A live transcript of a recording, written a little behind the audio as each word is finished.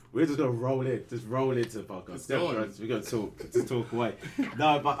We're just gonna roll into the podcast. We're gonna talk away.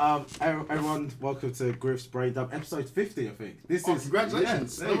 No, but everyone, welcome to Griff's Brain Dump, episode 50, I think.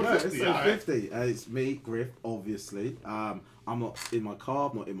 Congratulations, number 50. Episode 50. It's me, Griff, obviously. I'm not in my car,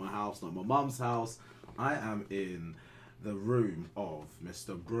 I'm not in my house, not in my mum's house. I am in the room of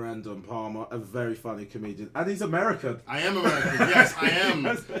Mr. Brandon Palmer, a very funny comedian, and he's American. I am American. Yes, I am.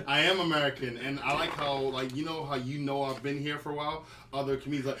 I am American, and I like how how I've been here for a while. Other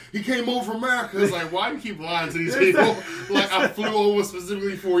comedians he came over from America. It's like, why do you keep lying to these people? Like I flew over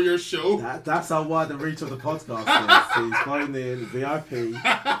specifically for your show. That's how wide the reach of the podcast is. He's flown in VIP.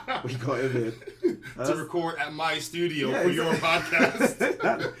 We got him in to record at my studio for your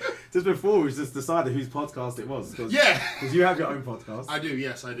podcast. Just before we just decided whose podcast it was. Because you have your own podcast. I do.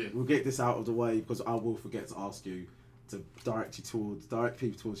 Yes, I do. We'll get this out of the way because I will forget to ask you to direct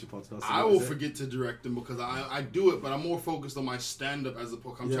people towards your podcast. I will forget to direct them because I do it, but I'm more focused on my stand-up as a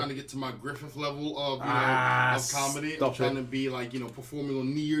podcast. I'm trying to get to my Griffith level of comedy. I'm trying to be performing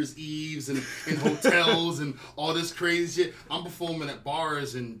on New Year's Eves and in hotels and all this crazy shit. I'm performing at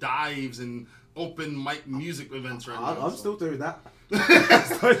bars and dives and open mic music events right now. I'm still doing that.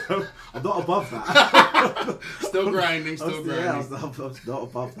 I'm not above that. Still grinding. Yeah, I'm not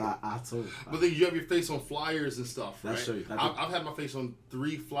above that at all. But then you have your face on flyers and stuff, right? That's true. I've had my face on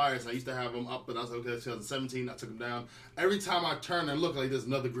 3 flyers. I used to have them up, but I was like, okay, 2017, I took them down. Every time I turn and look, like there's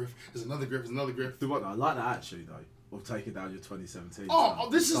another Griff, there's another Griff, there's another Griff. I like that actually, though. Of taking down your 2017.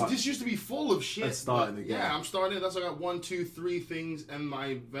 This used to be full of shit. It's starting again. Yeah, I'm starting it. That's why I got 1, 2, 3 things in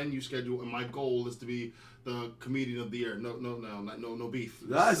my venue schedule, and my goal is to be the comedian of the year. No beef.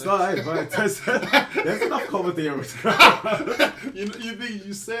 That's not it, but there's enough comedy. You think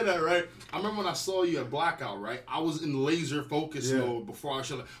you said that, right? I remember when I saw you at Blackout, right? I was in laser focus mode before I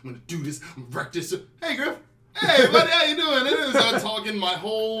showed up. I'm gonna do this. I'm gonna wreck this. Hey, Griff. Hey, buddy, how you doing? And then I talking, my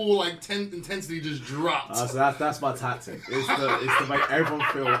whole intensity just dropped. So that's my tactic. It's to make everyone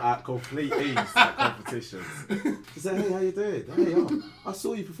feel at complete ease at competitions. Say, hey, how you doing? Hey, I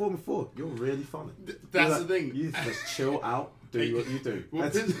saw you perform before. You're really funny. That's the thing. You just chill out, do what you do.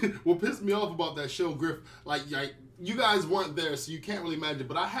 What pissed me off about that show, Griff, like you guys weren't there, so you can't really imagine.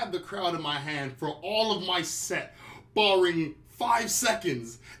 But I had the crowd in my hand for all of my set, barring 5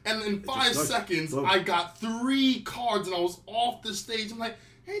 seconds, and in 5 seconds I got 3 cards and I was off the stage. I'm like,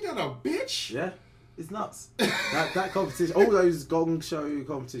 ain't that a bitch? Yeah, it's nuts. that competition, all those gong show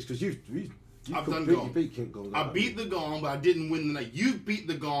competitions, because you done gong. You beat King Gong. I beat the gong, but I didn't win the night. You beat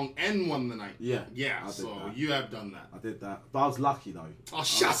the gong and won the night. Yeah. So you have done that. I did that, but I was lucky though. Oh,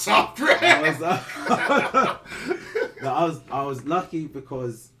 shut up, Greg. I was lucky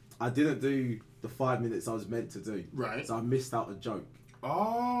because I didn't do the 5 minutes I was meant to do. Right. So I missed out a joke.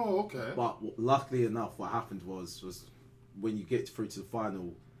 Oh, okay. But luckily enough, what happened was when you get through to the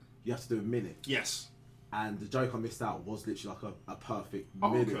final, you have to do a minute. Yes. And the joke I missed out was literally like a perfect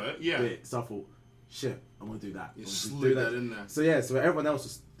minute bit. So I thought, shit, I'm going to do that. You slid that in there. So yeah, so everyone else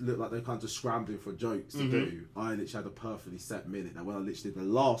just looked like they were kind of just scrambling for jokes to do. I literally had a perfectly set minute. And when I literally did the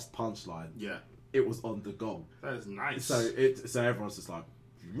last punchline, it was on the gong. That is nice. So everyone's just like,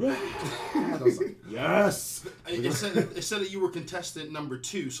 and I was like, yes. It said that you were contestant number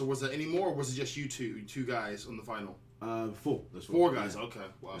 2. So was there any more, or was it just you two guys on the final? 4. There's 4 guys. Okay.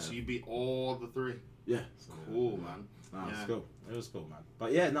 Wow. Yeah. So you beat all the 3. Yeah. Cool, man. No, it was cool. It was cool, man.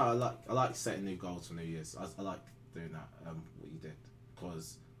 But yeah, no, I like setting new goals for New Year's. I like doing that. What you did,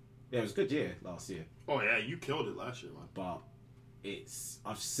 because it was a good year last year. Oh yeah, you killed it last year, man. But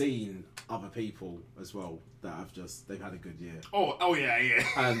I've seen other people as well that they've had a good year. Oh yeah.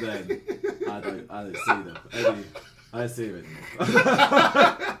 And then I didn't see them. I didn't see them anymore.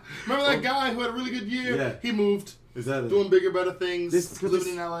 Remember that guy who had a really good year? Yeah. He moved. Exactly. Doing bigger, better things.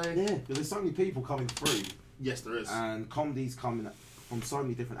 Living in LA. Yeah, because there's so many people coming through. Yes, there is. And comedy's coming from so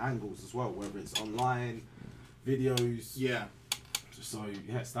many different angles as well, whether it's online, videos. Yeah. So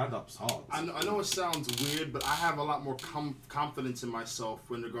yeah, stand-up's hard. I know it sounds weird, but I have a lot more confidence in myself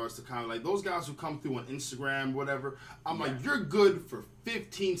in regards to kind of like those guys who come through on Instagram, whatever. I'm like, you're good for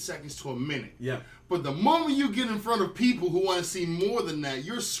 15 seconds to a minute. Yeah. But the moment you get in front of people who want to see more than that,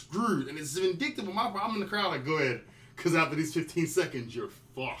 you're screwed. And it's vindictive on my part. I'm in the crowd like, go ahead. Because after these 15 seconds, you're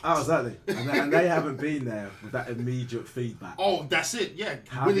fucked. Oh, exactly. And they haven't been there with that immediate feedback. Oh, that's it. Yeah.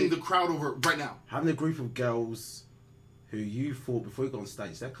 Winning the crowd over right now. Having a group of girls who you thought before you got on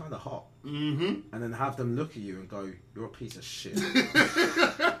stage, they're kind of hot. Mm-hmm. And then have them look at you and go, you're a piece of shit.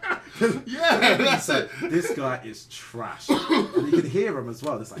 Yeah, that's it. This guy is trash. And you can hear him as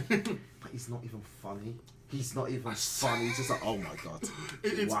well. It's like, but he's not even funny. he's not even funny. He's just like, oh my god.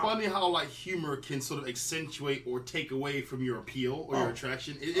 It's funny how like humor can sort of accentuate or take away from your appeal or your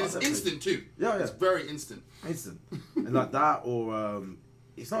attraction. It's instant too. Yeah. It's very instant. And like that, or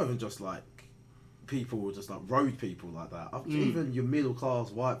it's not even just like people or just like road people like that. Even your middle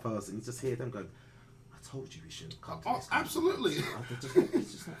class white person, you just hear them go, I told you we shouldn't come to this country. Absolutely.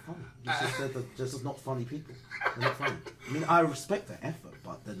 It's just not funny. They're just not funny people. They're not funny. I mean, I respect their effort,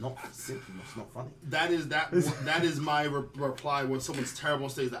 but they're not simply not funny. That is my reply when someone's terrible on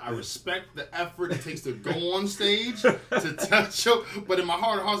stage. That I respect the effort it takes to go on stage to touch you, but in my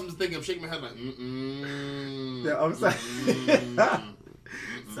heart of hearts, I'm just thinking, I'm shaking my head like, Yeah, I'm saying.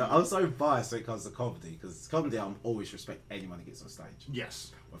 So I'm so biased when it comes to comedy, because comedy, I'm always respect anyone who gets on stage.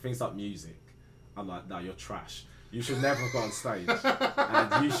 Yes. When things like music, I'm like, no, you're trash. You should never have got on stage,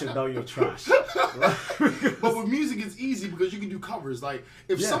 and you should know you're trash. But with music, it's easy because you can do covers. Like,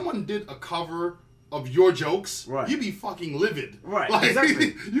 if someone did a cover of your jokes, you'd be fucking livid. Right, like,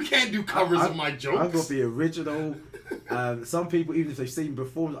 exactly. You can't do covers of my jokes. I've got the original. Some people, even if they've seen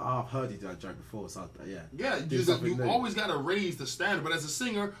before, I've heard you do that joke before, so you always got to raise the standard. But as a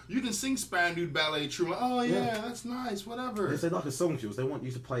singer, you can sing Span Dude Ballet True. Like, oh yeah, that's nice, whatever. If they like a song to you, they want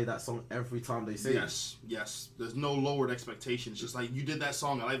you to play that song every time they sing. Yes. There's no lowered expectations. Just like, you did that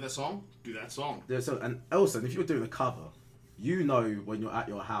song, I like that song, do that song. Yeah, and also, if you're doing a cover, you know when you're at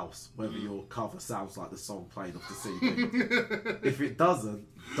your house whether your cover sounds like the song played off the CD. If it doesn't,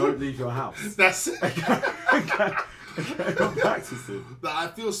 don't leave your house. That's it. Practice it. I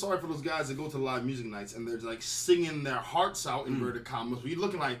feel sorry for those guys that go to live music nights and they're like singing their hearts out, inverted commas, but you're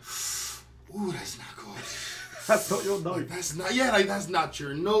looking like, ooh, that's not good. That's not your note. Like, that's not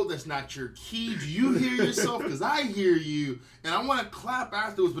your note. That's not your key. Do you hear yourself? Because I hear you, and I want to clap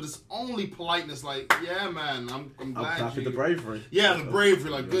afterwards, but it's only politeness. Like, yeah, man, I'm glad clapping the bravery. Yeah, the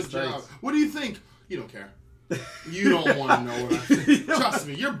bravery. Like, good job. What do you think? You don't care. You don't want to know what I think. Trust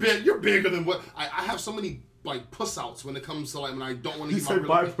me, you're bigger than what I have. So many like puss outs when it comes to like when I don't want to eat my real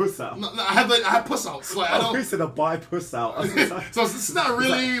buy puss out. No, I have puss outs. Like, I don't. You said a buy puss out. So it's not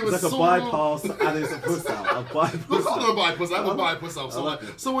really. It's like a bypass and it's a puss out. A buy puss. Look, call it a buy puss. I have a buy puss out.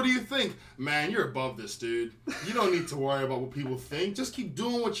 So what do you think, man? You're above this, dude. You don't need to worry about what people think. Just keep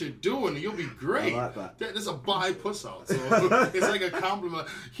doing what you're doing, and you'll be great. I like that. There's a buy puss out. So it's like a compliment.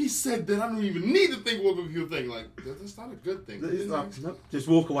 He said that I don't even need to think what people think. Like, that's not a good thing. No, just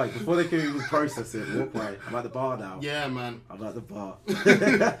walk away before they can even process it. Walk away. I'm at the bar now. Yeah, man. I'm at the bar.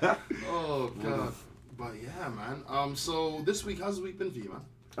 Oh god. But yeah, man. So this week, how's the week been for you,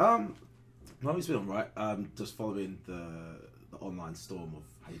 man? Well, it's been alright. Just following the online storm of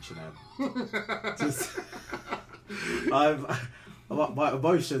H&M. Just, my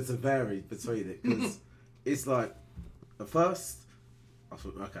emotions have varied between it because it's like at first I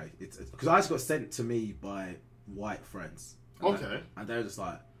thought, okay, it's because I just got sent to me by white friends. And they were just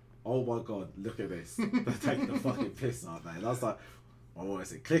like, oh my god, look at this. They're taking the fucking piss, aren't they? And I was like, oh, what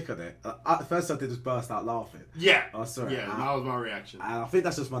is it? Click on it. At first I did just burst out laughing. Yeah. I swear. Yeah, that was my reaction. And I think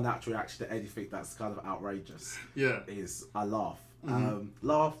that's just my natural reaction to anything that's kind of outrageous. Yeah. Is I laugh.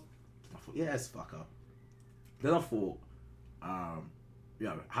 Laugh. I thought, yes, fucker. Then I thought,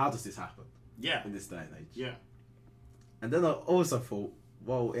 how does this happen? Yeah. In this day and age. Yeah. And then I also thought,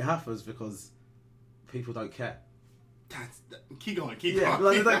 well, it happens because people don't care. Keep going. Like,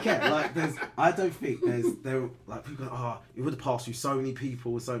 they don't care. Like, I don't think there like people go, it would have passed through so many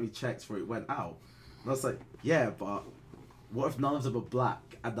people, so many checks before it went out. And I was like, yeah, but what if none of them are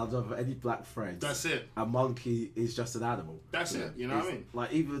black and none of them have any black friends? That's it. A monkey is just an animal. That's it. You know what I mean?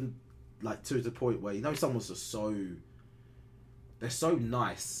 Like, even like to the point where someone's just they're so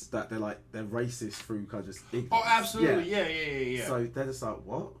nice that they're racist through kind of just ignorance. Oh, absolutely. Yeah. So they're just like,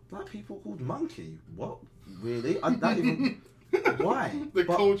 what? Black people called monkey? What? Really? I don't even. Why?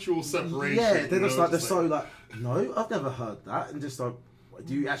 Cultural separation. Yeah, they're just like, so like, no, I've never heard that. And just like,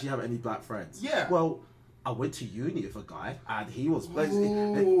 do you actually have any black friends? Yeah. Well, I went to uni with a guy, and he was.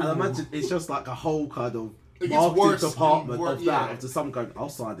 And I imagine it's just like a whole kind of marketing department of that. Of some going, I'll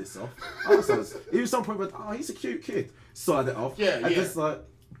sign this off. Even some point went, he's a cute kid. Sign it off. Yeah. And just like,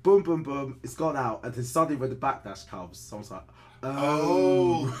 boom, boom, boom, it's gone out. And then suddenly when the backlash comes, someone's like,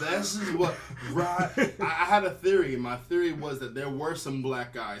 this is what. Right. I had a theory, and my theory was that there were some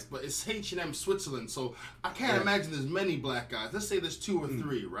black guys, but it's H&M Switzerland, so I can't imagine there's many black guys. Let's say there's 2 or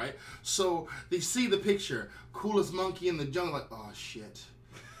 3, right? So they see the picture, coolest monkey in the jungle, like, oh shit.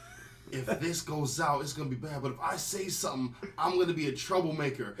 if this goes out, it's gonna be bad. But if I say something, I'm gonna be a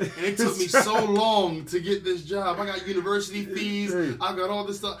troublemaker. And it took me so long to get this job. I got university fees. I got all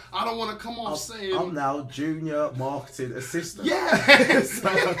this stuff. I don't want to come off saying I'm now junior marketing assistant. Yeah. So,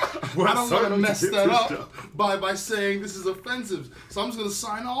 I don't want to mess that up by saying this is offensive. So I'm just gonna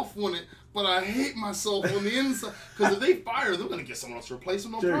sign off on it. But I hate myself on the inside because if they fire, they're gonna get someone else to replace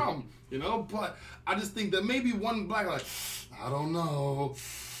them, no problem. You know. But I just think that maybe one black like, I don't know.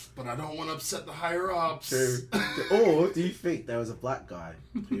 But I don't want to upset the higher ups. True. Or do you think there was a black guy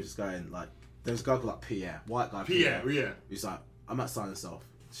who's going like, there's a guy called like Pierre, white guy Pierre, yeah. He's like, I'm at sign this off.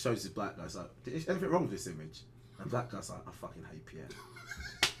 Shows his black guy. He's like, is anything wrong with this image? And black guy's like, I fucking hate Pierre.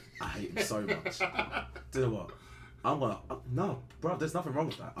 I hate him so much. Do you know what? I'm gonna no, bro. There's nothing wrong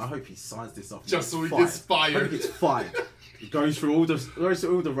with that. I hope he signs this off. Just so he gets fired. I hope he gets fired. He goes through all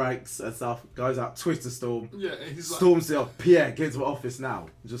the ranks and stuff. Goes out, Twitter storm. Yeah, and he's storms the Pierre, get to my office now.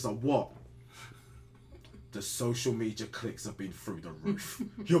 Just like what? The social media clicks have been through the roof.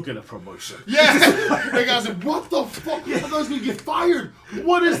 You'll get a promotion. Yeah, the guys like, what the fuck? I thought I was gonna get fired.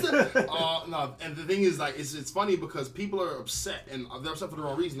 What is that? No, and the thing is, like, it's funny because people are upset and they're upset for the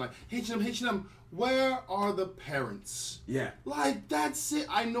wrong reason. Like H&M. Where are the parents? Yeah. Like, that's it.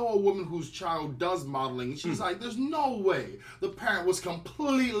 I know a woman whose child does modeling. And she's like, there's no way the parent was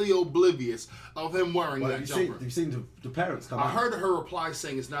completely oblivious of him wearing that jumper. Have you seen the parents come out? I heard her reply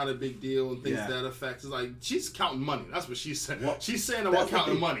saying it's not a big deal and things to that effect. It's like, she's counting money. That's what she said. She's saying about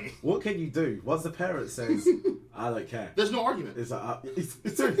counting money. What can you do? Once the parent says, I don't care. There's no argument. It's like,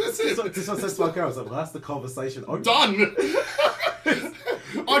 this one says to my girls, like, well, that's the conversation over. Done!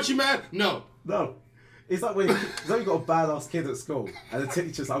 Aren't you mad? No. It's like when you've got a badass kid at school and the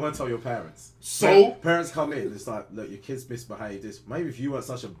teacher's like, I'm going to tell your parents. So? Parents come in, it's like, look, your kid's misbehaved this. Maybe if you weren't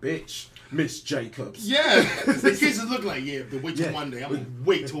such a bitch, Miss Jacobs. Yeah. The kids just look like, they wait till Monday. I'm going to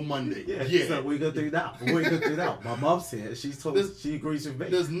wait till Monday. Yeah. So what are you going to do now? What are you going to do now? My mum's here. She agrees with me.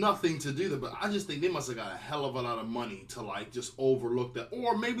 There's nothing to do there, but I just think they must have got a hell of a lot of money to like just overlook that.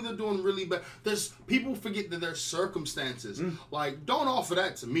 Or maybe they're doing really bad. People forget that there's circumstances. Like, don't offer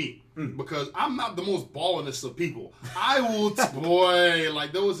that to me. Because I'm not the most ballinest of people. I will,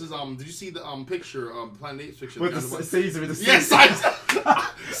 like there was this, did you see the picture, Planet Apes picture? With the Caesar in the suit. Yes,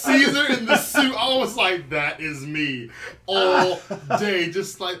 Caesar in the suit. I was like, that is me all day.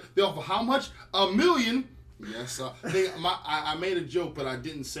 Just like, they offer how much? $1 million. Yes, I made a joke, but I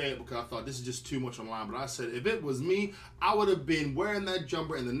didn't say it because I thought this is just too much online. But I said, if it was me, I would have been wearing that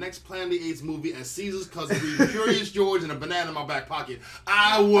jumper in the next Planet of the Apes movie as Caesar's cousin reading Curious George and a banana in my back pocket.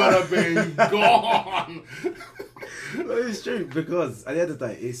 I would have been gone. Well, it's true, because at the end of the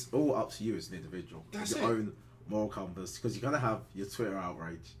day, it's all up to you as an individual. That's your own moral compass, because you're going to have your Twitter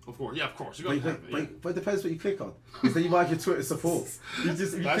outrage. Of course, yeah, of course. You're gonna have it, but it depends what you click on. Because then you might have your Twitter support.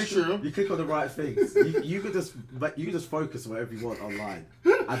 That's true. You click on the right things. You could just focus on whatever you want online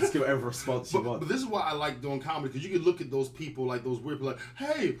and just give whatever response you want. But this is why I like doing comedy, because you can look at those people, like those weird people, like,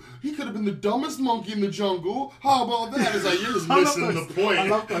 hey, he could have been the dumbest monkey in the jungle. How about that? It's like, you're just missing the point. I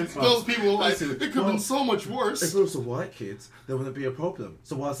love those people, like, it could have been so much worse. If it was the white kids, there wouldn't be a problem.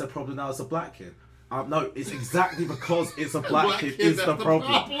 So why is there a problem now? It's a black kid. No, it's exactly because it's a black kid is the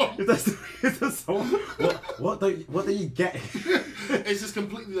problem. What do you get? It's just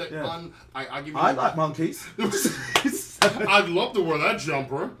completely like I like monkeys. I'd love to wear that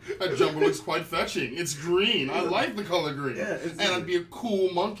jumper. That jumper looks quite fetching. It's green. I like the color green. Yeah, and I'd be a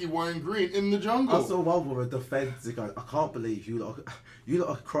cool monkey wearing green in the jungle. I saw one woman defend the guy. I can't believe you lot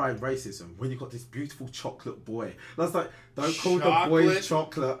are crying racism when you got this beautiful chocolate boy. That's like, don't call the boy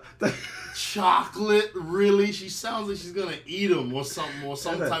chocolate. Chocolate, really? She sounds like she's gonna eat him or something, or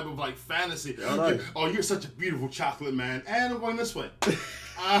some type of like fantasy. Oh, you're such a beautiful chocolate man, and I'm going this way.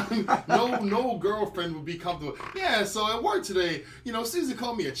 No girlfriend would be comfortable. Yeah, so at work today, Susie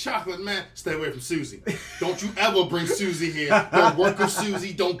called me a chocolate man. Stay away from Susie. Don't you ever bring Susie here. Don't work with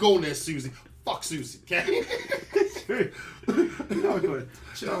Susie. Don't go near Susie. Fuck Susie, okay? You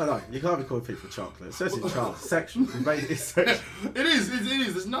can't be calling people chocolate. Especially child. Sexual. You made it sexual. It is.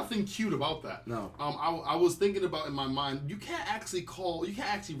 There's nothing cute about that. No. I was thinking about in my mind, you can't actually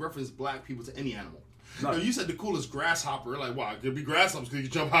reference black people to any animal. No. You said the coolest grasshopper. Like, why? It could be grasshoppers because he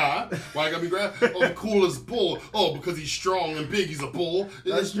can jump high. Why it gotta be grass? Oh, the coolest bull. Oh, because he's strong and big, he's a bull.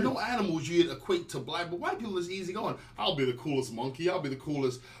 There's no animals you'd equate to black, but white people is easy going. I'll be the coolest monkey. I'll be the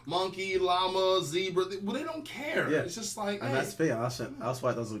coolest monkey, llama, zebra. Well, they don't care. Yeah. It's just like, and that's fair. That's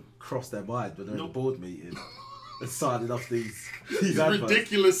why it doesn't cross their mind when they're in a board meeting and signing off these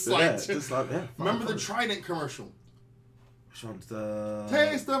ridiculous sites. Just like, Remember the Trident commercial? Which one's the...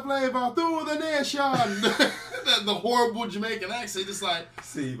 Taste the flavor through the nation. the horrible Jamaican accent, just like...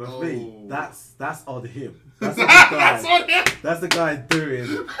 See, but me, that's on him. That's on the guy. That's on him. That's the guy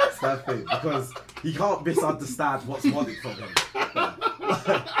doing that thing. Because he can't misunderstand what's wanted from him.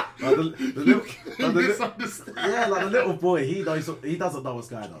 Yeah, like the little boy, he doesn't know what's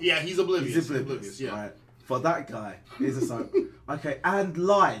going on. Yeah, he's oblivious. He's oblivious, yeah. Right? But that guy is just like, okay, and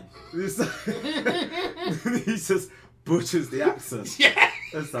line. He just butchers the accent. Yeah.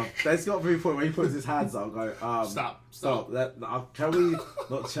 And stuff. There's got to be a point where he puts his hands up and go, stop. Can we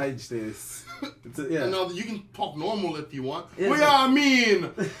not change this? Yeah. No, you can talk normal if you want. Yeah, what I mean?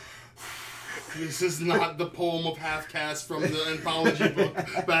 This is not the poem of Half-Caste from the anthology book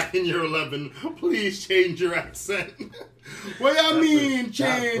back in year 11. Please change your accent. What I mean,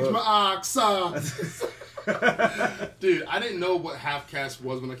 change my accent. Dude, I didn't know what Half-Caste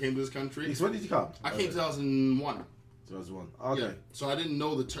was when I came to this country. When did you come? I came 2001. 2001. Okay. Yeah. So I didn't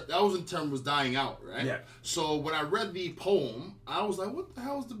know that was when the term was dying out, right? Yeah. So when I read the poem, I was like, what the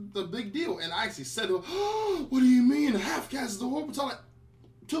hell is the big deal? And I actually said, oh, what do you mean? Half-Caste is the horrible time?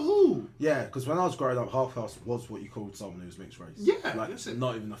 To who? Yeah, because when I was growing up, half-caste was what you called someone who was mixed race. Yeah, like, that's it.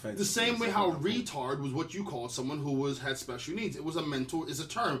 Not even offensive. The same way how retard was what you called someone who had special needs. It was a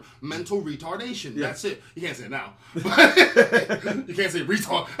term, mental retardation. Yeah. That's it. You can't say it now. You can't say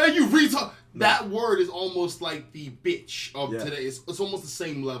retard. Hey, you retard. No. That word is almost like the bitch of today. It's almost the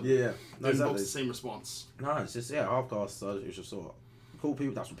same level. Yeah, no, exactly. The same response. No, it's just half-caste. It's just sort of cool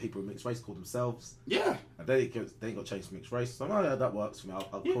people. That's what people with mixed race call themselves. Yeah. And they got changed to mixed race. So no, that works for me. I'll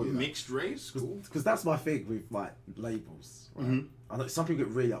call you that. Mixed race? Cool. Because that's my thing with like labels. Right? Mm-hmm. I know some people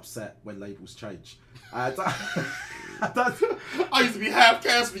get really upset when labels change. I used to be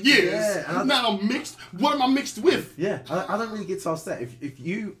half-caste for years. Yeah, now I'm mixed. What am I mixed with? Yeah, I don't really get so upset. If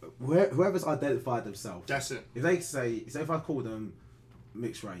whoever's identified themselves. That's it. If they say if I call them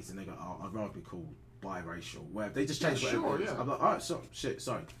mixed race and they go, oh, I'd rather be called biracial, where they just change whatever. Yeah. I'm like, alright, sorry. If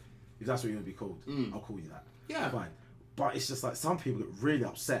that's what you're gonna be called, I'll call you that. Yeah, fine. But it's just like some people get really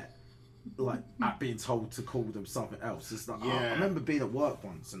upset, like at being told to call them something else. It's like I remember being at work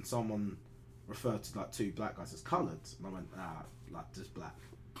once and someone referred to like two black guys as coloured, and I went, like just black.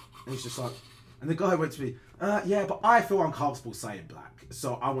 And it's just like, and the guy went to me, yeah, but I feel uncomfortable saying black,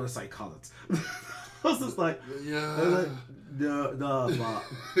 so I want to say coloured. I was just like, no,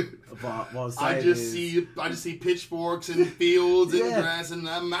 but what I'm saying I just see pitchforks in fields and grass and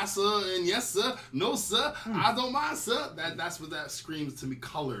massa and yes sir, no sir, I don't mind sir. That's what that screams to me,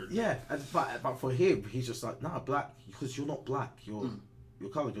 coloured. Yeah, but for him, he's just like, nah, black, because you're not black, you're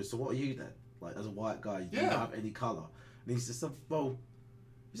coloured. So what are you then? Like as a white guy, you don't have any colour. And he's just like, well,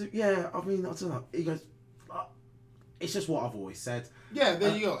 he's like, yeah, I mean, I don't know. He goes, it's just what I've always said. Yeah,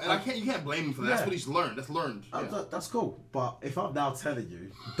 there you go. And you can't blame him for that. That's what he's learned. That's learned. That's cool. But if I'm now telling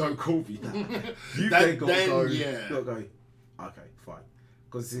you, don't call me that, you then got to go. Okay, fine.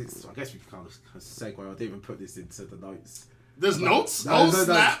 Because I guess we can kind of segue. I didn't even put this into the notes. There's notes? No,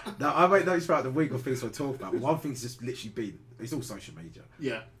 snap! No, I make notes throughout the week of things I talk about. One thing's just literally been, it's all social media.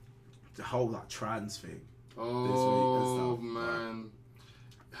 Yeah. The whole like trans thing. Oh, man.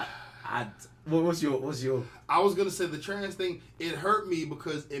 And what's your? I was gonna say the trans thing. It hurt me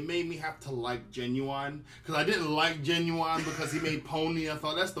because it made me have to like Genuine. Because I didn't like Genuine because he made Pony. I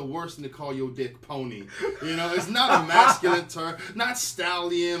thought that's the worst thing to call your dick Pony. You know, it's not a masculine term, not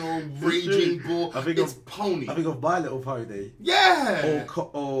stallion or raging bull. It's Pony. I think of My Little Pony. Yeah.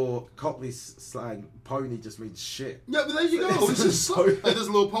 Or Cockney slang. Pony just means shit. Yeah, but there you go. It's just like this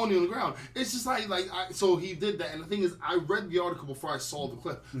little pony on the ground. It's just so he did that. And the thing is, I read the article before I saw the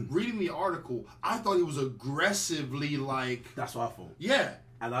clip. Reading the article, I thought he was aggressively like. That's what I thought. Yeah.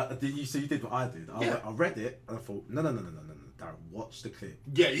 And you did what I did. I read it and I thought, no, Darren, watch the clip.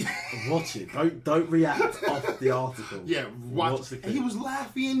 Yeah. Watch it. Don't react off the article. Yeah, watch the clip. And he was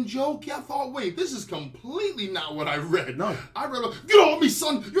laughing and joking. I thought, wait, this is completely not what I read. No. I read, get off me,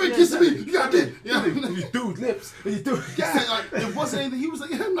 son. You ain't kissing me. You got it. Yeah. You dude lips. You do. Yeah, like, it wasn't anything. He was like,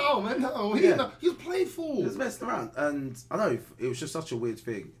 no, man, no. He was playful. He was messing around. And I know, it was just such a weird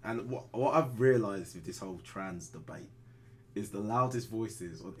thing. And what I've realised with this whole trans debate is the loudest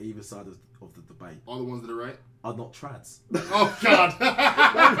voices on either side of the debate. All the ones that are right? Are not trans. Oh, God.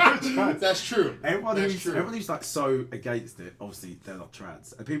 That's true. Everyone who's like so against it, obviously they're not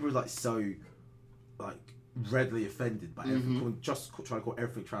trans. And people are like so like readily offended by everything, just try to call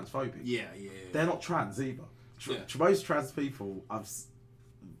everything transphobic. Yeah. They're not trans either. Most trans people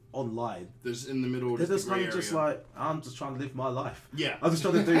online. There's in the middle. They're just kind of just like, I'm just trying to live my life. Yeah. I'm just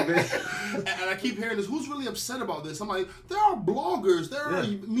trying to do this. And I keep hearing this. Who's really upset about this? I'm like, there are bloggers, there are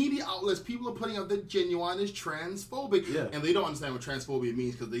media outlets. People are putting out that Genuine is transphobic, and they don't understand what transphobia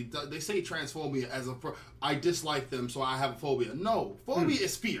means because they say transphobia as I dislike them, so I have a phobia. No, phobia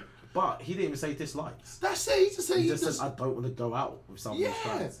is fear. But he didn't even say dislikes. That's it. He just said, I don't want to go out with someone who's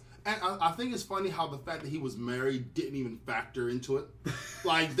trans. And I think it's funny how the fact that he was married didn't even factor into it.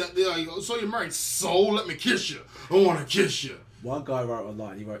 Like, that, they're like, so you're married, so let me kiss you. I want to kiss you. One guy wrote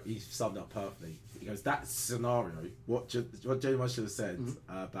online, he summed up perfectly. He goes, that scenario, what Genuine should have said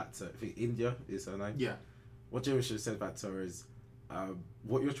back to, I think India is her name. Yeah. What Genuine should have said back to her is,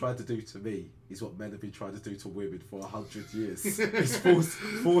 what you're trying to do to me is what men have been trying to do to women for 100 years. It's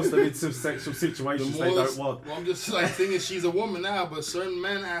force them into sexual situations they don't want. Well, I'm just like thinking she's a woman now, but certain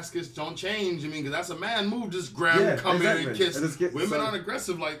men ask us don't change. I mean, because that's a man move. Just grab, come in and kiss. Women aren't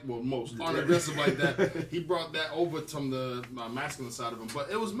aggressive like, well, most aren't aggressive like that. He brought that over from the masculine side of him, but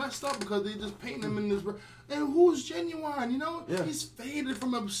it was messed up because they just paint him in this. And who's Genuine? You know, he's faded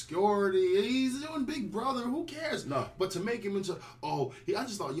from obscurity. He's doing Big Brother. Who cares? No. But to make him into, I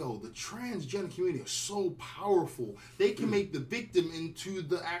just thought, the transgender community are so powerful. They can make the victim into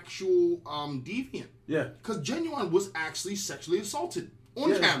the actual deviant. Yeah. Because Genuine was actually sexually assaulted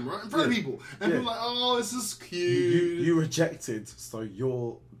on camera in front of people, and people were like, "Oh, this is cute." You rejected, so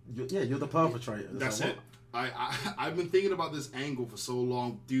you're the perpetrator. That's it. I've been thinking about this angle for so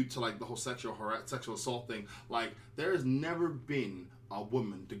long due to like the whole sexual assault thing. Like, there has never been a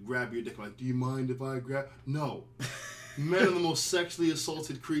woman to grab your dick like, do you mind if I grab? No. Men are the most sexually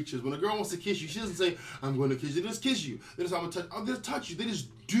assaulted creatures. When a girl wants to kiss you, she doesn't say, I'm going to kiss you. They just kiss you. They just, I'm going to touch. They just touch you. They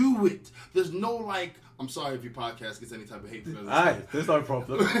just do it. There's no like, I'm sorry if your podcast gets any type of hate. Aye, there's no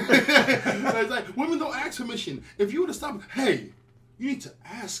problem. It's like, women don't ask permission. If you were to stop, hey, you need to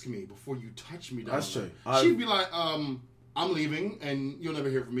ask me before you touch me. That's true. She'd be like, I'm leaving and you'll never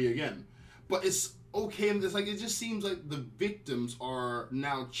hear from me again. But it's okay, and it's like, it just seems like the victims are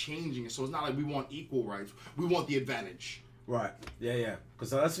now changing. So it's not like we want equal rights. We want the advantage. Right. Yeah.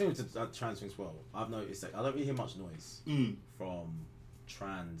 Because that's the thing with trans things as well. I've noticed that I don't really hear much noise from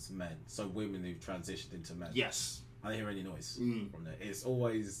trans men. So women who've transitioned into men. Yes. I don't hear any noise from there. It's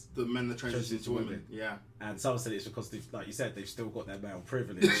always the men that transition into women. Yeah. And someone said it's because, like you said, they've still got their male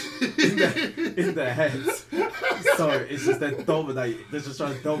privilege in their heads. So it's just they're just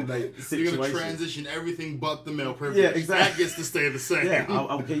trying to dominate the situation. You're going to transition everything but the male privilege. Yeah, exactly. That gets to stay the same. Yeah,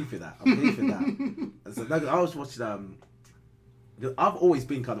 I'm keeping that. So, I was watching, I've always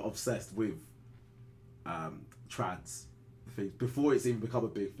been kind of obsessed with trans things before it's even become a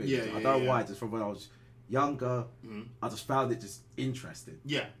big thing. I don't know why, just from when I was younger, I just found it just interesting.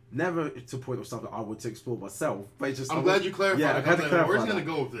 Yeah. Never to the point of something I would to explore myself, but it's just. I'm glad you clarified. Yeah, I had to clarify. Where's going to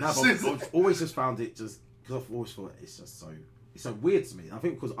go with this? No, I've always just found it because I've always thought it's so weird to me. I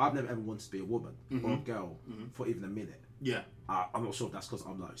think because I've never ever wanted to be a woman or a girl for even a minute. Yeah. I'm not sure if that's because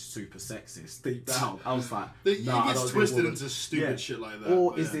I'm like super sexist deep down. I was like, it gets twisted into stupid shit like that.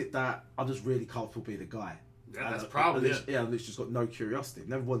 Or is it that I'm just really comfortable being a guy? Yeah, that's probably it. Yeah, I've just got no curiosity.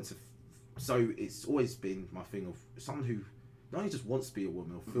 Never wanted to. So it's always been my thing of someone who not only just wants to be a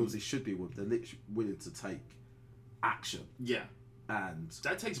woman or feels they should be a woman, they're literally willing to take action. Yeah. And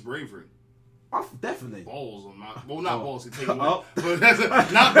that takes bravery. Definitely. Balls or not? Well, not balls. It takes away.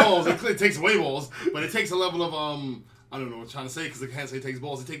 But not balls. It takes away balls. But it takes a level of I don't know what I'm trying to say because I can't say it takes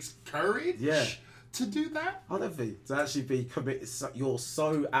balls. It takes courage. Yeah. To do that? I don't think to actually be committed. You're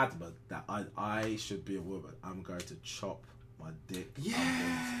so adamant that I should be a woman. I'm going to chop my dick. Yeah.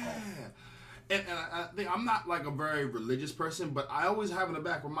 And I think I'm not like a very religious person, but I always have in the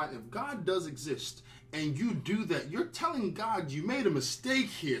back of my mind, if God does exist and you do that, you're telling God you made a mistake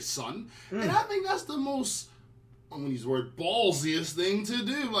here, son. And I think that's the most, I'm going to use the word, ballsiest thing to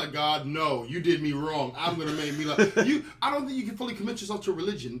do. Like, God, no, you did me wrong. I'm going to make me like you. I don't think you can fully commit yourself to a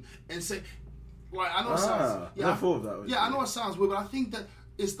religion and say, like, I know it sounds, I know it sounds weird, but I think that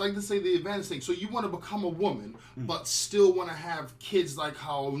it's like to say the advantage thing. So you want to become a woman, but still want to have kids like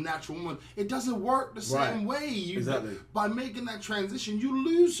how a natural woman. It doesn't work the same way. Exactly. By making that transition, you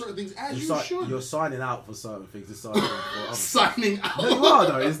lose certain things as you should. You're signing out for certain things. Signing out. No, you are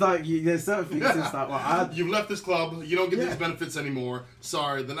though. It's like there's certain things. It's like, well, you've left this club. You don't get these benefits anymore.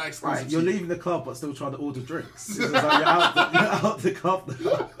 Sorry, the next. Right, you're leaving the club, but still trying to order drinks. It's like you're out the club.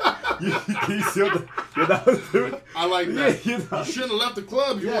 You're not doing. I like that. You shouldn't have left the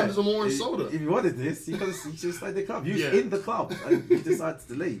club. You wanted some orange soda. If you wanted this, you should stay in the club. You in the club, and you decided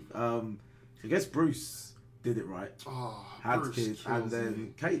to leave. I guess Bruce did it right. Had kids, and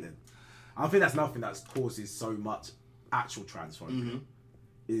then Caitlyn. I think that's nothing that causes so much actual transphobia.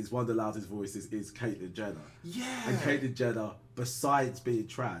 is one of the loudest voices is Caitlyn Jenner. Yeah. And Caitlyn Jenner, besides being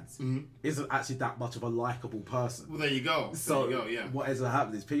trans, isn't actually that much of a likable person. Well, there you go. So there you go, yeah. what ends up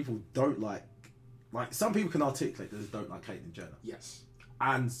happening is people don't like some people can articulate that they don't like Caitlyn Jenner. Yes.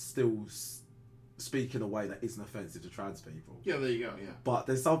 And still speak in a way that isn't offensive to trans people. Yeah, there you go, yeah. But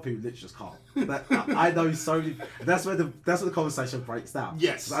there's some people literally just can't. I know so many. That's where the conversation breaks down.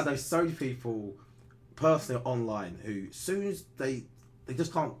 Yes. I know so many people personally online who, as soon as they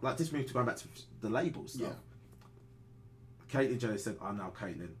just can't, like this movie, going back to the labels stuff. Yeah. Caitlyn Jenner said, "I'm now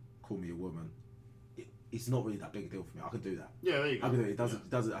Caitlyn. Call me a woman." It's not really that big a deal for me. I can do that. Yeah, there you go. I can do it. It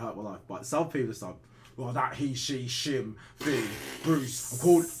doesn't hurt my life. But some people are like, well, that he, she, shim thing, Bruce.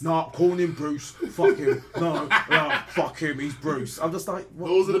 I'm calling him Bruce. Fuck him. No, fuck him. He's Bruce. I'm just like, what?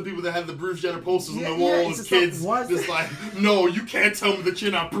 Those are the people that have the Bruce Jenner posters on the wall as kids. It's like, no, you can't tell me that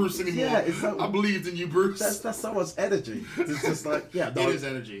you're not Bruce anymore. Yeah, it's like, I believed in you, Bruce. That's so much energy. It's just like, yeah, no, it is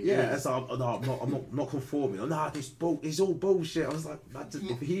energy. Yeah, it's like, no, I'm not conforming. No, it's all bullshit. I was like,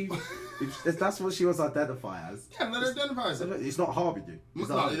 if that's what she wants to identify as, yeah, let her identify as it. It's not harming you.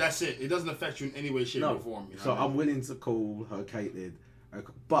 No, that's it. It doesn't affect you in any way, shape, or form. You know so I'm willing to call her Caitlyn,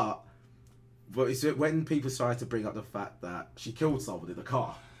 but it's when people try to bring up the fact that she killed someone in the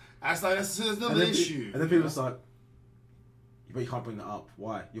car. That's another issue. And then people are like, but you can't bring that up.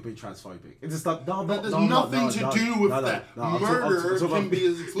 Why? You're being transphobic. It's just like, there's nothing to do with that. Murder can be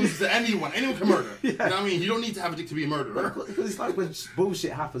as exclusive to anyone. Anyone can murder. Yeah. You know what I mean? You don't need to have a dick to be a murderer. Because it's like when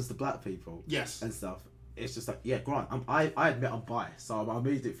bullshit happens to black people. Yes. And stuff. It's just like, yeah, Grant, I admit I'm biased. So I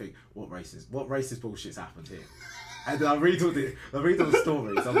immediately think, what racist bullshit's happened here? And then I read all the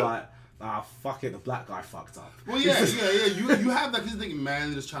stories. I'm like, fuck it, the black guy fucked up. Well, yeah. You have that because you think, man,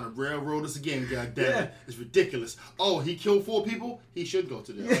 they're just trying to railroad us again. God damn it. It's ridiculous. Oh, he killed 4 people? He should go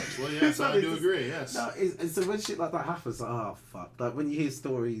to jail. Yeah. Well, yes, I do agree, yes. No, so when shit like that happens, like, oh, fuck. Like, when you hear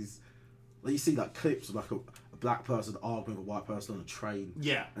stories, like, you see, like, clips of, like, a black person arguing with a white person on a train.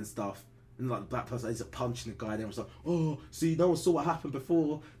 Yeah. And stuff. And, like, the black person ends up punching the guy, and everyone's like, oh, see, no one saw what happened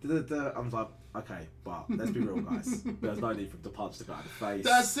before. I'm like, okay, but let's be real, guys. There's no need for him to punch the guy in the face.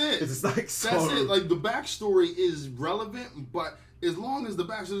 That's it. It's like, that's it. Like, the backstory is relevant, but as long as the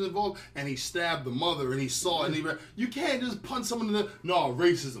backstory is involved, and he stabbed the mother, and he saw it, and you can't just punch someone in the... No,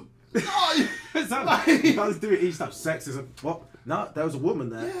 racism. No, you guys do it each time. Sexism. What? No, there was a woman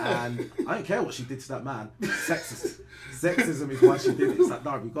there, and I don't care what she did to that man. Sexism is why she did it. It's like,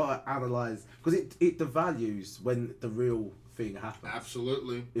 no, we've got to analyse, because it devalues when the real thing happens.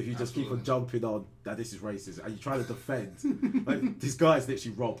 Absolutely. If you just keep on jumping on that this is racist, and you're trying to defend, like, this guy's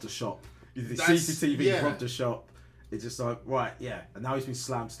literally robbed a shop. The CCTV robbed a shop. It's just like, right, yeah, and now he's been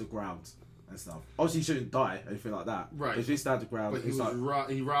slammed to the ground and stuff. Obviously, he shouldn't die, anything like that. Right. If he's slammed to the ground, but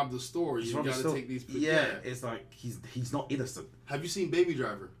he robbed the store. You gotta take these. Yeah, it's like he's not innocent. Have you seen Baby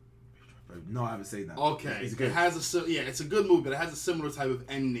Driver? No, I haven't seen that. Okay, it's a good movie, but it has a similar type of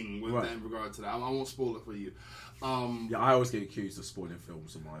ending with that in regard to that. I won't spoil it for you. I always get accused of spoiling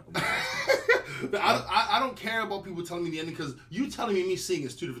films on my I don't care about people telling me the ending, because you telling me seeing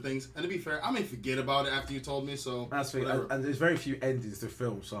is 2 different things. And to be fair, I may forget about it after you told me. So that's fair. And there's very few endings to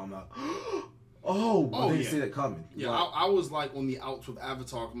films, so I'm like, I didn't see that coming. Yeah, like, I was like on the outs with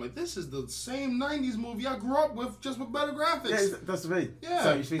Avatar. I'm like, this is the same '90s movie I grew up with, just with better graphics. Yeah, that's what I mean. Yeah,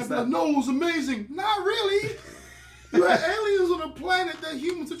 so you think that? No, it was amazing. Not really. You had aliens on a planet that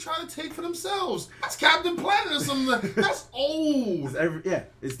humans are trying to take for themselves. That's Captain Planet or something. That's old.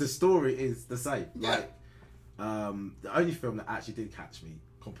 It's the story is the same. Yeah. Like, the only film that actually did catch me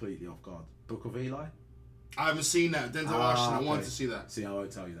completely off guard, Book of Eli. I haven't seen that. Denzel Washington. I wanted to see that. See, I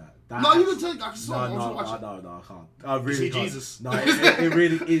won't tell you that. You can tell me. I saw it. No, I can't. I really can't. Jesus. No, it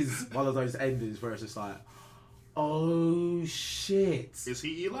really is one of those endings where it's just like, oh shit! Is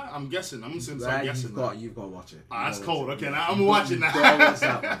he Eli? I'm guessing. I'm guessing. You've got to watch it. That's cold. Okay, now I'm watching that. You gotta watch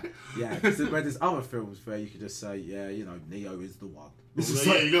that one. Yeah, where there's other films where you could just say, yeah, Neo is the one.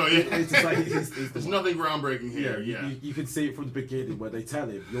 There you go. Yeah. It's just like, there's nothing groundbreaking here. Yeah. You can see it from the beginning where they tell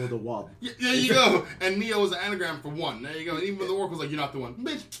him you're the one. Yeah, there you go. And Neo is an anagram for one. There you go. And even when the Oracle's like, you're not the one,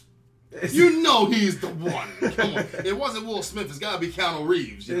 bitch. You know he's the one. Come on. It wasn't Will Smith. It's got to be Keanu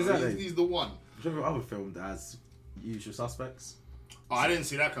Reeves. Exactly. He's the one. Do you remember other film that has Usual Suspects? Oh, I didn't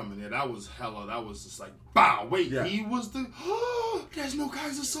see that coming. Yeah, that was hella. That was just like, bow. Wait, he was the. There's no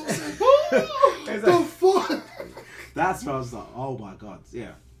Kaiser Soze. The fuck. That's where I was like, oh my god,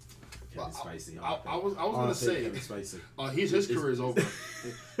 yeah. Kevin Spacey. I was gonna say, Kevin Spacey. His career is over.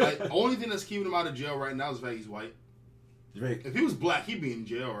 Like, the only thing that's keeping him out of jail right now is that he's white. If he was black, he'd be in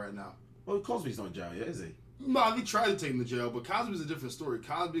jail right now. Well, Cosby's not in jail yet, is he? No, they tried to take him to jail, but Cosby's a different story.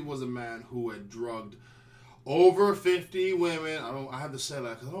 Cosby was a man who had drugged over 50 women. I have to say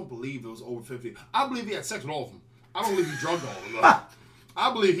that because I don't believe it was over 50. I believe he had sex with all of them. I don't believe he drugged all of them.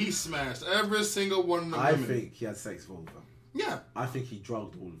 I believe he smashed every single one of them women. I think he had sex with all of them. Yeah. I think he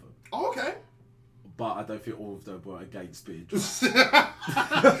drugged all of them. Oh, okay. But I don't think all of them were against being drugged.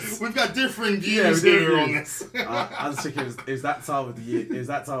 We've got different views here on this. I was thinking it was that time of the year. It was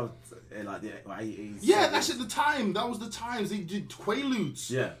that time of like the 80s. Yeah, that's at the time. That was the times they did Quaaludes.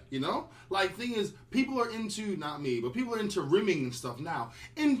 Yeah. You know? Like, thing is, people are into, not me, but people are into rimming and stuff now.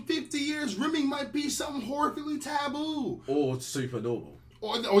 In 50 years, rimming might be something horribly taboo. Or super normal.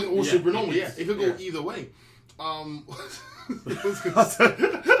 Or super normal, yeah. It could go either way. I was gonna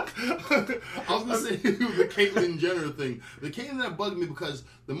say the Caitlyn Jenner thing. The Caitlyn that bugged me because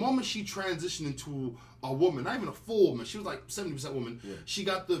the moment she transitioned into a woman, not even a full woman, she was like 70% woman. Yeah. She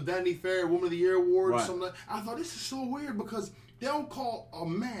got the Vanity Fair Woman of the Year award or something. I thought this is so weird because they don't call a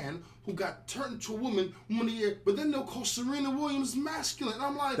man who got turned into a woman of the year, but then they'll call Serena Williams masculine. And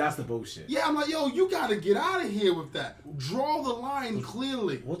I'm like, that's the bullshit. Yeah, I'm like, yo, you gotta get out of here with that. Draw the line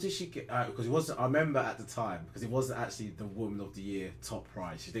clearly. What did she get? Because it wasn't. I remember at the time because it wasn't actually the Woman of the Year top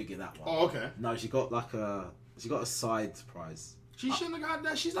prize. She didn't get that one. Oh, okay. No, she got a side prize. She shouldn't have got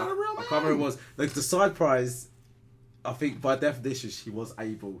that. She's not a real man. I can't remember what it was. Like the side prize. I think by definition she was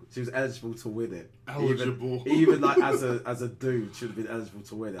eligible to win it. Eligible. Even like as a dude, should have been eligible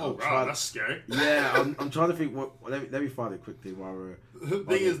to win it. Oh wow, that's scary. Yeah, I'm trying to think. Let me find it quickly while we're. The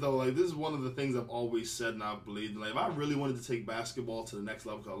thing is though, like this is one of the things I've always said and I believe. Like if I really wanted to take basketball to the next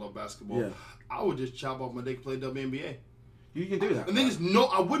level, because I love basketball, I would just chop off my dick, play WNBA. You can do that. The thing is, no,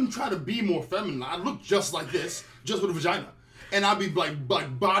 I wouldn't try to be more feminine. I'd look just like this, just with a vagina. And I'd be like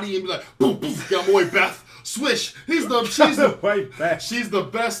body and be like, boom, boom, get my boy Beth, swish. She's the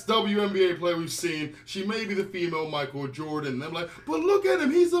best WNBA player we've seen. She may be the female Michael Jordan. And I'm like, but look at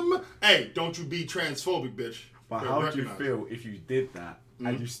him, he's a hey, don't you be transphobic, bitch. But how would you feel if you did that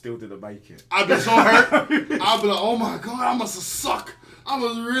and you still didn't make it? I'd be so hurt. I'd be like, oh my god, I must have suck. I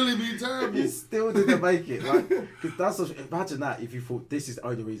must really be terrible. You still didn't make it. Like, cause imagine that if you thought this is the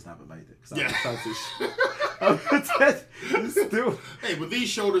only reason I haven't made it. Still. Hey, with these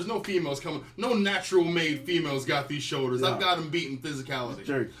shoulders, no females coming. No natural made females got these shoulders. I've got them beating physicality.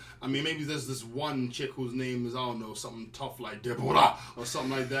 True. I mean, maybe there's this one chick whose name is, I don't know, something tough like Deborah or something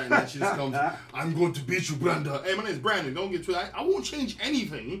like that. And then she just comes, I'm going to beat you, Brenda. Hey, my name's Brandon. Don't get twisted. I won't change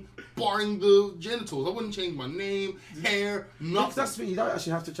anything barring the genitals. I wouldn't change my name, hair, nothing. That's the thing. You don't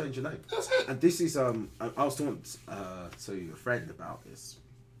actually have to change your name. That's it. And this is, I was talking to a friend about this,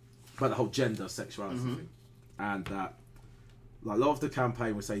 about the whole gender sexuality thing. And that, like, a lot of the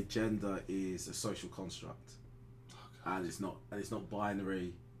campaign would say gender is a social construct. And it's not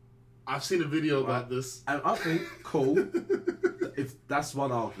binary. I've seen a video about this. And I think, cool, if that's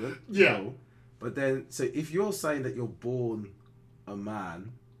one argument, cool. But then, so if you're saying that you're born a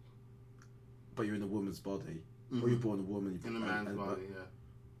man, but you're in a woman's body, or you're born a woman in a man's body,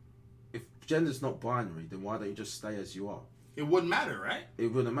 if gender's not binary, then why don't you just stay as you are? It wouldn't matter, right? It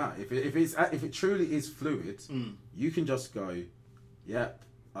wouldn't matter. If it truly is fluid, you can just go, yep,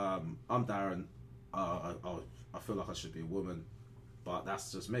 I'm Darren, I feel like I should be a woman. But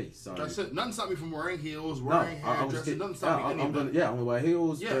that's just me. So that's it. Nothing stopped me from wearing heels, wearing hairdressers. Nothing stopped me I'm gonna wear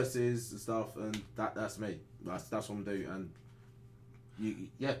heels, dresses, and stuff, and that's me. That's what I'm gonna do. And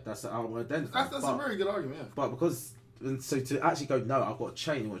that's how I'm gonna identify. That's a very good argument. Yeah. But because so to actually go, no, I've got a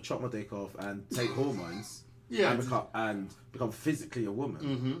chain. I'm gonna chop my dick off and take hormones. And become physically a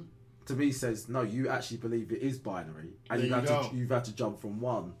woman. To me, says no. You actually believe it is binary, and you've had to jump from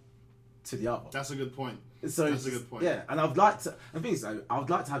one to the other. That's a good point. So that's a good point. Yeah, and I'd like to. The thing is, though, I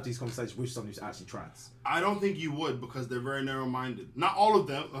would like to have these conversations with someone who's actually trans. I don't think you would because they're very narrow-minded. Not all of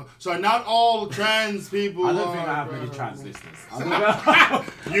them. Not all trans people. I don't think I have many trans listeners.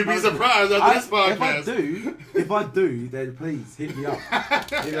 You'd be surprised after this podcast. If I do, then please hit me up.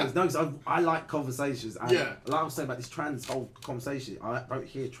 Because I like conversations. And like I was saying about this trans whole conversation, I don't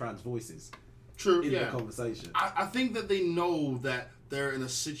hear trans voices. True. In the conversation. I think that they know that. They're in a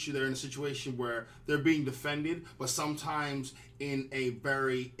situation where they're being defended, but sometimes in a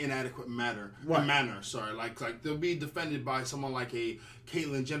very inadequate manner. Like they'll be defended by someone like a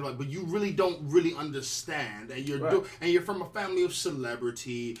Caitlyn Jenner, but you really don't really understand, and you're from a family of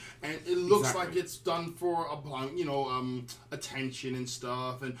celebrity, and it looks like it's done for attention and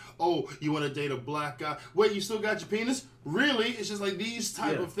stuff. And you want to date a black guy? Wait, you still got your penis? Really? It's just like these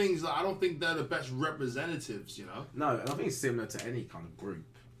type of things. I don't think they're the best representatives. No, and I think it's similar to any kind of group.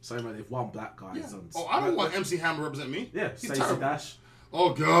 So if one black guy is on... I don't want MC Hammer to represent me. Yeah, Stacey Dash.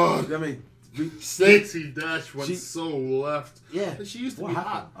 Oh, God. I mean, Stacey Dash went so left. Yeah. She used to what be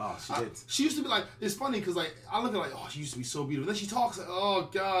happened? hot. Oh, she did. She used to be like, it's funny because like I look at like, oh, she used to be so beautiful. Then she talks like, oh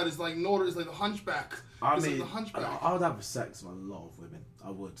God, it's like it's like the Hunchback. I it's mean, like the Hunchback. I would have sex with a lot of women.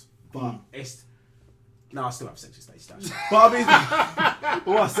 I would, but it's. No, I still have sex with Stacey Dash. But I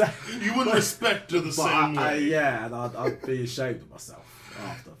mean, what's that? You wouldn't respect her the same way. Yeah, and I'd be ashamed of myself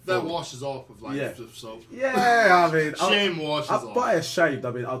after. That washes off with like soap. Yeah, I mean, shame washes off. By ashamed,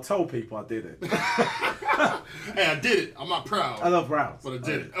 I mean I'll tell people I did it. Hey, I did it. I'm not proud. I'm not proud, but I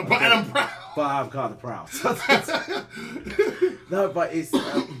did it. And I'm proud. But I'm kind of proud. No, but it's,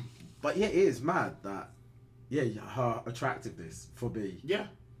 but yeah, it is mad that her attractiveness for me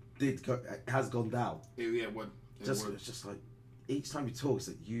has gone down. It's just like each time you talk, it's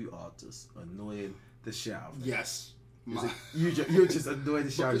like you are just annoying the shit out of me. Yes. You're just annoying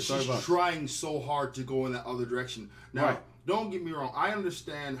the shit out of me so much. She's trying so hard to go in that other direction. Now, don't get me wrong. I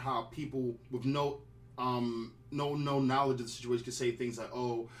understand how people with no knowledge of the situation can say things like,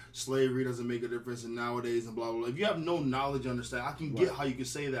 oh, slavery doesn't make a difference in nowadays and blah blah blah. If you have no knowledge, understand, I can get how you can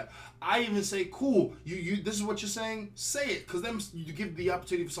say that. I even say, cool, you this is what you're saying, say it, because then you give the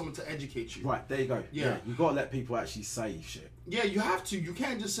opportunity for someone to educate you. Right, there you go. Yeah, you gotta let people actually say shit. Yeah, you have to. You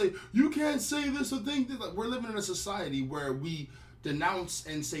can't just say, you can't say this or think that. We're living in a society where we denounce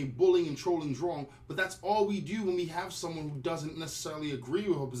and say bullying and trolling is wrong, but that's all we do when we have someone who doesn't necessarily agree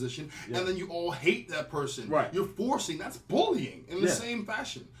with our position, and then you all hate that person. Right. You're forcing, that's bullying in the same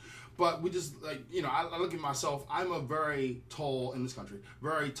fashion. But we just, like, I look at myself, I'm a very tall, in this country,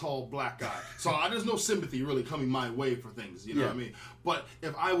 very tall black guy. So there's no sympathy really coming my way for things, you know what I mean? But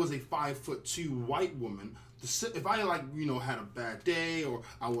if I was a 5'2" white woman, if I had a bad day or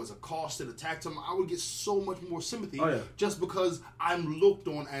I was accosted, attacked someone, I would get so much more sympathy just because I'm looked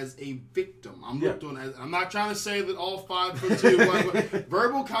on as a victim. I'm looked on as. I'm not trying to say that all 5'2"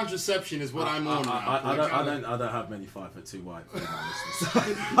 verbal contraception is what I'm on now. I don't have many 5'2" white listeners.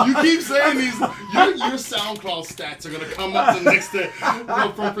 You keep saying these. Your SoundCloud stats are gonna come up the next day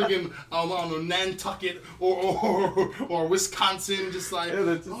from freaking I don't know, Nantucket or Wisconsin, just like I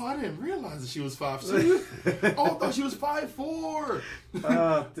didn't realize that she was 5'2". Oh, I thought she was 5'4".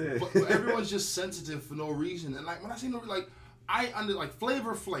 Oh, dude. But everyone's just sensitive for no reason. And like when I say no, like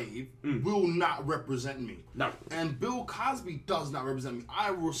Flavor Flav will not represent me. No. And Bill Cosby does not represent me.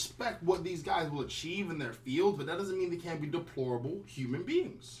 I respect what these guys will achieve in their field, but that doesn't mean they can't be deplorable human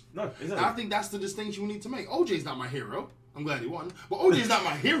beings. No, exactly. And I think that's the distinction we need to make. OJ's not my hero. I'm glad he won. But OJ's not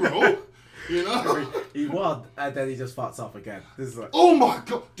my hero. You know? He won, and then he just fucks up again. This is like, oh my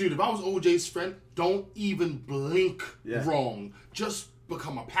God. Dude, if I was OJ's friend, don't even blink wrong. Just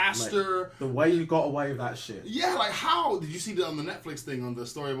become a pastor. Mate, the way you got away with that shit. Yeah, like how? Did you see that on the Netflix thing on the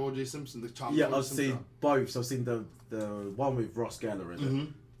story of OJ Simpson? I've seen both. So I've seen the one with Ross Geller in it.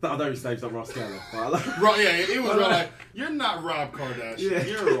 I know his name's not Ross Geller. It was like, you're not Rob Kardashian,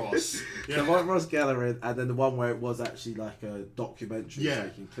 you're Ross. Yeah. The one Ross Geller in, and then the one where it was actually like a documentary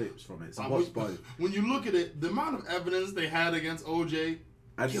taking clips from it. So I watched both. When you look at it, the amount of evidence they had against OJ,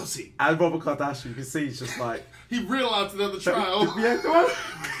 guilty. And Robert Kardashian, you can see he's just like... he realized it at the trial.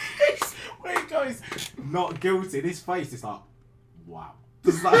 When he goes, not guilty, and his face is like, wow.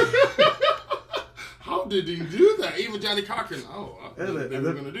 Just like... How did he do that? Even Johnny Cochran. They were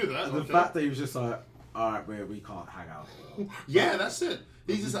going to do that. The fact that he was just like, all right, we can't hang out. Yeah, that's it.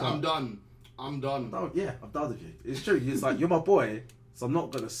 He's just like, I'm done. Oh, yeah, I'm done with you. It's true. He's like, you're my boy, so I'm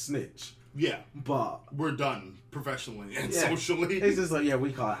not going to snitch. Yeah. But... we're done professionally and socially. He's just like,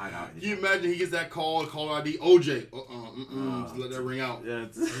 we can't hang out anymore. You imagine he gets that call ID, OJ. Just let that ring out. Yeah.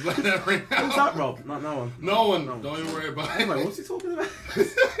 Just let that ring out. Who's that, Rob? No one. No one. Don't even worry about it. Anyway, what's he talking about?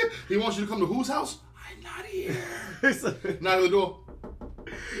 He wants you to come to whose house? I'm not here. Knock on the door.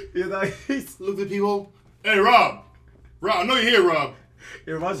 Look at people. Hey, Rob, I know you're here, Rob.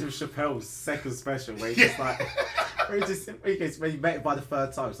 It reminds me of Chappelle's second special where he's just like, when he met him by the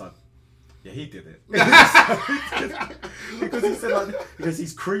third time, it's like, yeah, he did it. Because he said because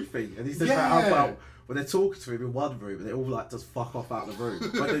he's creepy, and he said how about when they're talking to him in one room and they all like just fuck off out of the room,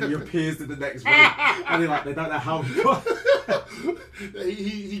 but then he appears in the next room and they don't know how he got.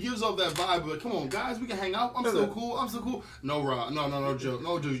 he gives off that vibe, but come on, guys, we can hang out. I'm still cool. No, Rob, no, Joe,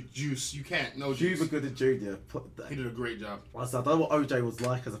 no, Juice, you can't. No, Juice. Cuba Gooding Jr. He did a great job. I don't know what OJ was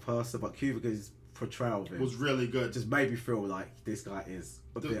like as a person, but Cuba Gooding's portrayal of him was really good. Just made me feel like this guy is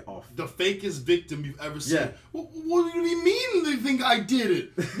a bit off. The fakest victim you've ever seen. Yeah. What do you mean they think I did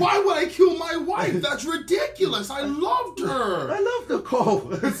it? Why would I kill my wife? That's ridiculous. I loved her. I love Nicole.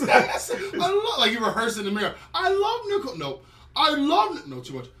 Like you rehearse in the mirror. I love Nicole. No,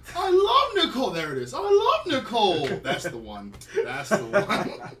 too much. I love Nicole. There it is. I love Nicole. That's the one.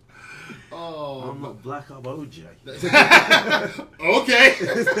 Oh, I'm not black, I'm OJ. Okay.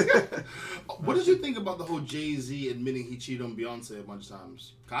 What did you think about the whole Jay-Z admitting he cheated on Beyonce a bunch of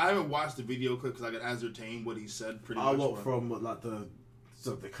times? I haven't watched the video clip because I could ascertain what he said pretty much. What from like the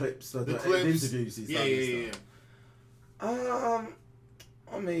clips, the clips, interviews he's done. Yeah.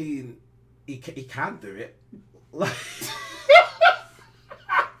 I mean, he can do it. Like,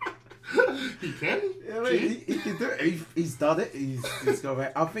 he can. Yeah, I mean, he can do it. He's done it. He's got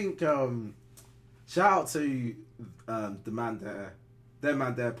it. I think. Shout out to the Man Dare, their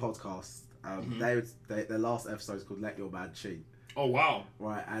Man Dare podcast. Their last episode is called "Let Your Man Cheat." Oh wow!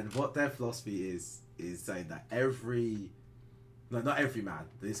 Right, and what their philosophy is saying that not every man.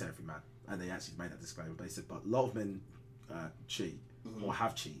 They say every man, and they actually made that disclaimer. They said, but a lot of men cheat or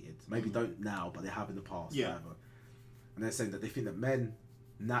have cheated. Maybe don't now, but they have in the past. Yeah. Whatever. And they're saying that they think that men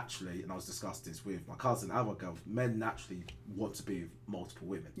naturally, and I was discussing this with my cousin, our girl, men naturally want to be with multiple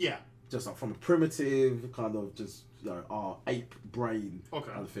women. Yeah. Just like from a primitive kind of just our ape brain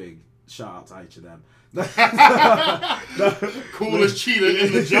kind of thing. Shout out to H&M. Coolest cheater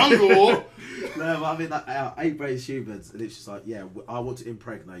in the jungle. No, but I mean like our ape brain humans, and it's just like I want to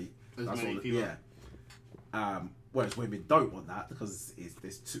impregnate. That's many people. Yeah. Whereas women don't want that because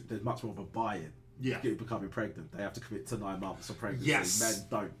there's much more of a buy-in. Yeah. Becoming pregnant, they have to commit to 9 months of pregnancy. Yes. Men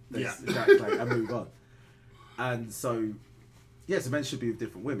don't. Yeah. Exactly, and move on. And so, so men should be with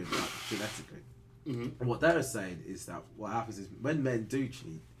different women, like, genetically. And what they're saying is that what happens is when men do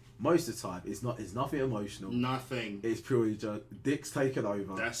cheat, most of the time it's nothing emotional. Nothing. It's purely just dick's taken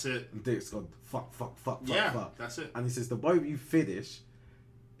over. That's it. And dick's gone fuck. That's it. And he says the moment you finish,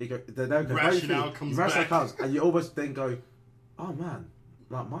 rationale comes back. And you almost then go, oh man,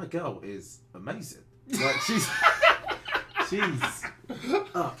 like my girl is amazing. Like she's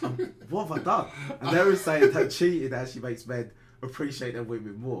what have I done? And they were saying that cheating actually makes men appreciate their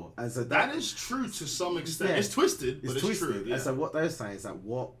women more. And so that is true to some extent. Yeah, it's twisted, but it's true. Yeah. And so what they're saying is that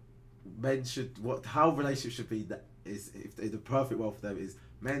how relationships should be, that is, if the perfect world for them is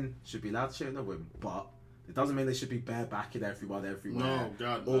men should be allowed to cheat on their women, but it doesn't mean they should be barebacking everyone everywhere. No,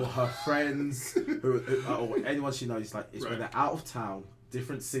 God, no. Or her friends, or anyone she knows. Like it's when they're out of town,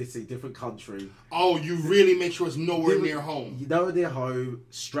 different city, different country. Oh, you really make sure it's nowhere near home. You know near home.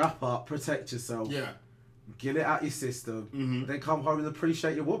 Strap up, protect yourself. Yeah. Get it out your system. Then come home and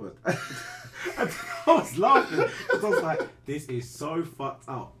appreciate your woman. And I was laughing because I was like, "This is so fucked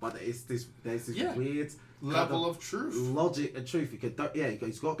up." But there's this weird level of truth, logic, and truth.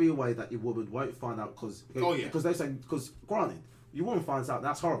 It's got to be a way that your woman won't find out because they're saying, because granted, your woman finds out,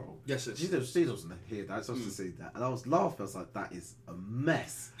 that's horrible. Yes, it is. She doesn't hear that. She doesn't see that. And I was laughing. I was like, that is a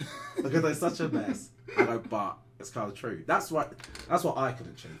mess. Because they're such a mess. I go, but it's kind of true. That's what I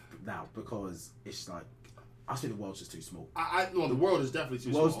couldn't achieve now, because it's like, I think the world's just too small. The world is definitely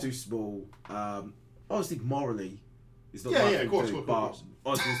too small. The world's too small. Obviously, morally, it's not of course.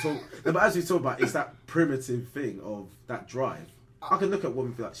 But as we talk about, it's that primitive thing of that drive. I can look at a woman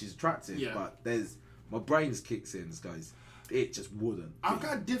and feel like she's attractive, but my brain kicks in and goes, it just wouldn't. I've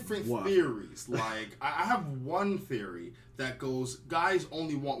got different theories. Like, I have one theory that goes, guys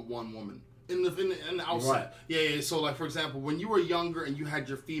only want one woman. In the outset. Right. Yeah. So, like, for example, when you were younger and you had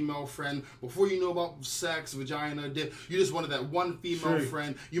your female friend, before you know about sex, vagina, dick, you just wanted that one female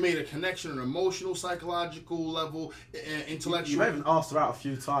friend. You made a connection on an emotional, psychological level, intellectual. You may have asked her out a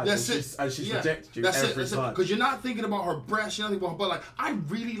few times. And she's rejected you every time. Because you're not thinking about her breasts, you're not thinking about her butt. Like, I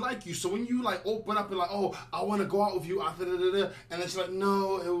really like you. So when you, like, open up and, like, oh, I want to go out with you, and then she's like,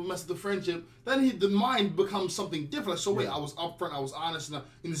 no, it will mess with the friendship. Then the mind becomes something different. Like, so wait, I was upfront, I was honest, and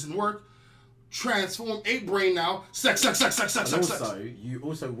this didn't work. Transform ape brain now. Sex. Also, you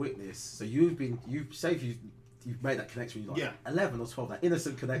also witness. So you've made that connection when you're like 11 or 12, that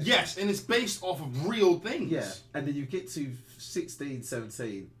innocent connection. Yes, and it's based off of real things. Yeah, and then you get to 16,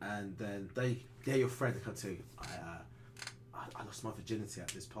 17, and then they're your friend. They come to you, I lost my virginity at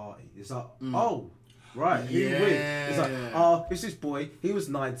this party. It's like, oh. Right, it's like, it's this boy, he was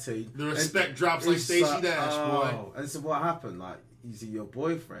 19. The respect drops like Stacey Dash, boy. And so what happened? Like, is he your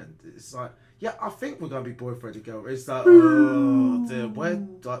boyfriend? It's like, yeah, I think we're going to be boyfriend and girl. It's like, oh, dear,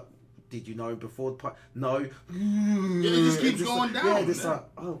 did you know him before the party? No. Yeah, it just keeps going down. Yeah, it's like,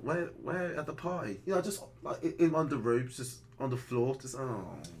 where at the party? You know, just like in one of the rooms, just, on the floor, just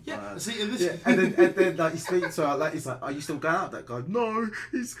Yeah, see, and this, yeah. and then like you speak to her, like he's like, "Are you still going out with that guy?" No,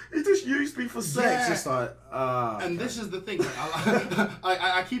 he just used me for sex. Yeah. It's like, and okay. this is the thing. Like,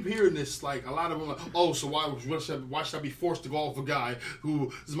 I keep hearing this. Like a lot of them, like, oh, so why should I be forced to go off with a guy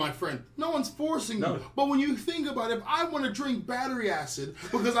who is my friend? No one's forcing you. But when you think about it, if I want to drink battery acid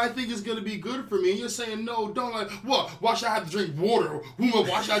because I think it's gonna be good for me, and you're saying no, don't like what? Why should I have to drink water?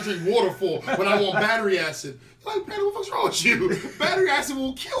 Why should I drink water for when I want battery acid? Like, man, what the fuck's wrong with you? Battery acid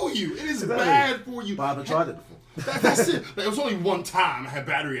will kill you. It is bad for you. But I haven't tried it before. That's it. Like, it was only one time I had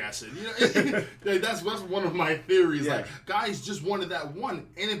battery acid. You know, that's one of my theories. Yeah. Like, guys just wanted that one,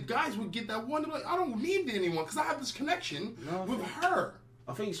 and if guys would get that one, they're like, I don't need anyone because I have this connection with her.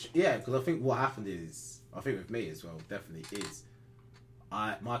 I think, because I think what happened is, I think with me as well, definitely is,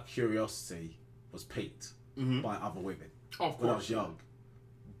 my curiosity was piqued by other women. Oh, of course. When I was young.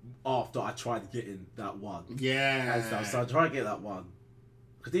 After I tried getting that one. Yeah. And stuff. So I tried to get that one.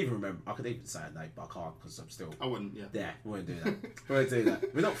 I could even say a name, but I can't because I'm still. I wouldn't, yeah. Yeah, we won't do that. We won't do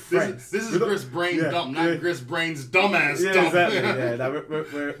that. We're not friends. This is Chris Brain dumb, not Chris Brain's dumbass yeah, dumb. Exactly. Yeah, no,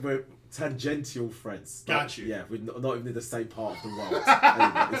 we're tangential friends. Got you. Yeah, we're not even in the same part of the world.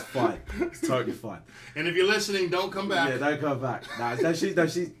 Anyway, it's fine. It's totally fine. And if you're listening, don't come back. Yeah, don't come back. No,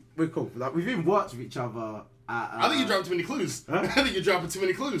 we're cool. Like, we've even worked with each other. I think you're dropping too many clues. Huh? I think you're dropping too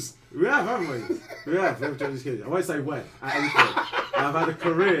many clues. We have, haven't we? We have. We've dropped these clues. I won't say when. At any point. I've had a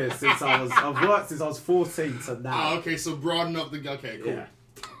career I've worked since I was 14 to now. Oh, okay, so broaden up the. Okay, cool. Yeah.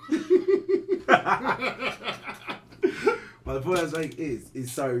 But the point I was making is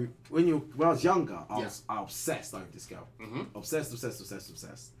so when I was younger, I obsessed over this girl. Obsessed.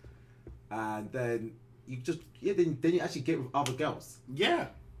 And then then you actually get with other girls. Yeah.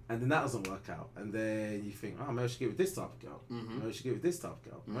 And then that doesn't work out. And then you think, maybe I should get with this type of girl. Maybe I should get with this type of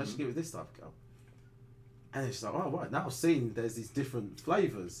girl. Maybe I should get with this type of girl. And it's like, oh, right, now I've seen there's these different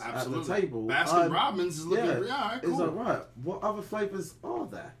flavours at the table. Baskin Robbins is looking, cool. It's like, right, what other flavours are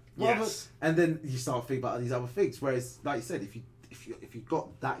there? Yes. And then you start thinking about these other things. Whereas, like you said, if you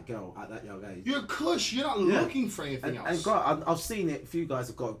got that girl at that young age, you're a cush. You're not looking for anything else. And God, I've seen it. A few guys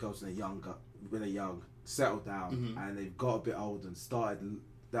have got girls when they're young, settled down, and they've got a bit older and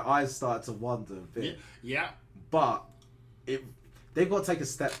their eyes started to wander a bit. Yeah. But they've got to take a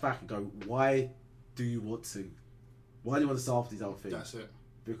step back and go, why do you want to start off these other things? That's it.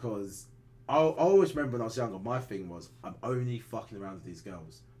 Because I always remember when I was younger, my thing was, I'm only fucking around with these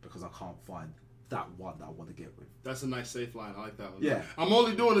girls because I can't find that one that I want to get with. That's a nice safe line. I like that one. Yeah. I'm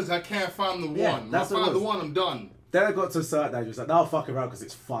only doing this, I can't find the one. When I find the one, I'm done. Then I got to a certain age, it was like, no, I'll fuck around because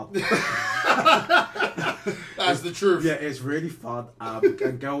it's fun. That's the truth. Yeah, it's really fun.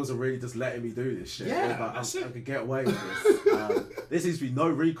 And girls are really just letting me do this shit. Yeah, I can get away with this. There seems to be no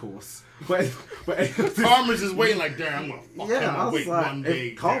recourse. But Karma's just waiting like, damn, I'm going to fuck him I was wait like, one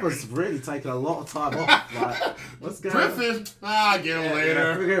day. Karma's really taking a lot of time off. Like, what's going on? Griffin, get him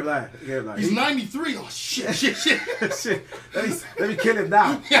later. Get him later. He's 93. Oh, shit. Shit. Let me kill him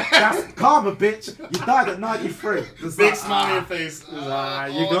now. That's Karma, bitch. You died at 93. It's Big smile on your face. You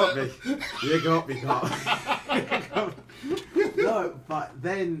got me. You got me, Karma. No, but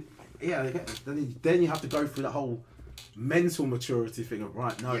then, then you have to go through that whole mental maturity thing of,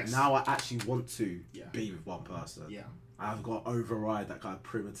 right, no, now I actually want to be with one person. Yeah. I've got to override that kind of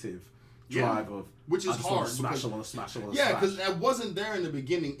primitive drive of, which is hard. I want to smash. Yeah, because that wasn't there in the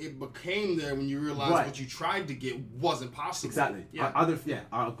beginning. It became there when you realized what you tried to get wasn't possible. Exactly. Yeah.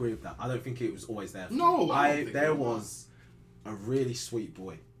 I agree with that. I don't think it was always there. No, there was a really sweet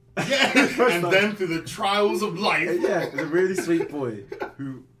boy. Yeah, and then through the trials of life. Yeah, a really sweet boy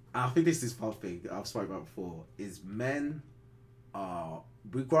who, I think this is one thing that I've spoken about before, is men are,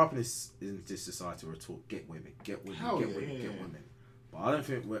 we grow up in this society where we're taught, get women. But I don't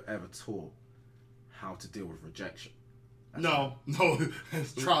think we're ever taught how to deal with rejection. No,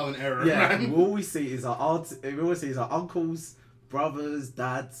 it's trial and error. Yeah, man. all we see is our uncles, brothers,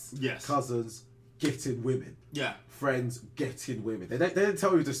 dads, cousins getting women. Yeah. Friends getting women. They don't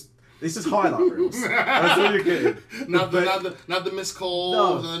tell you just. It's just highlight reels. That's all you're getting. Not the missed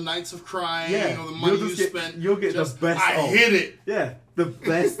calls, or the nights of crying, or the money you spent. You'll get the best. I hit it. Yeah, the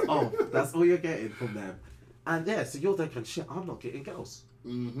best of. That's all you're getting from them. And so you're thinking, shit, I'm not getting girls.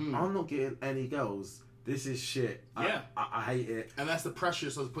 Mm-hmm. I'm not getting any girls. This is shit. Yeah. I hate it. And that's the pressure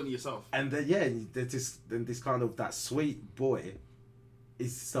you're supposed to put on yourself. And then this kind of that sweet boy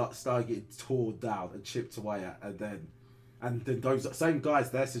is start getting torn down and chipped away at, and then those same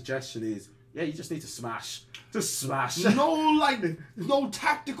guys, their suggestion is, you just need to smash. Just smash. No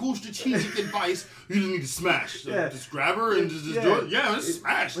tactical strategic advice. You just need to smash. So just grab her and just do it. Yeah, just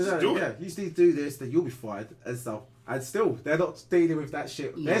smash. Just do it. Yeah, you just need to do this, then you'll be fine and stuff. And still, they're not dealing with that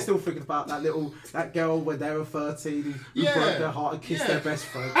shit. No. They're still thinking about that girl when they were 13 who broke their heart and kissed their best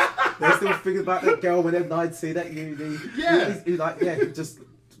friend. They're still thinking about that girl when they're 19 at uni. Who just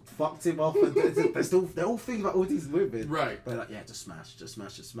fucked him off. And they're all thinking about all these women. Right. But just smash.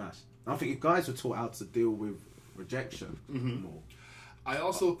 I think if guys were taught how to deal with rejection more. I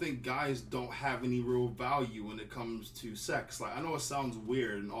also think guys don't have any real value when it comes to sex. Like, I know it sounds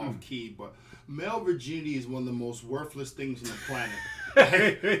weird and off-key, but male virginity is one of the most worthless things on the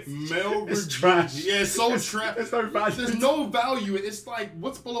planet. Male virginity. Trash. Yeah, it's so trash. There's no value. There's no value. It's like,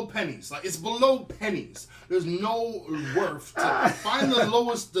 what's below pennies? Like, it's below pennies. There's no worth to find the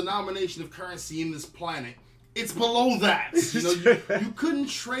lowest denomination of currency in this planet. It's below that. You couldn't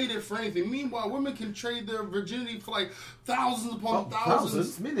trade it for anything. Meanwhile, women can trade their virginity for like thousands upon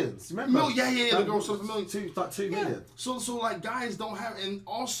thousands. Millions. Remember? The girl sold for millions. 2 million. So like guys don't have, and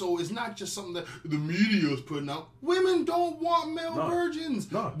also it's not just something that the media is putting out. Women don't want male virgins.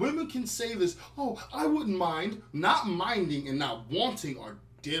 No. Women can say this. Oh, I wouldn't mind. Not minding and not wanting are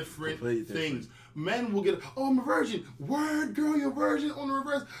different things. Men will get, I'm a virgin. Word, girl, you're a virgin. On the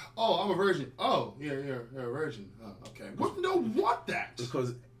reverse, I'm a virgin. Oh, yeah, you're a virgin. Oh, okay. Women don't want that.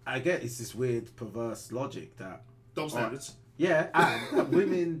 Because I get it's this weird, perverse logic that double standards. And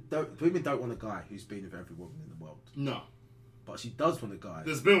women don't want a guy who's been with every woman in the world. No. But she does want a guy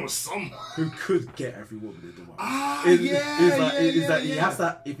that's been with someone who could get every woman in the world.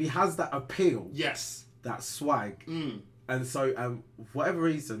 If he has that appeal, yes, that swag. And so, for whatever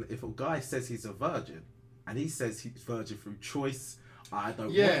reason, if a guy says he's a virgin, and he says he's virgin through choice,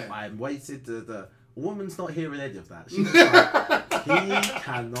 I'm waited, a woman's not hearing any of that. She's like, he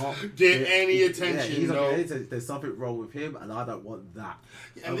cannot get any attention. There's something wrong with him, and I don't want that.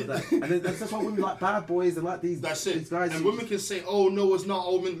 And then that's why women like bad boys and like these. That's it. These guys. And women can say, "Oh no, it's not."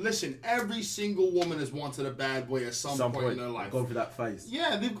 Listen, every single woman has wanted a bad boy at some point in their life. Gone through that phase.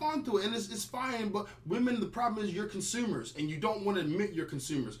 Yeah, they've gone through it, and it's fine. But women, the problem is you're consumers, and you don't want to admit you're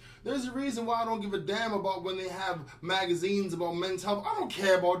consumers. There's a reason why I don't give a damn about when they have magazines about men's health. I don't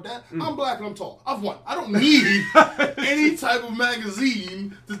care about that. I'm black and I'm tall. I've won. I don't need any type of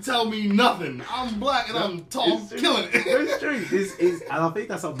magazine to tell me nothing. I'm black and I'm tall. I'm killing it. It's true. And I think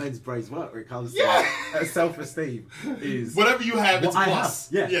that's how men's brains work when it comes to self-esteem. Is whatever you have, it's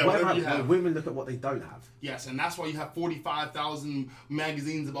plus. Whatever you have. Women look at what they don't have. Yes, and that's why you have 45,000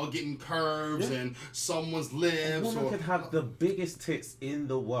 magazines about getting curves and someone's lips. A woman could have the biggest tits in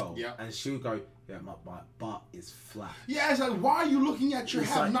the world, and she'll go, my butt is flat. Yeah, it's like, why are you looking at your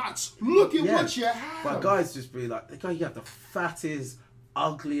have-nots? Look at what you have. But guys just be like, you have the fattest,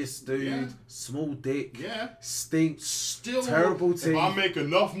 ugliest dude, small dick, stinks, still terrible teeth. If I make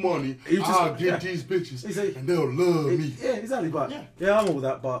enough money, I'll get these bitches, and they'll love me. Yeah, exactly. But I'm all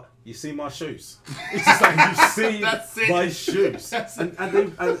that. But you see my shoes. It's just like you see my shoes, and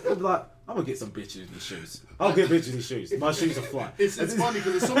then like, I'm gonna get some bitches in these shoes. I'll get bitches in these shoes. My shoes are fly. It's funny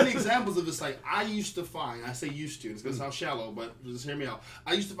because there's so many examples of this. Like, I used to find, I say used to, it's gonna sound shallow, but just hear me out.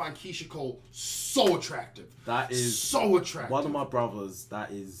 I used to find Keisha Cole so attractive. That is so attractive. One of my brothers,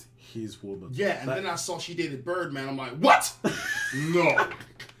 that is his woman. Yeah, and then I saw she dated Birdman. I'm like, what? No.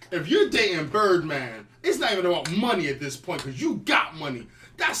 If you're dating Birdman, it's not even about money at this point because you got money.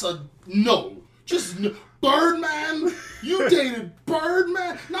 That's a no. Just no. Birdman? You dated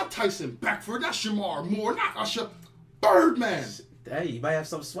Birdman? Not Tyson Beckford, not Shamar Moore, not Usher. Birdman. Hey, you may have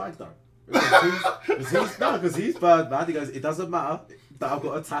some swag though. Because he's Birdman. He goes, it doesn't matter that I've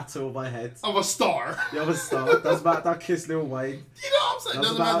got a tattoo on my head. Of a star. Yeah, of a star. Doesn't matter that I kiss Lil Wayne. You know what I'm saying?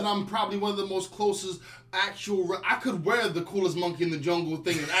 Doesn't matter that I'm probably one of the most closest actual... I could wear the coolest monkey in the jungle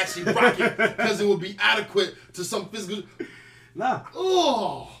thing and actually rock it because it would be adequate to some physical... Nah.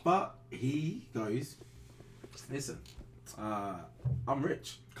 Oh. But he goes... Listen, I'm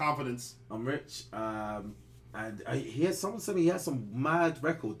rich. Confidence. I'm rich. And he has someone said he has some mad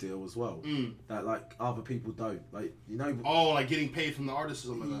record deal as well that like other people don't, like, you know. Oh, like getting paid from the artist or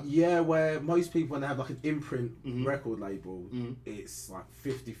something like that. Yeah, where most people when they have like an imprint record label, it's like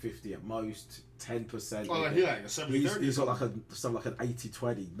 50-50 at most, 10%. Oh, like, like a 70-30. He's got like an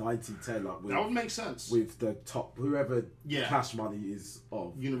 80-20, 90-10. Like with, that would make sense with the top whoever Cash Money is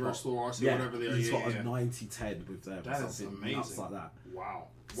of Universal or RC, whatever they are. He's got a 90-10 with them. That is amazing. Nuts like that. Wow.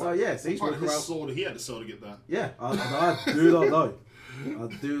 So yes, he's what part of his soul did he had to sell to get that? Yeah, I do not know. I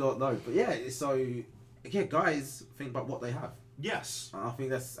do not know. But yeah, so guys think about what they have. Yes. I think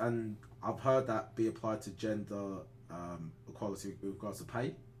that's, and I've heard that be applied to gender equality with regards to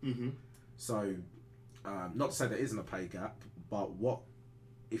pay. So, not to say there isn't a pay gap, but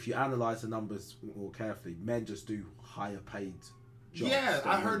if you analyse the numbers more carefully, men just do higher paid jobs. Yeah,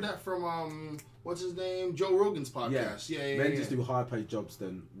 I heard that from what's his name? Joe Rogan's podcast. Yeah. Men just do higher paid jobs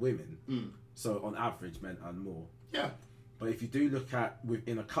than women. So on average, men earn more. Yeah. But if you do look at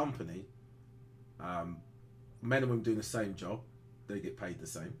within a company, men and women doing the same job, they get paid the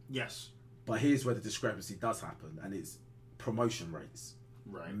same. Yes. But here's where the discrepancy does happen, and it's promotion rates.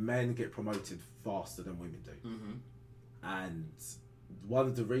 Right. Men get promoted faster than women do. And one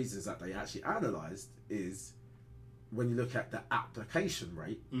of the reasons that they actually analysed is when you look at the application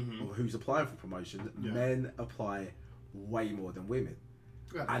rate of who's applying for promotion, men apply way more than women.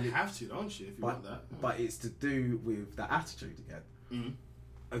 Yeah, and you have to, don't you, if you want that? Yeah. But it's to do with the attitude again.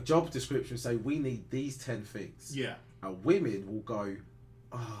 A job description say we need these 10 things. Yeah. And women will go,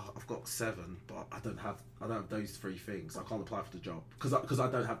 oh, I've got 7, but I don't have those 3 things. I can't apply for the job because I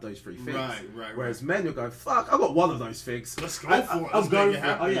don't have those 3 things. Right. Whereas men will go, fuck, I got one of those things. Let's go for it. I'm going for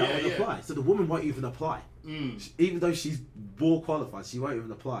it. Oh yeah, I'm gonna apply. So the woman won't even apply. Even though she's more qualified, she won't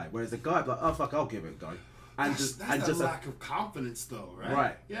even apply. Whereas the guy, like, oh fuck, I'll give it a go. And that's a lack of confidence, though, right?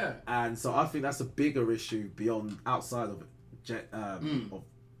 Right. Yeah. And so I think that's a bigger issue beyond outside of of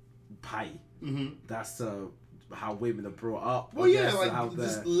pay. That's how women are brought up. Well, yeah, like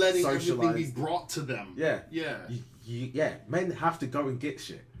just letting everything be brought to them. Yeah. Yeah. Men have to go and get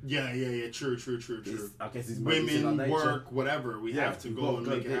shit. Yeah. True. I guess it's women, work, whatever. We have to go and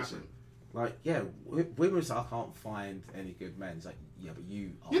make it happen. Shit. Like, women say, I can't find any good men. It's like, yeah, but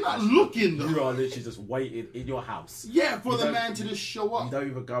you're not looking, though. You are literally just waiting in your house. Yeah, for the man to just show up. You don't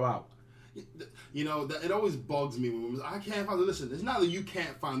even go out. You know, it always bugs me when women, I can't find. Listen, it's not that you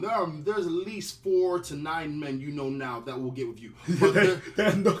can't find. There's at least 4 to 9 men you know now that will get with you. But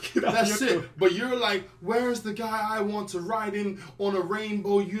they're knocking out. That's it. But you're like, where's the guy I want to ride in on a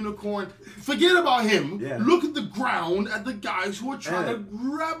rainbow unicorn? Forget about him. Yeah. Look at the ground at the guys who are trying to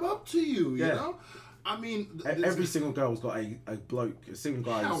grab up to you. You know. I mean, every single girl's got a bloke, a single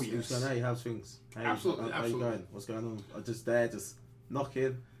guy who's going, hey, how's things? Hey, absolutely. How you going? What's going on? I'm just there, just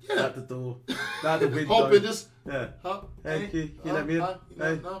knocking at the door, at the window. Hoping just, hey, can you let me in?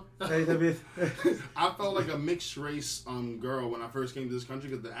 Hey, let me in. I felt like a mixed race girl when I first came to this country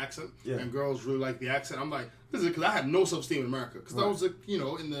because the accent, and girls really like the accent. I'm like, this is because I had no self-esteem in America because I was,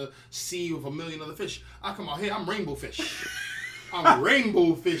 in the sea with a million other fish. I come out here, I'm rainbow fish. I'm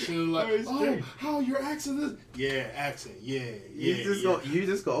rainbow fishing, like, how your accent is? Yeah, accent, You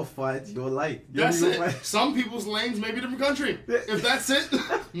just got to find your lane. That's it. Some people's lanes may be a different country. If that's it,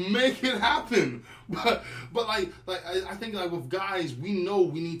 make it happen. But I think like with guys, we know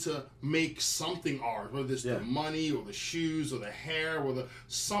we need to make something ours, whether it's the money or the shoes or the hair or the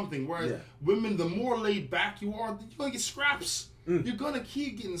something. Whereas women, the more laid back you are, you're gonna get scraps. You're gonna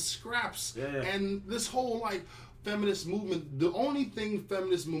keep getting scraps. And this whole feminist movement, the only thing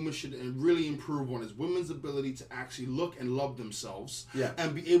feminist movement should really improve on is women's ability to actually look and love themselves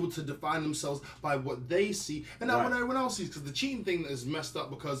and be able to define themselves by what they see and not what everyone else sees. Because the cheating thing is messed up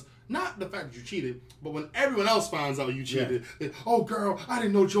because not the fact that you cheated, but when everyone else finds out you cheated, oh girl, I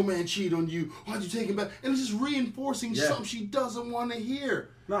didn't know your man cheated on you. Why'd you take him back? And it's just reinforcing something she doesn't want to hear.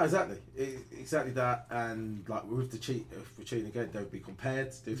 No, exactly. Exactly that. And like with the if we're cheating again, they'll be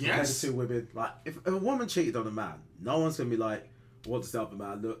compared. They'll compare the 2 women. Like if a woman cheated on a man, no one's gonna be like, what does the other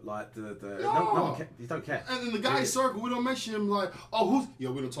man look like? No one you don't care. And in the guy's circle, we don't mention him like, oh, we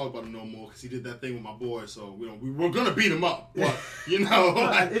don't talk about him no more because he did that thing with my boy, so we're gonna beat him up. But,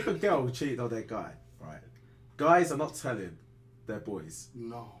 and if a girl cheated on their guy, right? Guys are not telling their boys.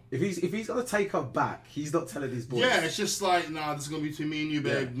 No. If he's gonna take her back, he's not telling his boys. Yeah, it's just like, nah, this is gonna be between me and you,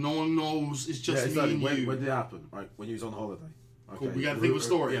 babe. No one knows. It's just me and you. When did it happen? Right, when you was on holiday. Okay. Cool. We gotta think of a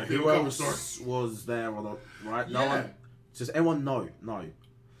story. Who else was there or not? Right? No one. Just everyone no. All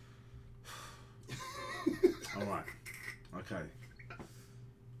right. Okay.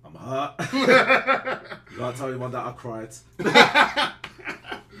 I'm hurt. You gotta tell anyone that I cried. You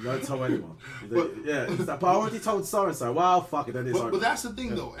don't tell anyone. But I already told so-and-so. Well, fuck it, then it's over. But that's the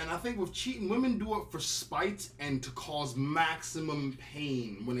thing, though. And I think with cheating, women do it for spite and to cause maximum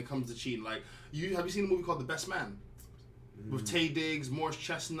pain when it comes to cheating. Like, have you seen a movie called The Best Man? With Taye Diggs, Morris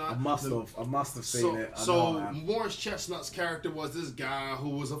Chestnut. I must have seen it. Morris Chestnut's character was this guy who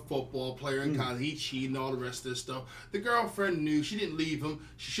was a football player in college. He cheated and all the rest of this stuff. The girlfriend knew. She didn't leave him.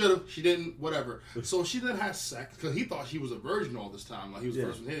 She should have. She didn't. Whatever. So she then had sex because he thought she was a virgin all this time. Like he was the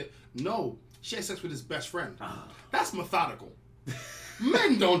first one to hit it. No. She had sex with his best friend. That's methodical.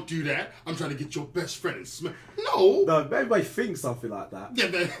 Men don't do that. I'm trying to get your best friend. No. No, everybody thinks something like that.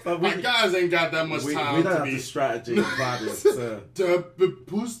 Yeah, but guys ain't got that much time. We don't have the strategy and violence. Oh,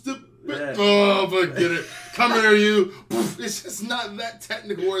 forget it. come here, you. It's just not that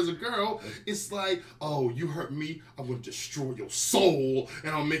technical. Whereas a girl, it's like, oh, you hurt me, I'm gonna destroy your soul,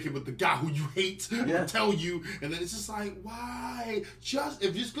 and I'll make it with the guy who you hate. I'll tell you, and then it's just like, why? Just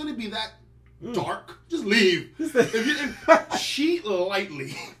if it's gonna be that dark, just leave. Cheat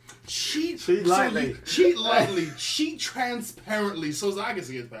lightly. Cheat lightly. Cheat lightly. Cheat transparently. So as I can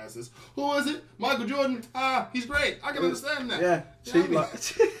see it past this. Who is it? Michael Jordan. He's great. I can understand that. Yeah.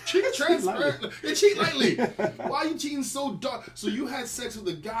 Cheat transparently. Yeah, cheat lightly. Why are you cheating so dark? So you had sex with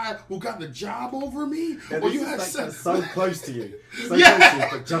a guy who got the job over me? Yeah, or you had sex so close to you. So close to you,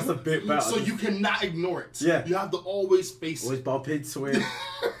 but just a bit better. So you cannot ignore it. Yeah. You have to always face always it. bump into him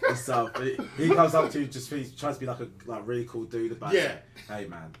and stuff. He comes up to you, he tries to be like a really cool dude about it. Hey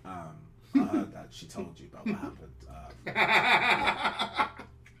man, I heard that she told you about what happened.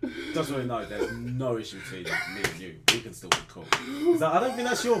 Just want to know there's no issue between me and you. We can still be cool. So I don't think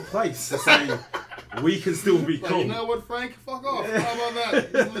that's your place to say we can still be cool. Like, you know what, Frank? Fuck off. How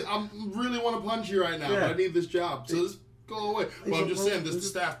about that? I really want to punch you right now, but I need this job. So just go away. But I'm just saying, this is the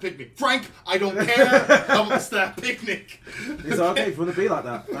staff picnic. Frank, I don't care about the staff picnic. It's okay if you want to be like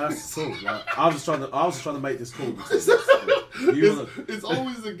that. That's cool. Like, I was trying to make this cool. It's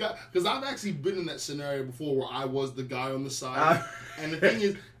always the guy, because I've actually been in that scenario before where I was the guy on the side, and the thing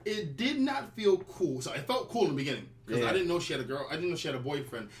is, it did not feel cool. So it felt cool in the beginning because I didn't know she had a girl. I didn't know she had a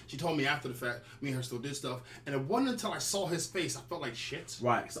boyfriend. She told me after the fact. Me and her still did stuff, and it wasn't until I saw his face I felt like shit.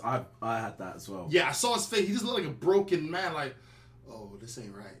 Right, so I had that as well. Yeah, I saw his face. He just looked like a broken man. Like, oh, this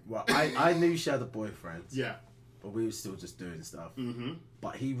ain't right. Well, I knew she had a boyfriend. Yeah, but we were still just doing stuff. Mm-hmm.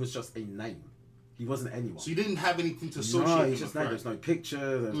 But he was just a name. He wasn't anyone. So you didn't have anything to associate him with. Just name. There's no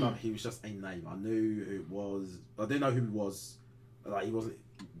picture. There's no. He was just a name. I knew who it was. I didn't know who he was. Like he wasn't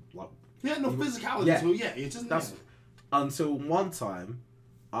like. He had no physicality to it. It's just that's until one time,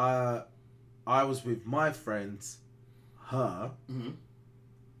 I was with my friend, her, and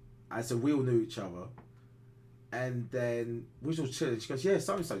so we all knew each other, and then we was all chilling. She goes, "Yeah,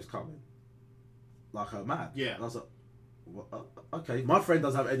 so and so's coming," like her man. Yeah, and I was like, well, "Okay." My friend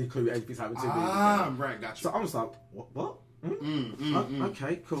doesn't have any clue anything's happened to me. Right, gotcha. So I was like, "What?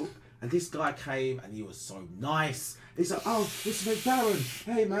 Okay, cool." And this guy came and he was so nice. He's like, "Oh, Mr. McBaron,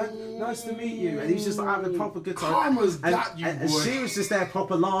 hey man, nice to meet you." And he was just like having a proper good time. Karma's got you, and she was just there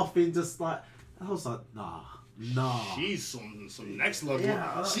proper laughing, just like, I was like, nah. She's some next level.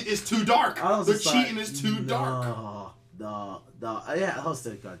 Yeah, it's too dark. The cheating is too dark. No. Yeah, I was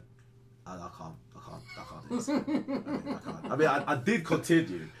still going, I can't do this. I can't. I mean, I did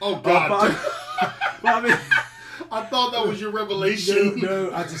continue. Oh God. But I mean... I thought that was your revelation.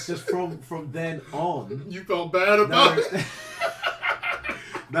 No, I just from then on. You felt bad about it.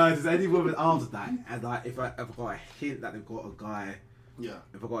 No, does any woman after that, and like if I got a hint that they've got a guy,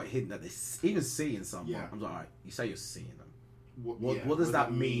 if I got a hint that they're even seeing someone, I'm like, alright, you say you're seeing them. What does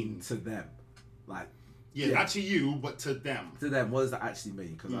that mean to them? Like, not to you, but to them. To them, what does that actually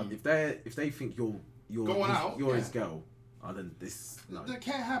mean? Because if they think you're his girl. Then that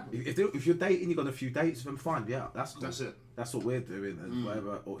can't happen. If you're dating, you got a few dates with them, fine. Yeah, that's cool. That's it. That's what we're doing, and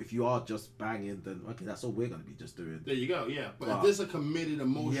whatever. Or if you are just banging, then okay, that's all we're gonna be just doing. There you go. Yeah, but if there's a committed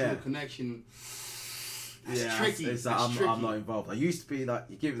emotional connection, that's tricky. I'm not involved. I used to be like,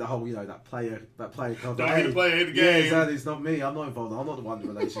 you give it the whole, that player cover. Don't hit the player, hit the game. Yeah, exactly. It's not me. I'm not involved. I'm not the one in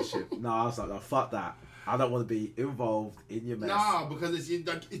the relationship. No, I was like, no, fuck that. I don't want to be involved in your mess. Nah, because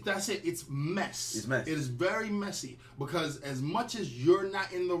that's it. It's mess. It's mess. It is very messy. Because as much as you're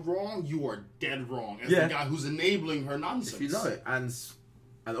not in the wrong, you are dead wrong. As the guy who's enabling her nonsense. If you know it.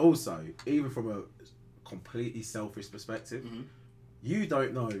 And also, even from a completely selfish perspective, you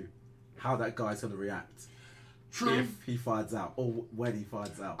don't know how that guy's going to react. True. If he finds out, or when he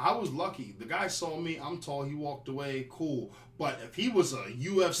finds out. I was lucky. The guy saw me. I'm tall. He walked away. Cool. But if he was a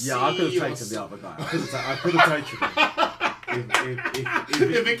UFC, I could have taken the other guy. I could have taken him.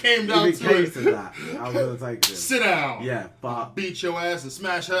 If it came down to that, I would have taken him. Sit down. Yeah, but beat your ass and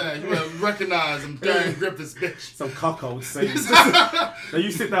smash her ass. You would have recognized him. Darren Griffiths, bitch. Some cuckold scenes. Now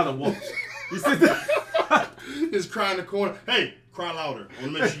you sit down and watch. You sit down. He's crying in the corner. Hey, cry louder. I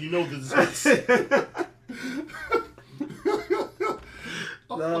want to make sure you know this hurts.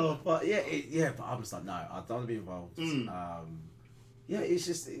 No, but but I'm just like, no, I don't want to be involved. Yeah, it's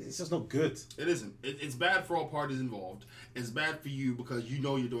just not good. It isn't. It's bad for all parties involved. It's bad for you because you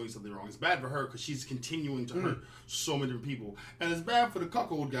know you're doing something wrong. It's bad for her because she's continuing to hurt so many different people. And it's bad for the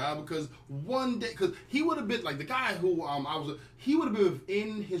cuckold guy because one day, because he would have been, like the guy who he would have been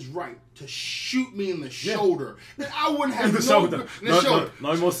within his right to shoot me in the shoulder. And I wouldn't have shoulder.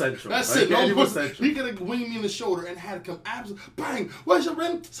 No more central. That's it. No more central. He could have winged me in the shoulder and had it come absolutely bang. Where's your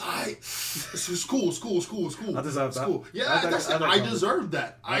rim? Side. School. I deserve that. School. Yeah, I deserve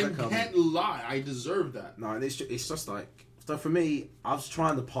that. I can't lie. I deserve that. No, and it's just like, so for me, I was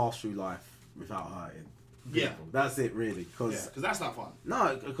trying to pass through life without hurting people. Yeah. That's it, really. Because that's not fun.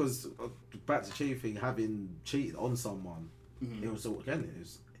 No, because back to cheating, having cheated on someone, it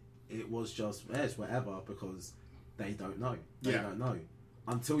was just it's whatever because they don't know. They don't know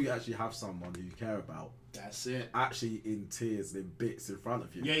until you actually have someone who you care about. That's it. Actually, in tears and in bits in front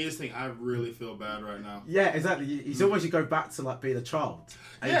of you. Yeah, you just think I really feel bad right now. Yeah, exactly. It's almost you go back to like being a child.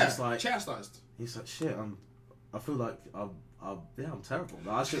 And you're just like chastised. He's like, shit. I feel like I'm terrible.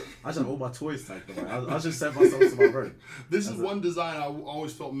 Like, I should have all my toys taken away. I should send myself to my room. This is one design I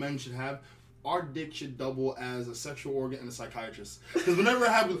always felt men should have. Our dick should double as a sexual organ and a psychiatrist. Because whenever it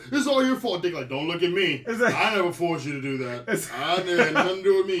happens, this is all your fault. Dick, like, don't look at me. I never forced you to do that. I had nothing to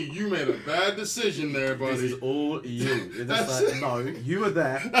do with me. You made a bad decision there, buddy. This is all you. It's like, no, you were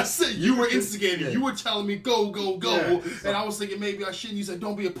there. That's it. You were instigating. Yeah. You were telling me, go. Yeah. And I was thinking maybe I shouldn't. You said,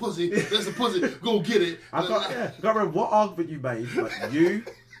 don't be a pussy. There's a pussy. Go get it. I can't remember what argument you made, but you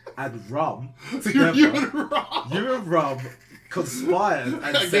and Rum together. You and Rum conspired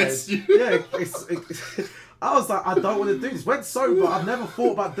and against said, you. I was like, I don't want to do this. Went sober, I've never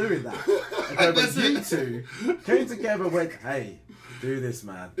thought about doing that. Okay, but you two came together and went, hey, do this,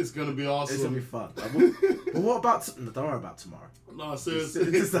 man. It's going to be awesome. It's going to be fun. But what about... No, don't worry about tomorrow. No,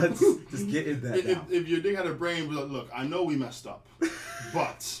 seriously. Just get in there now. If your dick had a brain, be like, look, I know we messed up,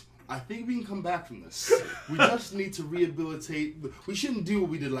 but... I think we can come back from this. We just need to rehabilitate. We shouldn't do what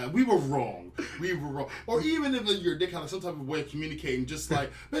we did last. We were wrong. Or even if your dick had some type of way of communicating, just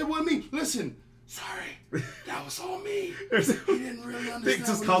like, hey, what me? Listen, sorry, that was all me. He didn't really understand. Dick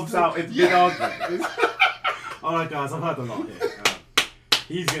just comes out in mid-argument. All right, guys, I've heard a lot here.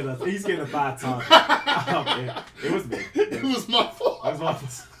 He's getting a bad time. It was me. It was my fault. It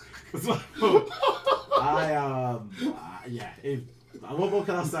was my fault. What more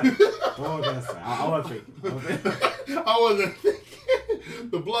can I say? I won't think. I wasn't thinking.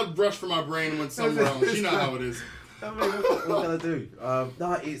 The blood brushed from my brain and went somewhere else. You know how it is. I mean, what can I do?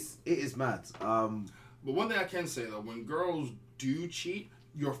 No, it is mad. But one thing I can say, though, when girls do cheat,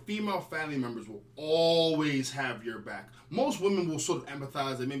 your female family members will always have your back. Most women will sort of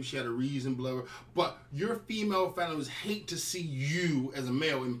empathize that maybe she had a reason, blah, blah, but your female family members hate to see you as a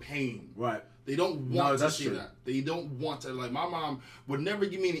male in pain. Right. They don't want to see that. They don't want to. Like, my mom would never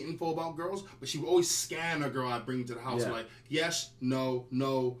give me any info about girls, but she would always scan a girl I'd bring to the house. Yeah. Like, yes, no,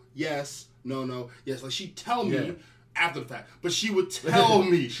 yes, no, yes. Like, she'd tell me after the fact, but she would tell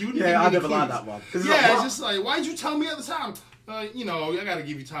me. She wouldn't give me I never liked that one. It's just like, why'd you tell me at the time? I got to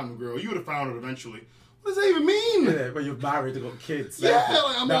give you time to grow. You would have found it eventually. What does that even mean? Yeah, when you're married and got kids. Yeah,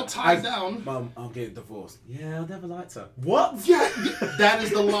 like I'm all tied down. Mum, I'm getting divorced. Yeah, I never liked her. What? Yeah, that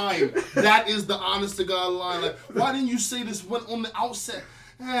is the line. That is the honest to God line. Like, why didn't you say this on the outset?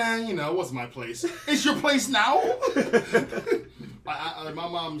 It wasn't my place. It's your place now? My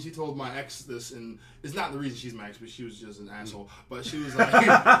mom, she told my ex this, and it's not the reason she's my ex, but she was just an asshole. But she was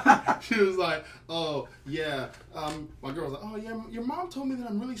like, oh, yeah. My girl was like, oh, yeah, your mom told me that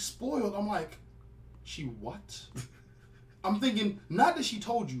I'm really spoiled. I'm like, she what? I'm thinking, not that she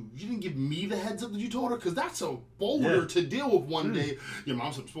told you. You didn't give me the heads up that you told her, because that's a boulder to deal with one day. Your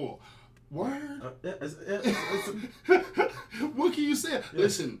mom's spoiled. Word? What can you say? Yeah.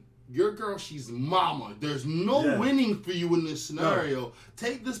 Listen, your girl, she's mama. There's no winning for you in this scenario. No.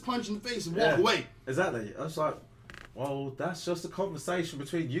 Take this punch in the face and walk away. Exactly. I was like, well, that's just a conversation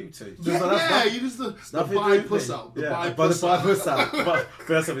between you two. You just the bi puss out. The bi puss out. But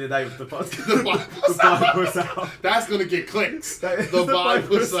that's the name of the podcast. The bi puss out. That's going to get clicks. The bi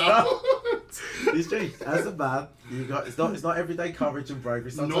puss out. It's true. As a man, it's not everyday courage and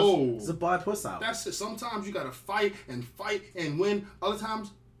bravery. Sometimes it's a bi puss out. That's it. Sometimes you got to fight and win. Other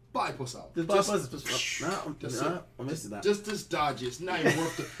times, bi puss out. I'm missing that. Just dodge it. It's not even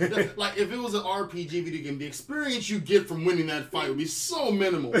worth it. Like, if it was an RPG video game, the experience you get from winning that fight would be so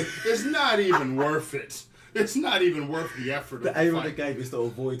minimal. It's not even worth it. It's not even worth the effort. The aim of the game is to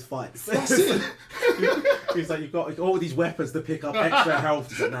avoid fights. That's it. It's like you've got all these weapons to pick up extra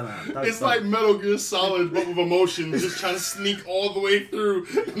health. No, it's like Metal Gear Solid, but with emotion, just trying to sneak all the way through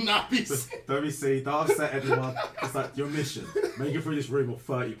and not be seen. Don't be seen, don't upset anyone. It's like your mission. Make it through this room of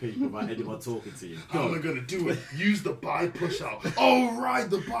 30 people without anyone talking to you. How am I going to do it? Use the bi push out. Oh, right,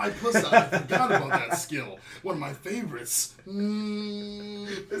 the bi push out. I forgot about that skill. One of my favorites.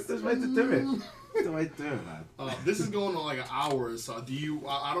 It's the way to do it. It's the way to do it, man. This is going on like an hour, so do you...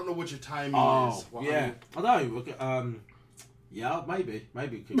 I don't know what your timing is. Yeah. I know. Yeah, maybe. No,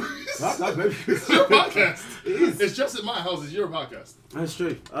 maybe. It's your podcast. It is. It's just at my house. It's your podcast. That's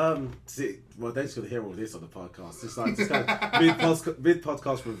true. Well, they're just going to hear all this on the podcast. It's like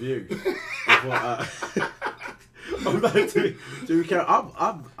mid-podcast review. Of what, I'm like, do we care?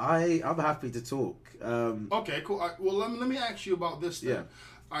 I'm happy to talk. Okay, cool. Well, let me ask you about this then. Yeah.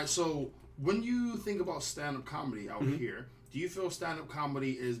 All right, so when you think about stand-up comedy out here, do you feel stand-up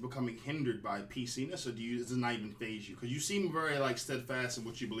comedy is becoming hindered by PC-ness, or does it not even faze you? Because you seem very like steadfast in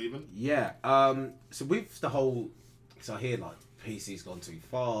what you believe in. Yeah. So with the whole, so I hear like PC's gone too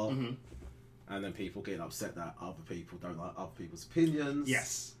far, and then people getting upset that other people don't like other people's opinions.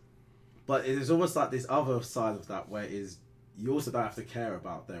 Yes. But it is almost like this other side of that where you also don't have to care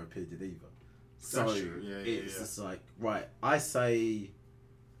about their opinion either. So that's true. It's just like, right, I say,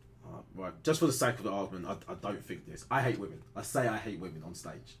 right, just for the sake of the argument, I don't think this. I hate women. I say I hate women on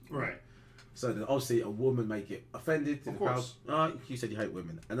stage. Right. So then obviously a woman may get offended. Of course. Crowd, you said you hate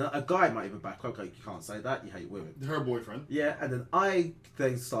women. And then a guy might even back, okay, you can't say that, you hate women. Her boyfriend. Yeah, and then I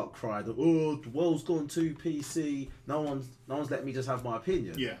then start crying, oh, the world's gone too PC, no one's letting me just have my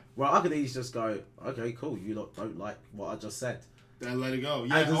opinion. Yeah. Well, I could easily just go, okay, cool, you lot don't like what I just said. Then let it go.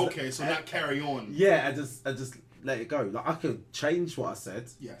 Yeah, okay, so not carry on. Yeah, and just let it go. Like, I could change what I said.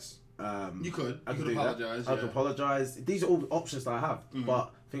 Yes. You could. I could apologise. I could apologise. These are all options that I have.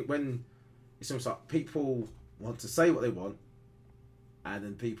 But I think when it seems like people want to say what they want, and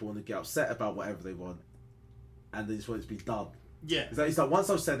then people want to get upset about whatever they want, and they just want it to be done. Yeah. It's like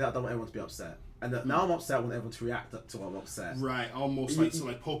once I've said that, I don't want everyone to be upset. And now I'm upset, I want everyone to react to what I'm upset. Right, almost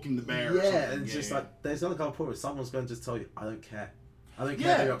like poking the bear. Yeah, or something. and just like, there's another kind of point where someone's going to just tell you, I don't care. I don't care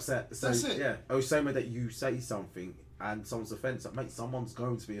Yeah, if you're upset. So, that's it. Yeah. Oh, same way that you say something and someone's offended, like, mate, someone's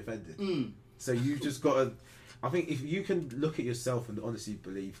going to be offended. So you've just got to... I think if you can look at yourself and honestly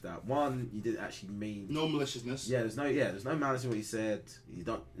believe that, one, you didn't actually mean... No maliciousness. Yeah, there's no malice in what you said.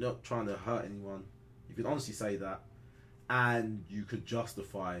 You're not trying to hurt anyone. You can honestly say that. And you could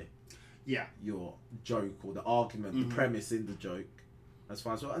justify your joke or the argument, the premise in the joke. That's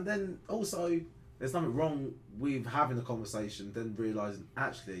fine as well. And then also, there's nothing wrong with having a conversation, then realising,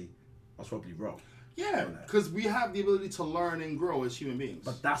 actually, I was probably wrong. Yeah, because we have the ability to learn and grow as human beings.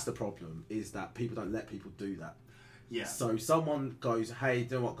 But that's the problem, is that people don't let people do that. Yeah. So someone goes, hey, you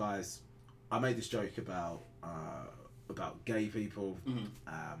know what, guys? I made this joke about gay people.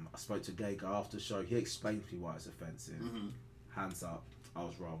 I spoke to a gay guy after the show. He explained to me why it's offensive. Hands up, I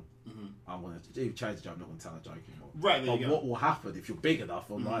was wrong. I'm going to change the joke. I'm not going to tell a joke anymore. Right, there but you go. What will happen if you're big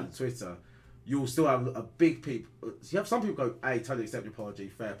enough online on Twitter, you'll still have a big people. You have some people go, hey, totally accept your apology,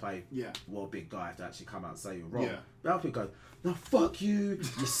 fair play. Yeah. What a big guy to actually come out and say you're wrong. Yeah. But other people go, no, fuck you.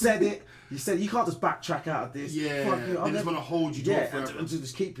 You said it. You can't just backtrack out of this. Yeah. Fuck you. They just want to hold you to it forever. And to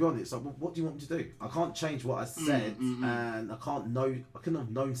just keep you on it. So what do you want me to do? I can't change what I said, and I couldn't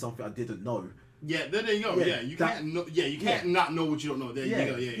have known something I didn't know. Yeah, there you go. Yeah, you can't know. Yeah, you can't not know what you don't know. There you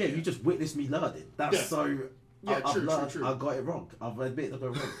go. Yeah, you just witnessed me learning. That's so. Yeah, I've learned, true. I got it wrong. I've admitted I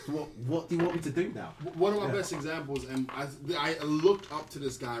got it wrong. So what do you want me to do now? One of my best examples, and I looked up to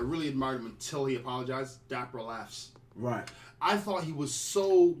this guy. I really admired him until he apologized. Dapper Laughs. Right. I thought he was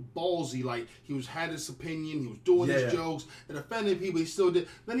so ballsy. Like, he had his opinion. He was doing his jokes. It offended people. He still did.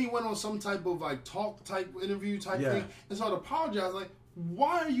 Then he went on some type of like talk type interview type thing and started apologizing. Like,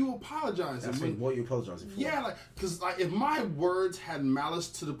 why are you apologizing? What are you apologizing for? Yeah, like, because like, if my words had malice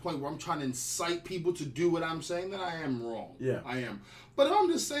to the point where I'm trying to incite people to do what I'm saying, then I am wrong. Yeah. I am. But if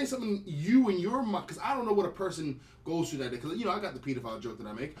I'm just saying something you and your mind, because I don't know what a person goes through that day, because, I got the pedophile joke that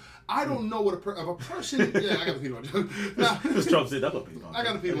I make. I don't know what if a person... Yeah, I got the pedophile joke. Now, because Trump said that pedophile. I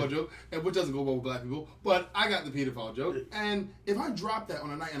got the pedophile joke, which doesn't go well with black people, but I got the pedophile joke. And if I drop that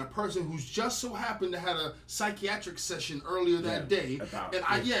on a night and a person who's just so happened to had a psychiatric session earlier that day,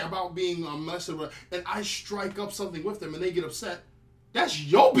 about being molested, and I strike up something with them and they get upset, that's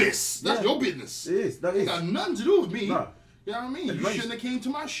your business. That's your business. It is. That ain't got nothing to do with me. No. You know what I mean? You shouldn't have came to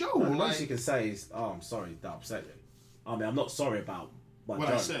my show. The most you can say is, I'm sorry that upset you. I mean, I'm not sorry about What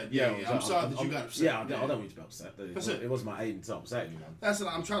I said, yeah. I'm sorry that you got upset. Yeah, I don't need to be upset. It wasn't my aim to upset anyone. That's it.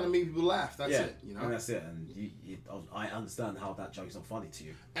 I'm trying to make people laugh. That's it. You know, and that's it. And I understand how that joke's not funny to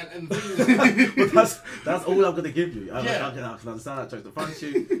you. And that's all I'm gonna give you. I can understand that joke's not funny to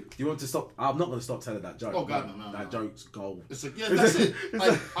you. Do you want to stop? I'm not gonna stop telling that joke. Oh God, no. That joke's gold. It's like, that's it.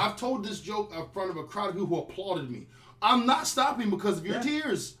 Like, I've told this joke in front of a crowd of people who applauded me. I'm not stopping because of your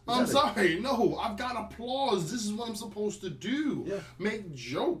tears. I'm sorry. No, I've got applause. This is what I'm supposed to do. Yeah. Make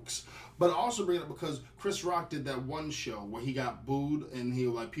jokes. But I also bring it up because Chris Rock did that one show where he got booed and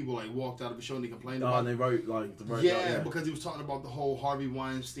people walked out of the show and they complained about it. And they wrote because he was talking about the whole Harvey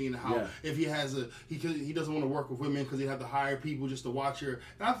Weinstein, how if he has he doesn't want to work with women because he had to hire people just to watch her.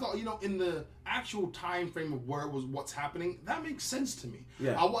 And I thought, in the actual time frame of where it was, what's happening, that makes sense to me.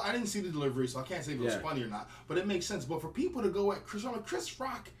 Yeah. I didn't see the delivery, so I can't say if it was funny or not, but it makes sense. But for people to go at Chris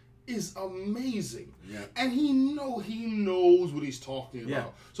Rock is amazing. Yeah. And he knows what he's talking about. Yeah.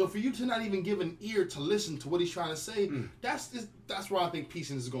 So for you to not even give an ear to listen to what he's trying to say, that's where I think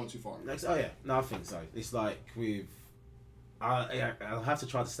piecing is going too far. Oh yeah, no, I think so. It's like I'll have to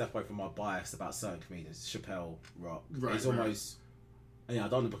try to step away from my bias about certain comedians. Chappelle, Rock. Right, it's almost I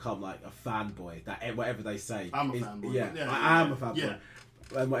don't want to become like a fanboy that whatever they say. I'm a fanboy. Yeah, I am a fanboy. Yeah.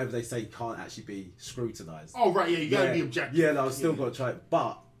 And whatever they say can't actually be scrutinised. Oh right, yeah, you gotta be objective. Yeah, no, I've still got to try it,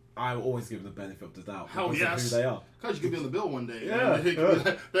 but I will always give them the benefit of the doubt because of who they are. Because you could be on the bill one day. Yeah.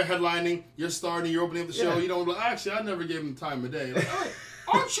 They're headlining, you're starting, you're opening up the show, you don't actually, I never gave them time of day. Like,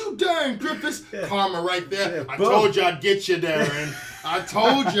 aren't you Darren Griffiths? Yeah. Karma right there. I told you I'd get you, Darren. I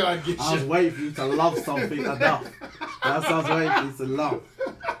told you I'd get you. I was waiting for you to love something enough. That's what I was waiting for you to love.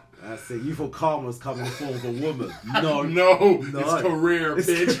 That's it. You thought karma was coming in the form of a woman. No. It's career,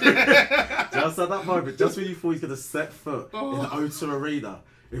 bitch. Just at that moment, just when you thought he's going to set foot in the O2 Arena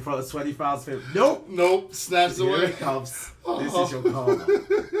in front of 20,000 people. Nope. Snatched away. Here it comes. This is your karma.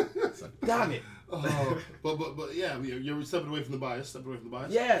 So, damn it. But yeah, you're stepping away from the bias.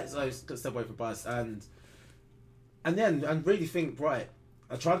 Yeah, so I step away from bias and really think, right,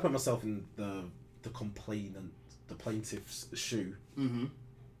 I try to put myself in the complainant, the plaintiff's shoe. Mm-hmm.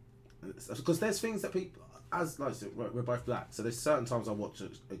 Because there's things that people, as like I said, we're both black, so there's certain times I watch a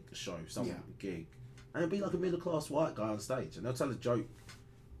show, a gig, and it'll be like a middle class white guy on stage, and they'll tell a joke,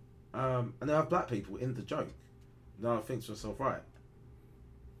 and they'll have black people in the joke. And I think to myself, right,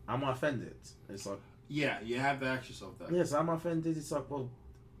 am I offended? It's like, yeah, you have to ask yourself that. Yes, am I offended? It's like, well,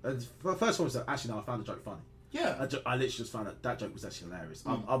 and the first one was that, actually, no, I found the joke funny. Yeah, I literally just found that joke was actually hilarious.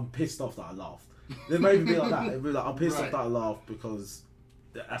 I'm pissed off that I laughed. It made me like that. It'd be like, I'm pissed off that I laughed because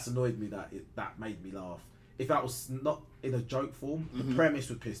that's annoyed me that made me laugh. If that was not in a joke form, the premise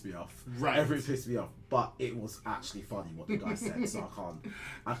would piss me off. Right. Everything pissed me off. But it was actually funny what the guy said, so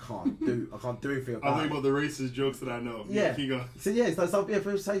I can't do anything about it. I'll think about the racist jokes that I know. Yeah. Keep going. So yeah, it's like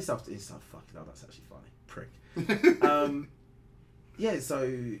people say stuff. It's like, fucking hell, that's actually funny, prick. Yeah. So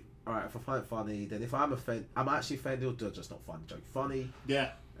alright, if I find it funny, then if I'm actually offended, or do I just not find the joke funny?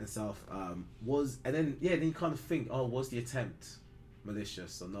 Yeah. And stuff. Then you kind of think, was the attempt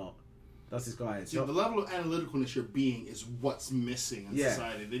malicious or not? That's this guy. See, the level of analyticalness you're being is what's missing in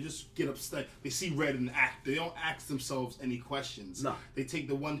society. They just get upset. They see red and act. They don't ask themselves any questions. No. They take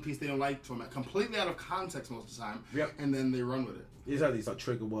the one piece they don't like from it completely out of context most of the time. Yep. And then they run with it. It's only these like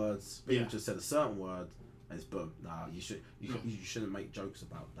trigger words. People just said a certain word, and it's boom. Nah, you shouldn't make jokes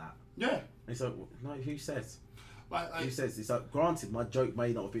about that. Yeah. And it's like, no, who says? Who says? It's like, granted, my joke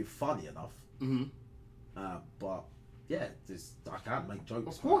may not have been funny enough. Mm-hmm. But yeah, I can't make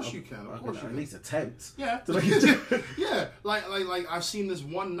jokes. Of course you can. At least attempt. Yeah. To make a joke. Yeah. Like I've seen this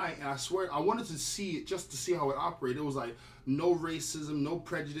one night, and I swear I wanted to see it just to see how it operated. It was like no racism, no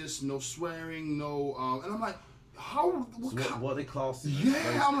prejudice, no swearing, no. And I'm like, how? What are they classing?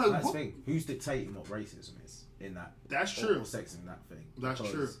 Yeah. I'm like, that's the thing. Who's dictating what racism is in that? That's true. Or sexism in that thing. That's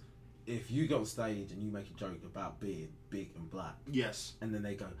true. If you go on stage and you make a joke about being big and black, yes, and then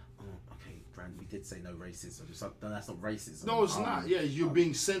they go, oh, okay, Brand, we did say no racism. It's like, no, that's not racism. No, it's not. Yeah, you're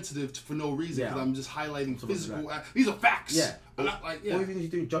being sensitive for no reason because I'm just highlighting physical. These are facts. Yeah. Or even if you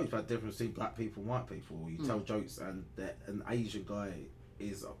do jokes about the difference between black people and white people, or you tell jokes and an Asian guy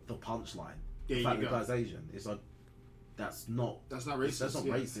is the punchline. Yeah, the fact the guy's Asian, it's like, that's not racist. That's not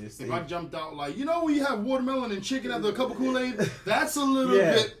racist. If I jumped out like, when you have watermelon and chicken after a cup of Kool-Aid, that's a little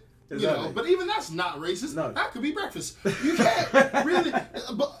bit. Exactly. But even that's not racist. No. That could be breakfast. You can't really.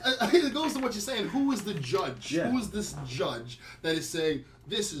 But it goes to what what you're saying. Who is the judge? Yeah. Who is this judge that is saying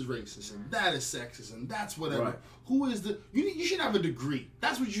this is racist and that is sexist and that's whatever? Right. Who is the? You should have a degree.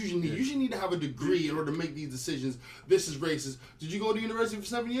 That's what you should need. You should need to have a degree in order to make these decisions. This is racist. Did you go to university for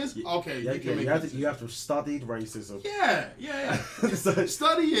 7 years? Okay, you can make you have to have studied racism. Yeah. So,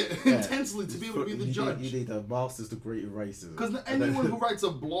 study it intensely to be able to be the judge. You need a master's degree in racism. Because anyone who writes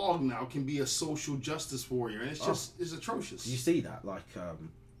a blog now can be a social justice warrior, and it's just it's atrocious. You see that, like,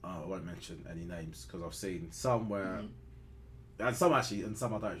 I won't mention any names because I've seen some where, and some actually, and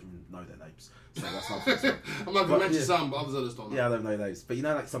some I don't even know their names. So that's not. I'm not gonna mention some, but others don't know. Yeah, I don't know names, but you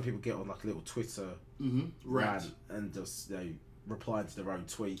know, like some people get on like a little Twitter rant and just reply to their own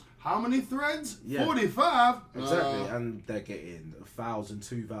tweet. How many threads? Yeah. 45. Exactly, and they're getting 1,000,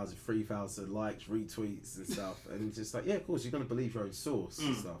 2,000, 3,000 likes, retweets and stuff, and it's just like, yeah, of course you're gonna believe your own source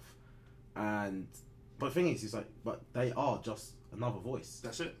and stuff. But the thing is, it's like, but they are just another voice.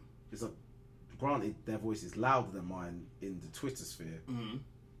 That's it. It's like, granted, their voice is louder than mine in the Twitter sphere,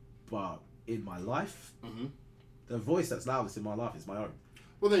 but in my life, the voice that's loudest in my life is my own.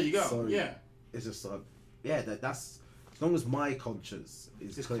 Well, there you go. So it's just like, that's as long as my conscience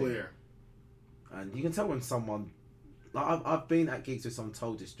is clear. And you can tell when someone, like I've been at gigs where someone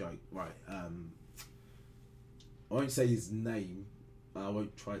told this joke, right? I won't say his name. I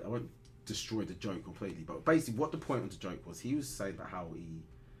won't destroy the joke completely. But basically, what the point of the joke was, he was saying that how he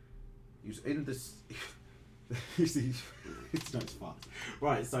was in this. It's not fun,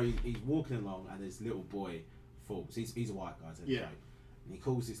 right? So he's walking along, and this little boy falls. He's a white guy, and he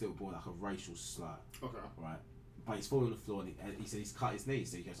calls this little boy like a racial slur. Okay, right. But he's falling on the floor, and he said he's cut his knee.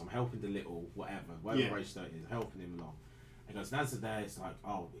 So he goes, "I'm helping the little whatever race that is, helping him along." And he goes, "Nan's there." It's like,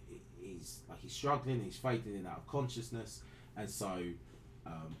 oh, he's struggling, he's fading in and out of consciousness, and so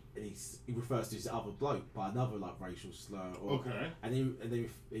and he refers to his other bloke by another like racial slur. And then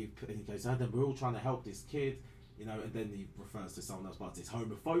he goes, "And then we're all trying to help this kid." You know, and then he refers to someone else by this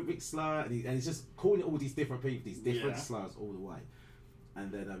homophobic slur, and he's just calling it all these different people, these different slurs all the way.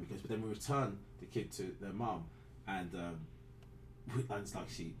 And then he goes, but then we return the kid to their mum, and it's like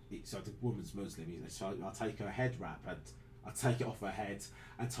so the woman's Muslim, so I take her head wrap and I take it off her head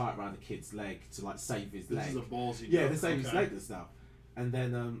and tie it around the kid's leg to like save his leg. This is a ballsy to save his leg and stuff. And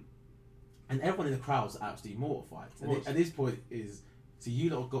then and everyone in the crowd's absolutely mortified. And his point is, so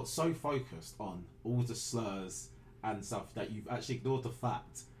you lot got so focused on all the slurs and stuff that you've actually ignored the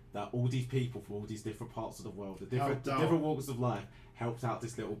fact that all these people from all these different parts of the world, the different walks of life, helped out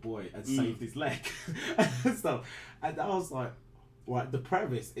this little boy and saved his leg and stuff. And I was like, right, the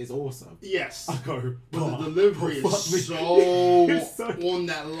premise is awesome. Yes. I go, but the delivery is so on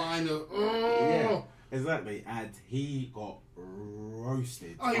that line of, yeah, exactly. And he got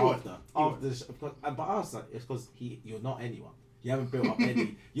roasted after. But I was like, it's because you're not anyone. You haven't built up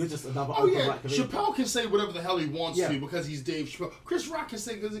any. You're just another open black comedian. Chappelle can say whatever the hell he wants to because he's Dave Chappelle. Chris Rock can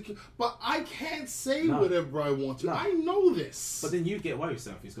say but I can't say whatever I want to. I know this. But then you get away with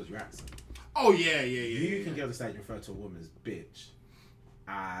stuff because your accent. Oh yeah. You can get on the stage and refer to a woman as bitch,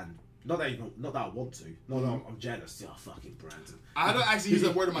 and not that I want to. No, I'm jealous. Oh, fucking Brandon. I don't actually use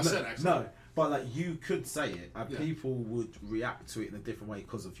that word in my set. Actually, no. But like you could say it, and people would react to it in a different way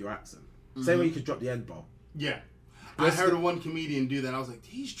because of your accent. Same way you could drop the N-bomb. Yeah. I heard one comedian do that. And I was like,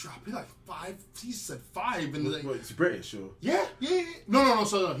 he's dropping like 5. He said 5. And well, it's British, or? Yeah. No.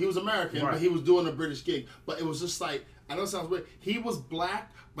 So he was American, but he was doing a British gig. But it was just like, I know it sounds weird. He was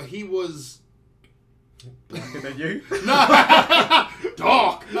black, but he was blacker than you? No.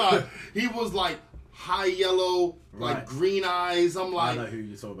 Dark. No. He was like high yellow, like green eyes. I'm like, I know who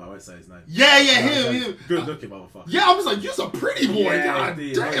you're talking about. I won't say his name. Yeah, him. Good looking motherfucker. Yeah, I was like, you're a pretty boy. God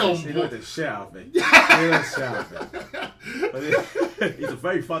damn. He knows the shit out of me. He knows the shit out of me. He's a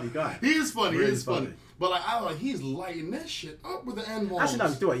very funny guy. He is funny. Really funny. But like, I was like, he's lighting that shit up with the N-bombs. Actually,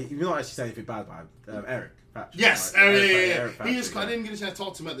 no, do it. You're not actually saying anything bad about him. Eric Patrick. Yes, Eric Patrick, he is. I didn't get a chance to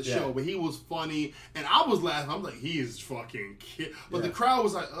talk to him at the show, but he was funny, and I was laughing. I'm like, he is fucking kid. But the crowd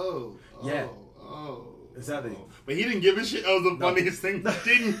was like, oh. Exactly. But he didn't give a shit. That was the funniest thing.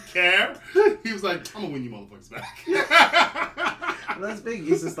 Didn't care. He was like, I'm gonna win you motherfuckers back. That's big.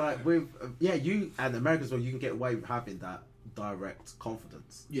 It's just like with you and Americans, where you can get away with having that direct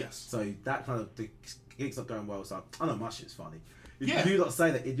confidence. Yes. So that kind of the gig's not going well. So I know my shit's funny. You not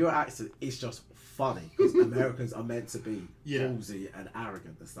say that in your accent. It's just funny because Americans are meant to be ballsy and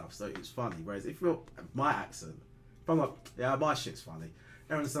arrogant and stuff. So it's funny. Whereas if you're my accent, if I'm like, my shit's funny.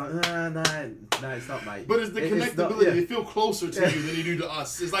 everyone's like, no, it's not, mate. But it's the connectability. They feel closer to you than you do to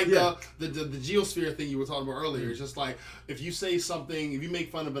us. It's like the geosphere thing you were talking about earlier. It's just like, if you say something, if you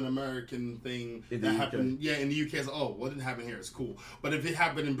make fun of an American thing that happened, in the UK, it's like, oh, what didn't happen here? It's cool. But if it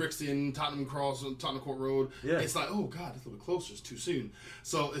happened in Brixton, Tottenham Court Road, it's like, oh God, it's a little closer. It's too soon.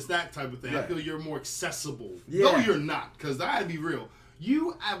 So it's that type of thing. I feel you're more accessible, though you're not. Because I gotta be real,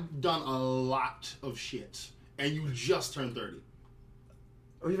 you have done a lot of shit, and you just turned 30.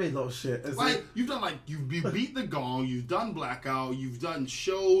 Oh, you made a lot of shit. You've done you beat the gong, you've done Blackout, you've done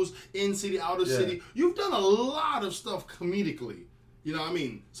shows in city, out of city. You've done a lot of stuff comedically. You know what I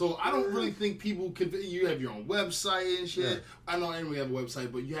mean? So I don't really think people can. You have your own website and shit. Yeah. I know anyone have a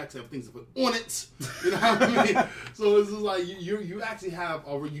website, but you have to have things to put on it. You know what I mean? So it's just like you actually have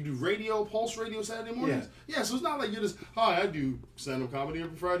you do radio, Pulse Radio Saturday mornings. Yeah. So it's not like you're just, hi, I do stand-up comedy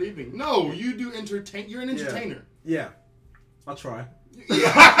every Friday evening. No, you do entertain. You're an entertainer. Yeah. I'll try. Bookings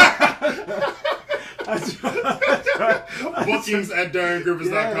at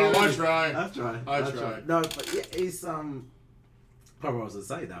DarrenGriffiths.com. I try. No, but it's probably what I was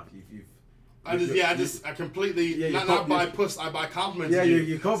gonna say now. I completely not buy puss. I buy compliments. Yeah,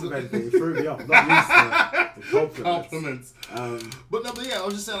 you complimented me. You threw me off. I'm not used to the compliments. But I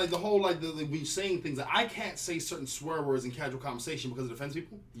was just saying, the whole we saying things that I can't say certain swear words in casual conversation because it offends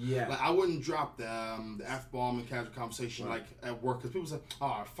people. Yeah. I wouldn't drop the F-bomb in casual conversation at work because people say,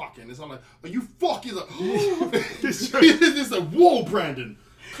 "Oh, fucking." It's all like, "Are you fucking?" It's like, "Whoa, Brandon,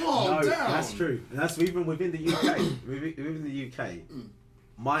 calm down." That's true. And that's even within the UK. Within the UK.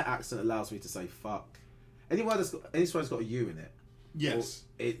 My accent allows me to say fuck. Any word that's got a U in it. Yes.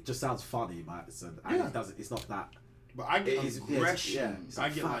 It just sounds funny, my accent. And it's not that. But I get aggression. I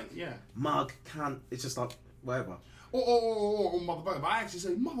get mug, can't. It's just like, whatever. Oh, motherfucker. But I actually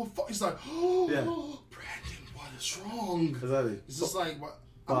say, motherfucker. It's like, Brandon, what is wrong? Exactly. It's just like, what?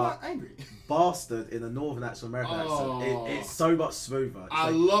 I'm not angry. Bastard in a Northern accent, American accent. It's so much smoother. I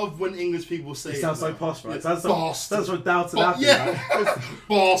love when English people say it. Sounds so posh, right? Sounds from Downton Abbey. Yeah.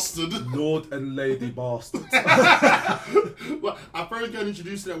 Bastard. Lord and Lady Bastard. Well, I first got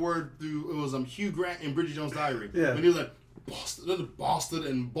introduced to that word through, it was Hugh Grant in Bridget Jones' Diary. Yeah. When he was like, bastard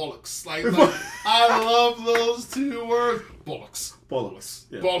and bollocks. Like I love those two words. Bollocks.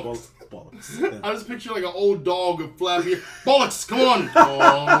 Yeah, bollocks. Bollocks. Yeah. I just picture an old dog with flappy hair. Bollocks, come on.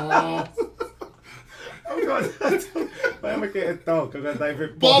 Oh. Oh God. If I ever get a dog, I'm going to name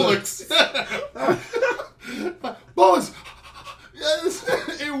it Bollocks. Bollocks.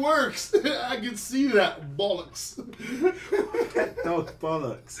 Yes, it works. I can see that. Bollocks. Dog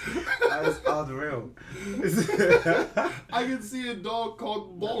bollocks. That is unreal. I can see a dog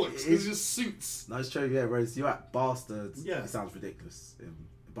called Bollocks. It's just suits. No, it's true. Yeah, whereas you're at bastards. Yeah. It sounds ridiculous.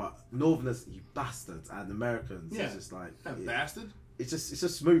 But Northerners, you bastards, and Americans, it's just like bastard. It's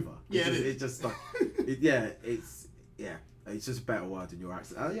just smoother. It's just like it's just a better word in your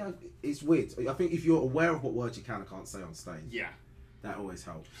accent. It's weird. I think if you're aware of what words you can and can't say on stage, that always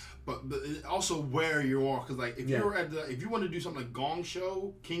helps. But also where you are, because if you're if you want to do something like Gong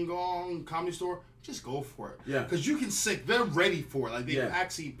Show, King Gong, Comedy Store, just go for it. Yeah. Because you can sing. They're ready for it. They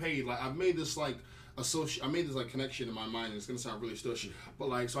actually paid. I've made this connection in my mind, and it's gonna sound really stushy.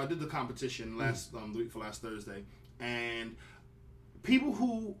 But so I did the competition the week for last Thursday, and people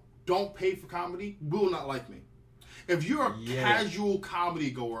who don't pay for comedy will not like me. If you're a casual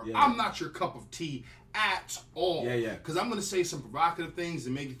comedy goer, I'm not your cup of tea at all. Because I'm gonna say some provocative things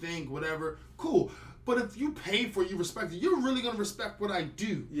and make you think, whatever. Cool. But if you pay for it, you respect it, you're really gonna respect what I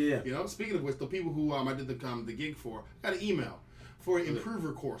do. Yeah. You know. Speaking of which, the people who I did the gig for got an email for an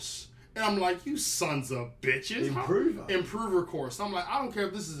improver course. And I'm like, you sons of bitches. Improver course. I'm like, I don't care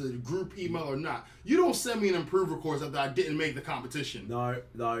if this is a group email or not. You don't send me an improver course after I didn't make the competition. No.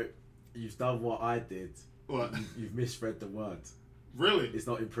 You've done what I did. What? You've misread the word. Really? It's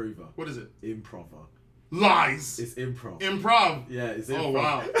not improver. What is it? Improver. Lies. It's improv. Improv. Yeah, it's improv. Oh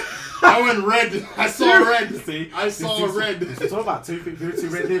wow. I went red. I saw red. See, I saw red. It's all about two people too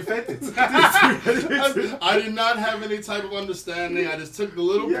redly offended. I did not have any type of understanding. I just took the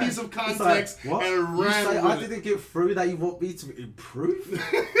little piece of context and ran with it. I didn't get through that. You want me to improve?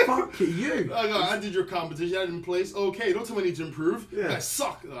 Fuck you. I did your competition. I didn't place. Okay, don't tell me I need to improve. Yeah. I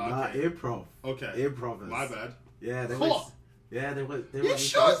suck. Nah, improv. Okay. Improvers. My bad. Yeah, they were. You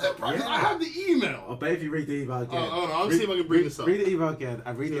sure it's improv? I have the email. I bet if you read the email again. I'll see if I can bring this up. Read the email again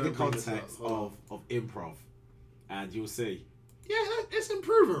and read it in the context of improv, and you'll see. Yeah, it's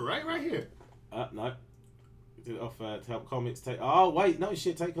improver, right? Right here. No. Do it off to help comics take. Oh wait, no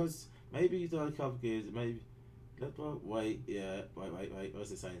shit. Take us. Maybe you do a couple of gears. Maybe. Wait. Yeah. Wait.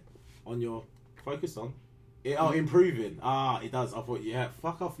 What's it saying? On your focus on. Improving. It does. I thought, yeah,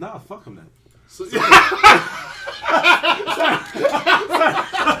 fuck off. No, fuck him then. So, the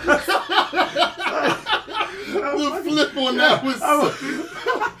flip on that was.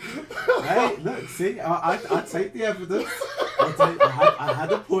 Hey, look, see, I take the evidence. I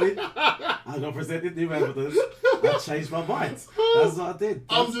had a point. I got presented new evidence. I changed my mind. That's what I did.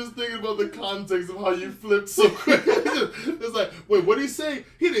 I'm just thinking about the context of how you flipped so quick. It's like, wait, what did he say?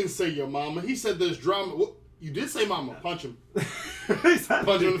 He didn't say your mama. He said there's drama. What? You did say mama. Punch him. Exactly.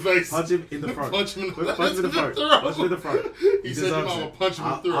 Punch him in the face. Punch him in the throat. Punch him in the throat. Punch him in the throat. He said your mama. Punch him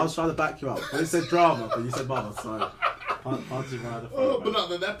in the throat. I was trying to back you up. But he said drama, but you said mama, so punch him right in the throat. But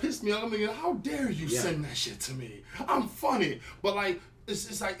no, that pissed me off. I'm thinking, how dare you send that shit to me? I'm funny. But like,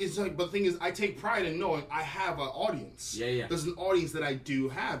 it's like, but the thing is, I take pride in knowing I have an audience. Yeah. There's an audience that I do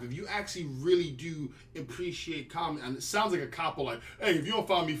have. If you actually really do appreciate comedy, and it sounds like a capo, like, hey, if you don't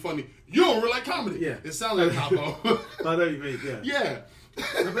find me funny, you don't really like comedy. Yeah. It sounds like a capo. I know what you mean, yeah. Yeah.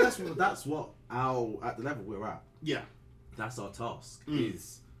 No, but that's what at the level we're at. Yeah. That's our task,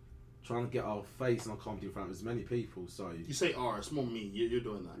 is trying to get our face and our comedy in front of as many people. So you say R, it's more me. You're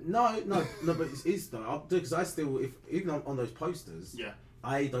doing that. No, but it's though. Because I still, even on those posters,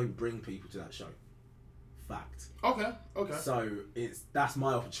 I don't bring people to that show. Fact. Okay. So that's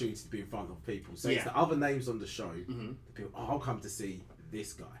my opportunity to be in front of people. So it's the other names on the show. The people, I'll come to see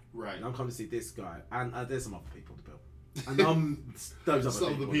this guy. Right. And I'll come to see this guy, and there's some other people on the bill. And I'm those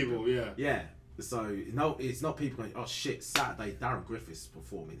other some people. Yeah. So no, it's not people going, oh shit, Saturday Darren Griffiths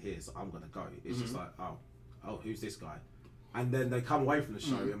performing here, so I'm gonna go. It's just like, oh, who's this guy? And then they come away from the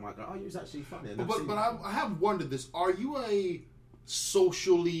show and like, oh, he was actually funny. And but I have wondered this: are you a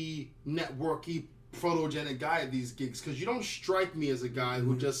socially networky, photogenic guy at these gigs? Because you don't strike me as a guy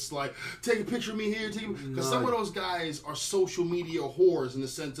who just like take a picture of me here, because some of those guys are social media whores in the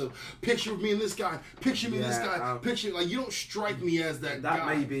sense of picture of me and this guy, picture me and this guy, picture, like, you don't strike me as that guy.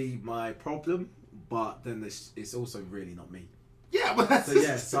 That may be my problem, but then it's also really not me. Yeah, but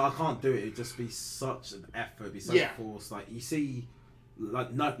that's so I can't do it. It'd just be such an effort, it'd be so forced. Like, you see,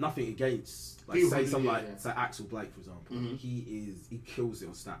 like, nothing against, like, say someone like say Axel Blake, for example. He kills it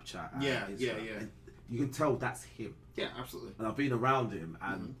on Snapchat. And you can tell that's him. Yeah, absolutely. And I've been around him,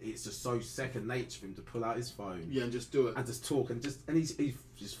 and it's just so second nature for him to pull out his phone. Yeah, and just do it. And just talk, and he's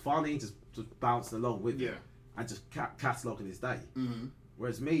just funny, just bouncing along with it. And just cataloguing his day.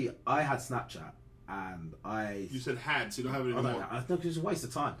 Whereas me, I had Snapchat, and You said had, so you don't have it anymore. I think it was a waste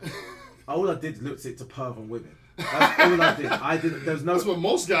of time. All I did looked it to perv on women. That's all I did. I didn't. There was no. That's what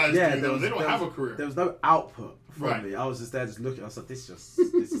most guys do. Though. They don't have a career. There was no output from me. I was just there, just looking. I was like, this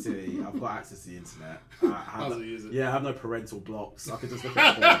is silly. I've got access to the internet. I have no parental blocks. I could just look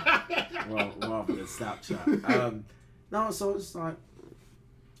at porn rather than Snapchat. No, so it's like,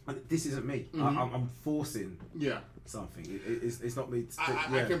 this isn't me. I'm forcing. Something. It's not me.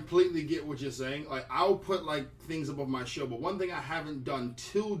 I completely get what you're saying. Like, I'll put like things above my show, but one thing I haven't done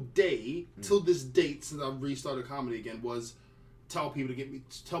till this date since I've restarted comedy again was tell people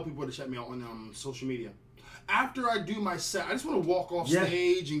to check me out on social media. After I do my set, I just want to walk off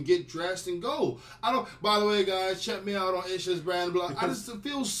stage and get dressed and go. I don't. By the way, guys, check me out on Isha's brand blog. I just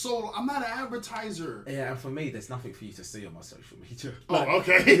feel so. I'm not an advertiser. Yeah, and for me, there's nothing for you to see on my social media. Like,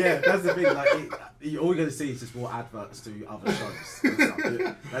 okay. Yeah, that's the thing. Like, all you're gonna see is just more adverts to other shows.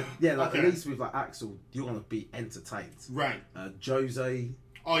 At least with like Axel, you're gonna be entertained. Right. Jose.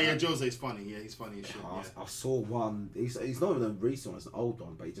 Oh yeah, Jose's funny. Yeah, he's funny as shit. I saw one. He's not even a recent one; it's an old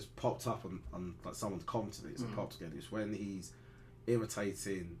one, but he just popped up on like someone's commented it. So it popped again. It's when he's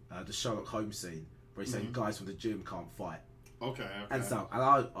imitating the Sherlock Holmes scene where he's saying guys from the gym can't fight. Okay. And stuff. And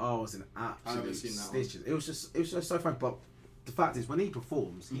I was in absolute stitches. It was just so fun. But the fact is, when he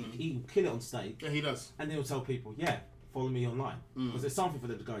performs, he will kill it on stage. Yeah, he does. And then he'll tell people, follow me online because there's something for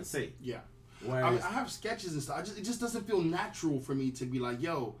them to go and see. Yeah. Whereas, I have sketches and stuff. It just doesn't feel natural for me to be like,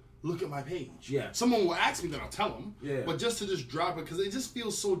 yo, look at my page. Yeah. Someone will ask me, then I'll tell them. Yeah. But just to just drop it, because it just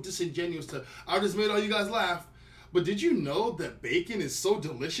feels so disingenuous to, I just made all you guys laugh. But did you know that bacon is so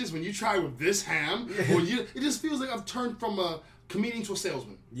delicious when you try with this ham? Yeah. It just feels like I've turned from a comedian to a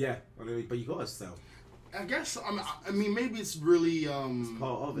salesman. Yeah. But you gotta sell. I guess, I mean, maybe it's really it's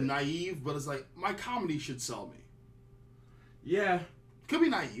part of it. Naive, but it's like, my comedy should sell me. Yeah. Could be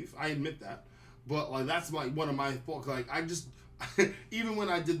naive, I admit that. But like, that's like one of my faults. Like, I just even when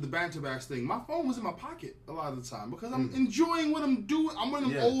I did the banter bash thing, my phone was in my pocket a lot of the time because I'm enjoying what I'm doing. I'm one of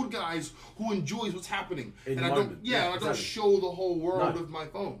them old guys who enjoys what's happening, and I don't show the whole world with my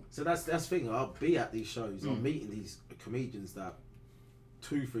phone. So that's the thing. I'll be at these shows. I'm meeting these comedians that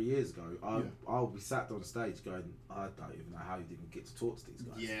 2-3 years ago I'll be sat on stage going, I don't even know how you didn't get to talk to these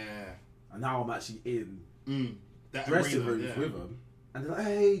guys. Yeah. And now I'm actually in dressing rooms with them. And they're like,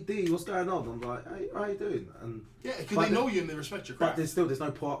 hey, D, what's going on? I'm like, hey, how you doing? And yeah, because they know you and they respect your craft. But there's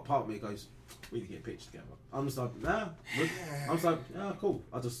no part of me that goes, we need to get a picture together. I'm just like, nah. I'm just like, yeah, cool.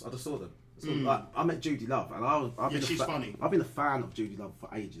 I just saw them. So, like, I met Judy Love, and she's funny. I've been a fan of Judy Love for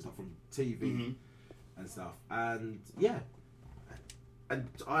ages, like from TV and stuff. And yeah, and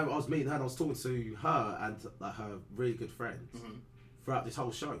I was meeting her, and I was talking to her and like her really good friends. Throughout this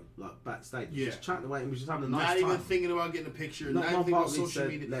whole show, like backstage, just chatting away, and we were just having a nice time. Not even thinking about getting a picture, not even thinking about social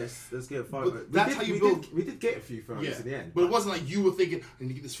media. Let's get a photo. But that's how you build. We did get a few photos in the end, but it wasn't like you were thinking, I need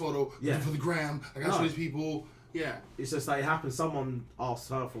to get this photo for the gram. I gotta show these people. Yeah, it's just like it happened. Someone asked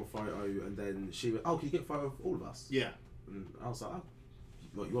her for a photo, and then she went, "Oh, can you get a photo of all of us?" Yeah, and I was like, "Oh,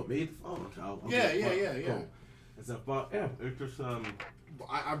 what, you want me?" Oh, okay. I'll yeah. Cool. And stuff, but yeah, it's just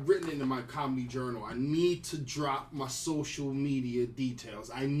I've written into my comedy journal, I need to drop my social media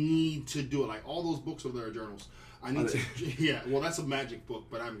details. I need to do it. Like all those books over there are journals. I need to. Yeah, well, that's a magic book,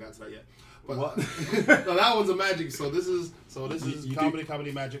 but I haven't got to that yet. But what? No, that one's a magic. So this is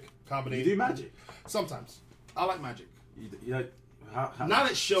comedy, magic, comedy. You do magic sometimes. I like magic. You know, not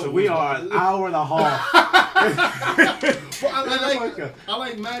at shows. So we are an hour and a half. Well, I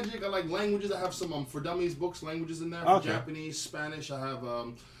like magic. I like languages. I have some for dummies books, languages in there. For Japanese, Spanish. I have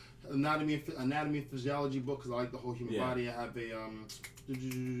anatomy and physiology book because I like the whole human body. I have a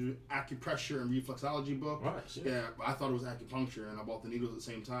acupressure and reflexology book. Right, shit. Yeah, but I thought it was acupuncture, and I bought the needles at the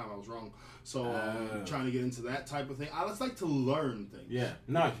same time. I was wrong. So trying to get into that type of thing. I just like to learn things. Yeah,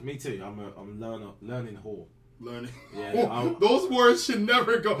 no, me too. I'm learning whore. Learning. Yeah, those words should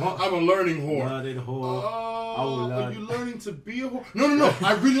never go. I'm a learning whore. Learning whore. Oh, are you learning to be a whore? No.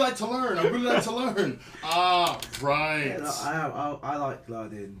 I really like to learn. Right. Yeah, I like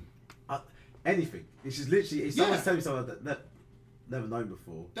learning anything. It's just literally, if someone's telling me something that never known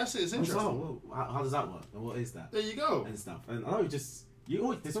before. That's it. It's interesting. Oh, well, how does that work? And what is that? There you go. And stuff. And I know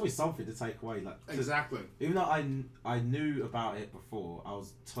there's always something to take away. Like exactly. Even though I knew about it before, I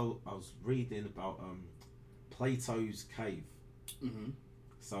was reading about Plato's cave.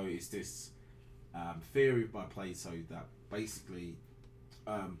 So it's this theory by Plato that basically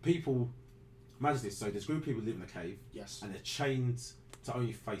people imagine this. So there's a group of people live in a cave. Yes. And they're chained to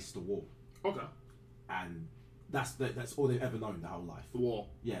only face the wall. Okay. And that's all they've ever known their whole life. The wall.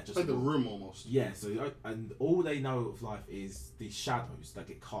 Yeah, just like the room almost. Yeah. So and all they know of life is the shadows that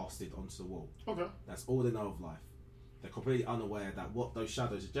get casted onto the wall. Okay. That's all they know of life. They're completely unaware that what those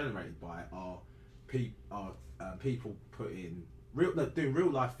shadows are generated by are people putting doing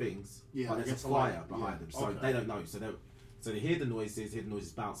real life things. Yeah, but there's a fire behind them, so they don't know. So they hear the noises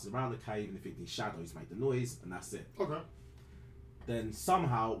bouncing around the cave, and they think these shadows make the noise, and that's it. Okay. Then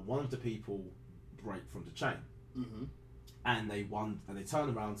somehow one of the people break from the chain, and they turn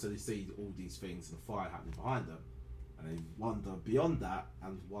around, so they see all these things and the fire happening behind them, and they wander beyond that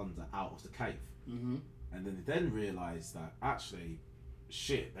and wander out of the cave, and then they realise that actually,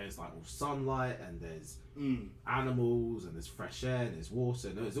 shit, there's like all sunlight and there's animals and there's fresh air and there's water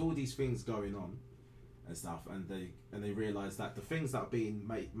and there's all these things going on and stuff, and they realise that the things that are being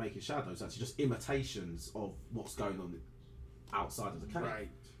making shadows are actually just imitations of what's going on outside of the cave. Right.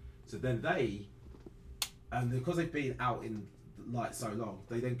 So then because they've been out in the light so long,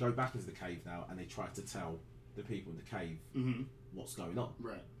 they then go back into the cave now and they try to tell the people in the cave what's going on.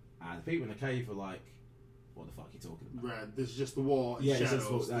 Right. And the people in the cave are like, what the fuck are you talking about? Right, there's just the wall and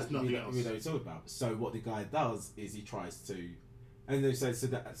shadows, there's nothing else. We know what you're talking about. So what the guy does is he tries to, and they say, so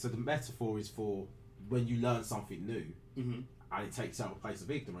the metaphor is for when you learn something new, and it takes out a place of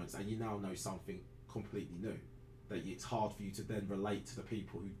ignorance, and you now know something completely new, that it's hard for you to then relate to the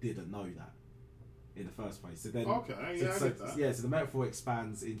people who didn't know that in the first place. So then, I get that. Yeah, so the metaphor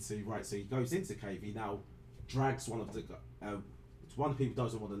expands into, right, so he goes into the cave, he now drags one of the people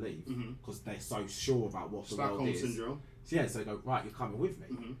doesn't want to leave because they're so sure about what the world is. Syndrome. So yeah, so they go, right, you're coming with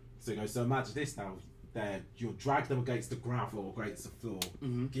me. So he goes, so imagine this now, you'll drag them against the ground floor, against the floor,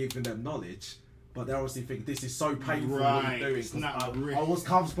 giving them knowledge, but they're obviously thinking, this is so painful what I'm doing. It's not real. I was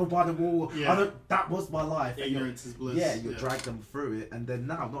comfortable by the wall. Yeah. That was my life. Ignorance is bliss. Yeah, you drag them through it, and then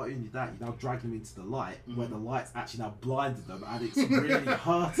now, not only that, you now drag them into the light, where the light's actually now blinded them, and it's really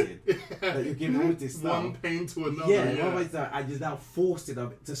hurting that you're giving all this stuff. One pain to another. And you're now forcing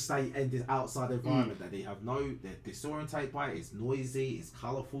them to stay in this outside environment that they have they're disorientated by it, it's noisy, it's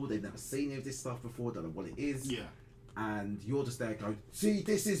colourful, they've never seen any of this stuff before, don't know what it is. Yeah. And you're just there going, see,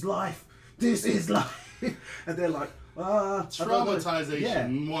 this is life. This is life. And they're like,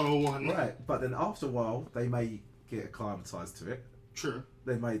 traumatization 101. Right, but then after a while, they may get acclimatized to it. True.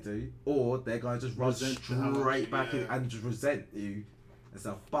 They may do. Or they're going to just run straight back in and just resent you and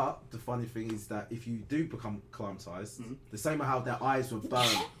stuff. But the funny thing is that if you do become acclimatized, the same how their eyes were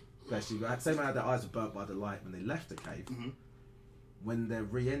burnt, basically, the same how their eyes were burnt by the light when they left the cave. When they're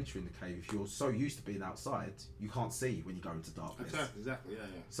re-entering the cave, if you're so used to being outside, you can't see when you go into darkness. Exactly, yeah.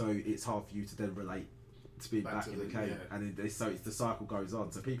 So it's hard for you to then relate to being back in the cave, and so it's the cycle goes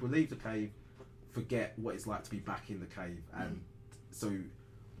on. So people leave the cave, forget what it's like to be back in the cave, and so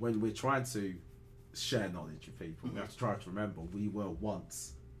when we're trying to share knowledge with people, we have to try to remember we were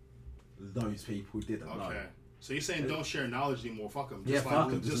once those people who didn't know. So you're saying don't share knowledge anymore? Fuck them. Just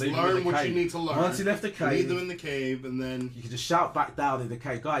fuck them. Just learn what you need to learn. Once you left the cave, leave them in the cave, and then you can just shout back down in the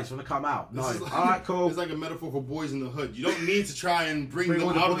cave, guys, you want to come out? No. Alright, cool. It's like a metaphor for boys in the hood. You don't need to try and bring them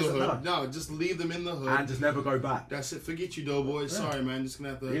out of the hood. No, just leave them in the hood. And just never go back. That's it. Forget you, doughboys. Sorry, man. Just gonna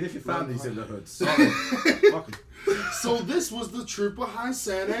have to... Even if your family's in the hood. Sorry. Fuck 'em. So this was the trip behind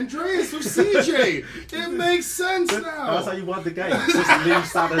San Andreas with CJ. It makes sense now. That's how you won the game. Just leave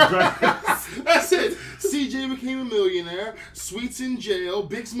San Andreas. That's it. CJ became a millionaire. Sweet's in jail.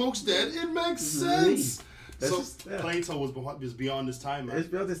 Big Smoke's dead. It makes sense. So Plato was beyond his time, man. It's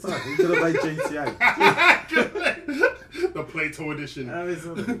beyond his time. He could have made GTA. The Plato edition.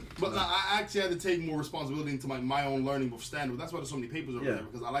 But I actually had to take more responsibility into my own learning with stand-up. That's why there's so many papers over there,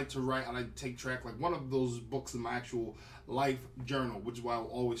 because I like to write, I like to take track. Like one of those books in my actual life journal, which is why I'll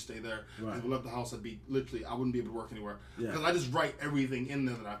always stay there. Right. If I left the house, I wouldn't be able to work anywhere. Because I just write everything in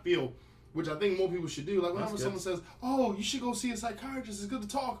there that I feel, which I think more people should do. Like whenever someone says, oh, you should go see a psychiatrist, it's good to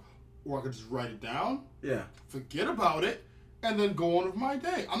talk. Or I could just write it down. Yeah. Forget about it. And then go on with my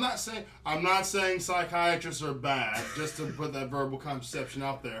day. I'm not saying psychiatrists are bad, just to put that verbal contraception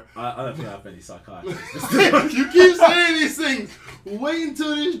out there. I don't think I have any psychiatrists. You keep saying these things. Wait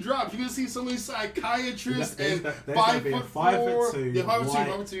until this drops. You're gonna see so many psychiatrists and 5'4", 5'2",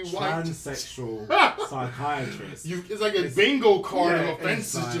 5'2", white, transsexual psychiatrists. It's like a bingo card of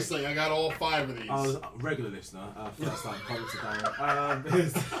offenses. Like, just like I got all 5 of these. I was a regular listener. First time coming today.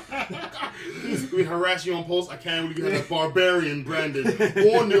 We harass you on posts. I can't really get that barbarian Brandon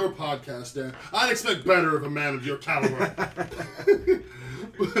on your podcast there. I'd expect better of a man of your caliber.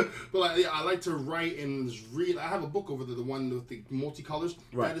 but I like to write and read. I have a book over there, the one with the multicolors.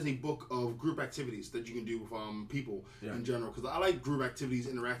 Right. That is a book of group activities that you can do with people in general. Because I like group activities,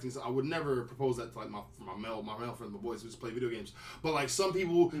 interacting. So I would never propose that to like my male friends, my boys who just play video games. But like some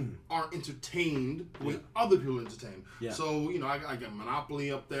people aren't entertained when other people are entertained. Yeah. So I got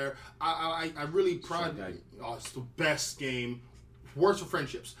Monopoly up there. I really pride. Oh, it's the best game. Worse for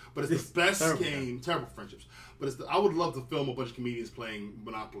friendships, but it's the best game. Terrible for friendships. But I would love to film a bunch of comedians playing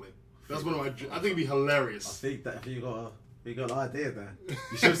Monopoly. That's one of my. I think it'd be hilarious. I think that if you got an idea there,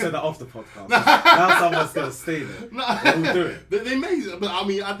 you should have said that off the podcast. Now someone's gonna steal it. We'll do it. They may, but I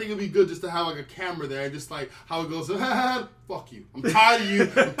mean, I think it'd be good just to have like a camera there, just like how it goes. Fuck you. I'm tired of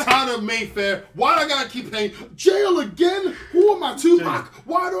you. I'm tired of Mayfair. Why do I gotta keep paying jail again? Who am I, Tupac?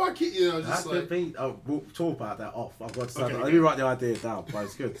 Why do I keep just like? We'll talk about that off. I've got to say that. Let me write the idea down. But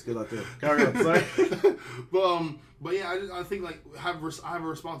it's good. It's a good idea. Carry on. Sorry. But yeah, I think like I have a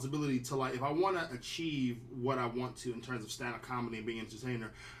responsibility to like if I want to achieve what I want to in terms of stand-up comedy and being an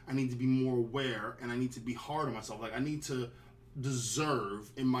entertainer, I need to be more aware and I need to be hard on myself. Like I need to deserve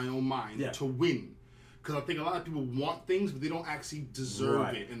in my own mind to win, because I think a lot of people want things but they don't actually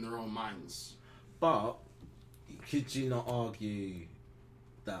deserve it in their own minds. But could you not argue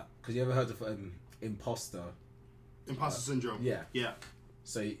that because you ever heard of imposter syndrome? Yeah.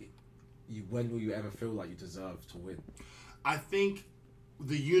 So. When will you ever feel like you deserve to win? I think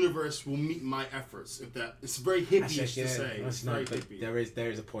the universe will meet my efforts. If that, it's very hippie-ish to say. It's very hippie. There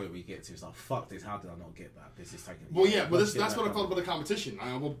is a point where you get to. It's like, fuck this. How did I not get that? This is taking. Well, yeah, but that's what I felt about the competition.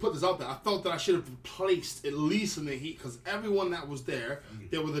 I will put this out there. I felt that I should have placed at least in the heat because everyone that was there,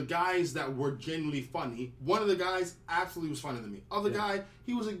 there were the guys that were genuinely funny. One of the guys absolutely was funnier than me. Other guy,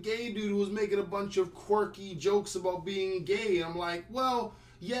 he was a gay dude who was making a bunch of quirky jokes about being gay, and I'm like, well.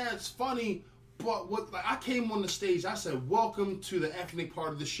 Yeah, it's funny, but I came on the stage, I said, welcome to the ethnic part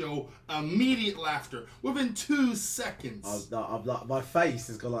of the show, immediate laughter, within 2 seconds. My face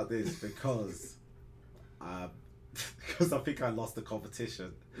has gone like this because I think I lost the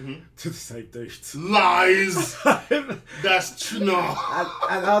competition to the same dude. Lies! That's true. No.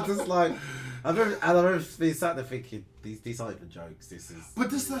 And I'm just like, I've never been sat there thinking, these aren't even jokes, But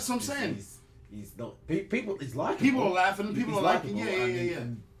that's what I'm saying. He's not. People. He's like. People are laughing. People are liking. Yeah.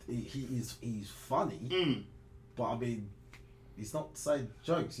 He's funny. But I mean, He's not saying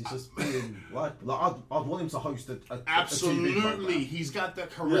jokes. He's just being like I'd want him to host a absolutely. TV program. He's got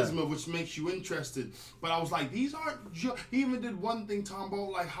that charisma which makes you interested. But I was like, these aren't. He even did one thing, Tom,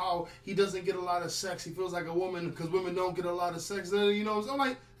 about like how he doesn't get a lot of sex. He feels like a woman because women don't get a lot of sex. You know, so I'm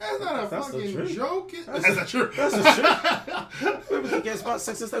like, that's not a fucking joke. That's not true. That's the truth. Women get about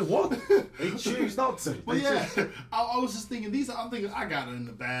sex as they want. They choose not to. But yeah, I was just thinking I'm thinking I got it in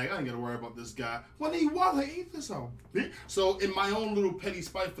the bag. I ain't gotta worry about this guy. When he wasn't, ain't this a bitch? So in my own little petty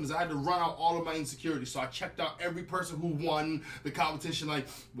spitefulness, I had to run out all of my insecurities. So I checked out every person who won the competition, like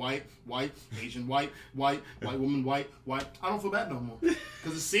white, Asian, white woman, white. I don't feel bad no more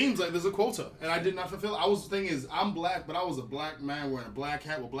because it seems like there's a quota, and I did not fulfill. I was the thing is I'm black, but I was a black man wearing a black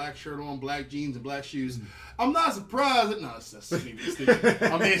hat with black shirt on, black jeans, and black shoes. I'm not surprised. No, that's stupid.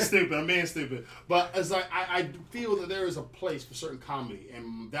 I'm being stupid. But it's like I feel that there is a place for certain comedy,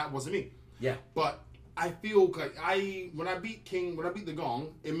 and that wasn't me. Yeah. But I feel like when I beat the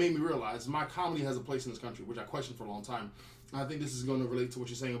Gong, it made me realize my comedy has a place in this country, which I questioned for a long time. I think this is going to relate to what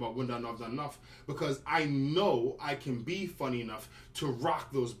you're saying about when I've done enough, because I know I can be funny enough to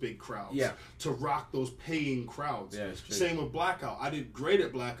rock those big crowds, to rock those paying crowds. Yeah, it's true. Same with Blackout. I did great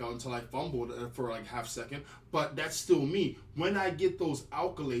at Blackout until I fumbled for like half second, but that's still me. When I get those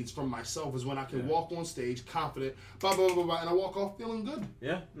accolades from myself is when I can walk on stage confident, blah, blah, blah, blah, and I walk off feeling good.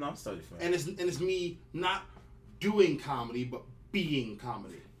 Yeah, no, it's totally fair. And it's me not doing comedy, but being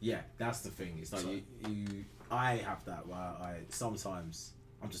comedy. Yeah, that's the thing. It's like I have that where sometimes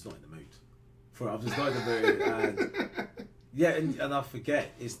I'm just not in the mood. I'm just not in the mood. And I forget.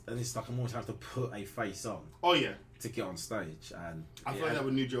 It's like I'm always have to put a face on. Oh yeah. To get on stage, and I feel like that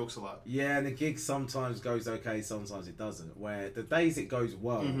with new jokes a lot. Yeah, and the gig sometimes goes okay, sometimes it doesn't. Where the days it goes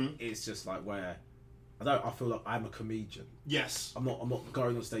well, it's just like where I feel like I'm a comedian. Yes. I'm not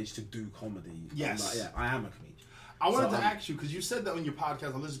going on stage to do comedy. Yes. I am a comedian. I wanted to ask you, because you said that on your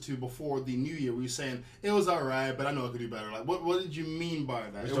podcast I listened to before the New Year, where you were saying, it was alright, but I know I could do better. Like, what did you mean by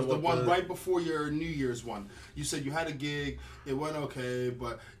that? It was the one right before your New Year's one. You said you had a gig, it went okay,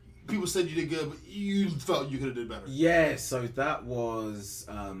 but people said you did good, but you felt you could have did better. Yeah, so that was...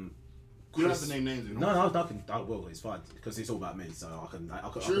 you don't have to name names. You know? No, nothing. I will. It's fine because it's all about me. So I can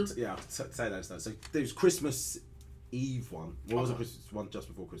say those things. So there was Christmas Eve one. What was the Christmas one just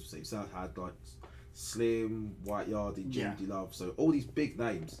before Christmas Eve? So I had like Slim, White Yardie, Judy Love. So all these big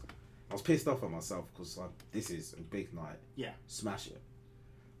names. I was pissed off at myself because like this is a big night. Yeah. Smash it.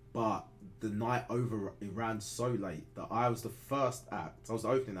 But the night over, it ran so late that I was the first act. I was the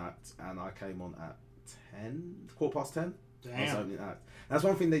opening act, and I came on at 10:15. Damn. I was opening act. That's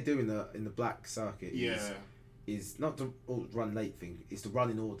one thing they do in the black circuit. Yeah. Is not the run late thing. It's the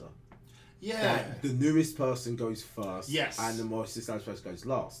run in order. Yeah. Like, the newest person goes first. Yes. And the most established person goes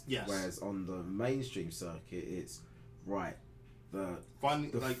last. Yes. Whereas on the mainstream circuit, it's right. The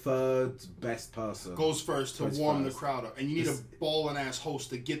like, third best person goes first to warm the crowd up, and you need a ballin' ass host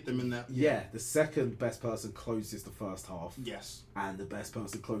to get them in that. Yeah, the second best person closes the first half. Yes, and the best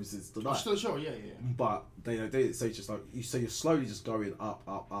person closes the night. Still sure, yeah. But they don't do it, so it's just like you're slowly just going up,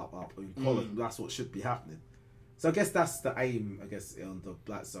 and quality. That's what should be happening. So I guess that's the aim. I guess on the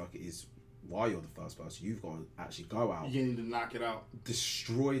black circuit is while you're the first person, you've got to actually go out. You need to knock it out,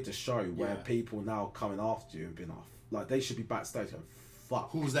 destroy the show. Where people now coming after you and being off. Like, they should be backstage going,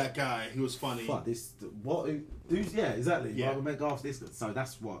 fuck. Who's that guy? He was funny. Fuck, exactly. Yeah. Like, after this. So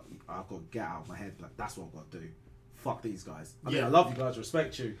that's what I've got to get out of my head. Like, that's what I've got to do. Fuck these guys. I mean, I love you guys,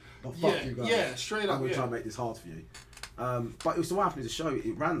 respect you, but fuck you guys. Yeah, straight up. I'm going to try and make this hard for you. But it was what happened with the show.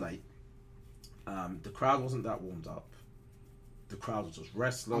 It ran late. The crowd wasn't that warmed up. The crowd was just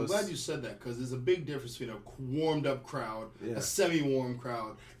restless. I'm glad you said that, because there's a big difference between a warmed up crowd, a semi-warm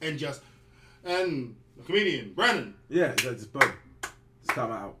crowd, and the comedian, Brandon. Yeah, just boom. Just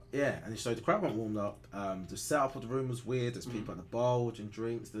come out. Yeah, and so the crowd wasn't warmed up. The setup of the room was weird. There's people at the bar ordering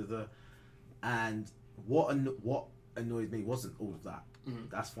drinks. And what annoyed me wasn't all of that.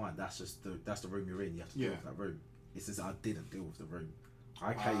 That's fine. That's just the room you're in. You have to deal with that room. It's just I didn't deal with the room.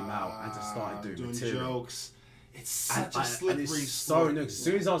 I came out and just started doing material. Jokes. It's such a slippery slope. So annoying. As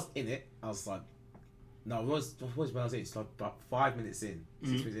soon as I was in it, I was like, no, it was when I was in. It's like about 5 minutes in,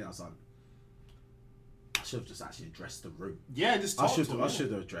 6 minutes in. I was like, I should have just actually addressed the room. Yeah, just talk to them. I should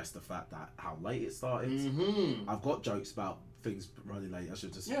have addressed the fact that how late it started. I've got jokes about things running late. I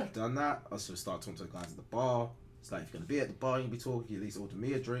should have just done that. I should have started talking to the guys at the bar. It's like, if you're going to be at the bar, you'll be talking, at least order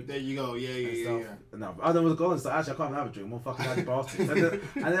me a drink. There you go, yeah. And I then would have gone and said, actually, I can't have a drink. I'm on fucking at the bar.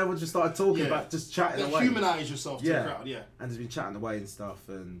 And then we just started talking about just chatting away. Humanize yourself to the crowd, And just been chatting away and stuff.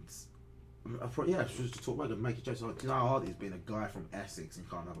 And I should just talk about it and make a joke. So, like, do you know how hard it is being a guy from Essex and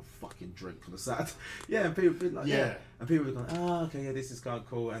can't have a fucking drink on a Saturday? Yeah, and people be like, yeah. And people be going, oh, okay, yeah, this is kind of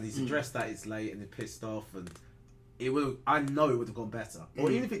cool. And he's addressed that it's late and they're pissed off. And I know it would have gone better.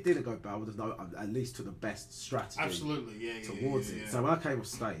 Or even if it didn't go bad, I would have known at least to the best strategy. Absolutely, towards it. So when I came off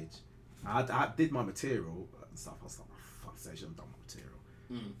stage, I did my material and stuff. I was like, fuck stage, I've done my material.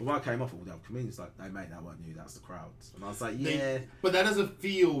 But when I came off, all the other comedians like, "Hey mate, that wasn't you. That's the crowds." And I was like, "Yeah." But that doesn't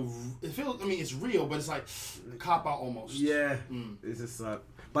feel. It feels. I mean, it's real, but it's like cop out almost. Yeah. It's just like.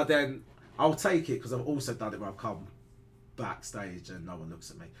 But then I'll take it because I've also done it where I've come backstage and no one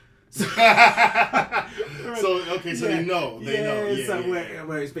looks at me. So okay, so they know. They know. Yeah, so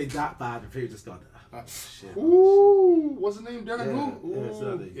where it's been that bad, and people just gone. Shit. Ooh, what's the name? Darren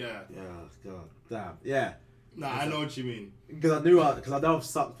who? Yeah. God damn. Yeah. Nah, I know what you mean. Because I know I've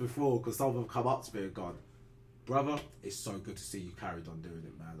sucked before. Because some of them come up to me and gone, brother, it's so good to see you carried on doing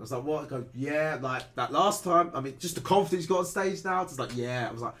it, man. I was like, what? I go, yeah, like that last time. I mean, just the confidence you got on stage now. It's like, yeah.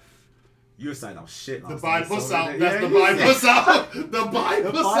 I was like, you were saying I was shit. The Bible's out. That's the Bible's out. The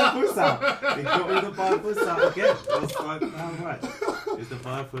Bible's out. They got me the Bible's out again. I was like, all right. It's the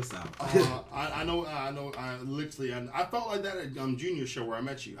Bible's out. I know. Literally, and I felt like that at Junior show where I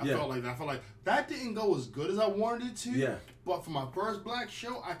met you. I felt like that. I felt like that didn't go as good as I wanted it to. Yeah. But for my first black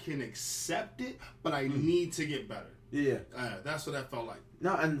show, I can accept it, but I need to get better. Yeah. That's what that felt like.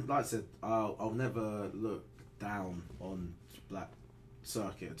 No, and like I said, I'll never look down on black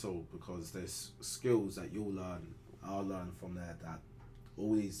circuit at all, because there's skills that I'll learn from there, that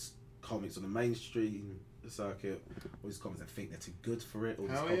all these comics on the mainstream circuit, all these comics that think they're too good for it, all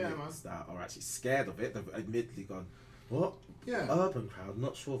these comics that are actually scared of it, they've admittedly gone, what? Yeah. Urban crowd,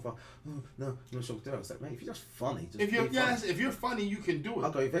 not sure if not sure what to do. I was like, mate, if you're just funny, if you're funny, you can do it.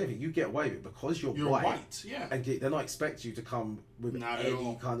 I'll go, if anything, you get away with it because you're white. Yeah. And they're not expect you to come with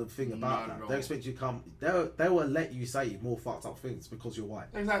any kind of thing about that. They expect you to come, they will let you say more fucked up things because you're white.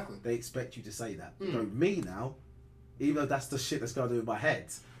 Exactly. They expect you to say that. So me now, even though that's the shit that's going to do in my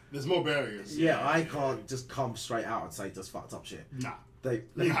head, there's more barriers. Yeah, I can't just come straight out and say just fucked up shit. Nah.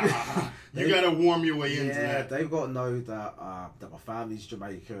 You gotta warm your way into that. Yeah, they've got to know that my family's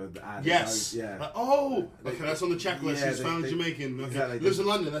Jamaican. And yes. Okay, that's on the checklist. His family's Jamaican. Okay. Exactly. Lives in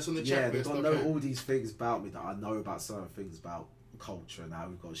London. That's on the checklist. Yeah, they've got to know all these things about me, that I know about certain things about culture now.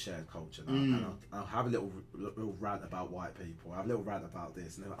 We've got a shared culture now. And I'll have a little rant about white people. I have a little rant about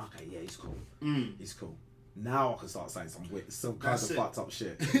this, and they're like, okay, yeah, he's cool. He's cool. Now I can start saying some kind of fucked up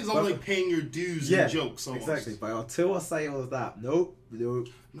shit. It's all like paying your dues and jokes almost. Exactly, but until I say all of that, nope. No,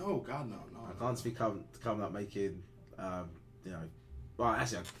 God, no. I can't be coming up making, well,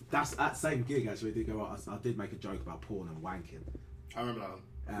 actually, that's that same gig, actually, I did go out, I did make a joke about porn and wanking. I remember that one.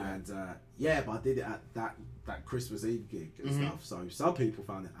 And, but I did it at that Christmas Eve gig and stuff, so some people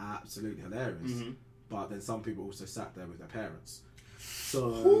found it absolutely hilarious, but then some people also sat there with their parents.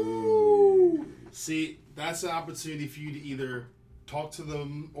 So, see, that's an opportunity for you to either talk to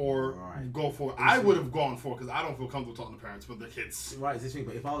them or go for it. I would have gone for it because I don't feel comfortable talking to parents with their kids. Right, it's this thing.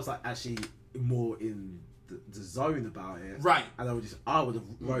 But if I was like actually more in the zone about it, right, and I would have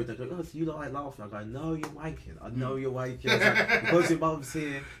worried. They go, "Oh, so you look like laughing." I go, "No, you're wanking. I know you're wanking." Like, because your mum's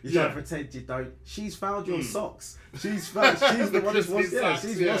here, you try to pretend you don't. She's found your socks. She's the one who's washed. Yeah,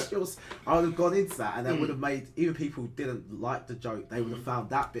 she's washed yours. I would have gone into that, and that would have made even people who didn't like the joke. They would have found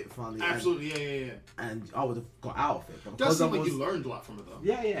that bit funny. Absolutely, yeah. And I would have got out of it. But does seem like you learned a lot from it, though.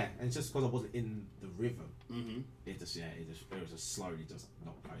 Yeah, and it's just because I wasn't in the rhythm. It was just slowly just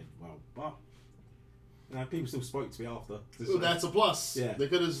not going well, but. People still spoke to me after. Well, that's a plus. Yeah. They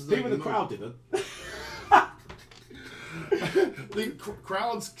could have. People in the crowd didn't. The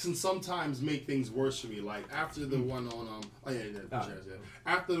crowds can sometimes make things worse for me. Like after the one on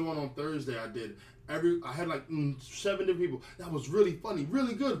after the one on Thursday, I had like 7 different people. That was really funny,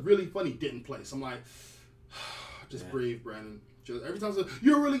 really good, really funny. Didn't play. So I'm like, just breathe, Brandon. Just every time I say,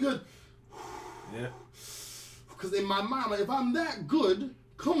 you're really good. Yeah. Because in my mind, like, if I'm that good,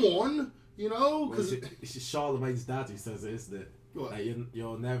 come on. Because it's just Charlemagne's dad who says it, isn't it? Like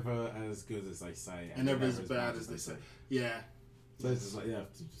you're never as good as they say, and never as bad as they say. Yeah. So it's just like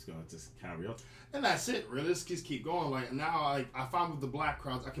just gotta carry on. And that's it, really. Just keep going. Like now, I found with the black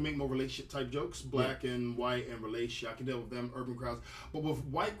crowds, I can make more relationship type jokes, black and white and relationship. I can deal with them urban crowds, but with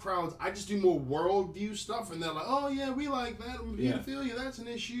white crowds, I just do more worldview stuff, and they're like, "Oh yeah, we like that. Pedophilia, that's an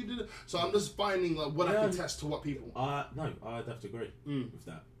issue." So I'm just finding like what I can test to what people. No, I'd have to agree with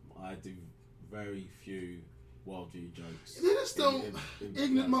that. I do very few worldview jokes. They just don't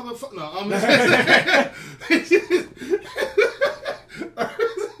ignorant motherfucker. No, I'm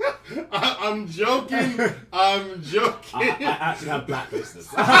I'm joking. I'm joking. I actually have black listeners.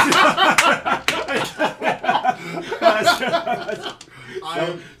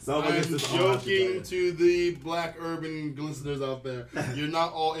 I'm joking to the black urban listeners out there. You're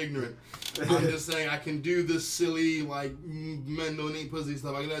not all ignorant. I'm just saying I can do this silly, like, men don't eat pussy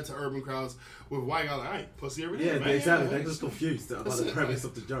stuff. I can do that to urban crowds. With white guys, like, I ain't pussy every day. Yeah, man. exactly. They're just confused about the premise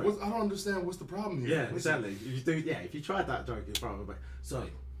of the joke. I don't understand what's the problem here. Yeah, exactly. If you tried that joke in front of him, so,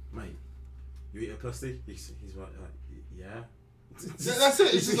 mate, you eat a pussy? He's like, yeah. That's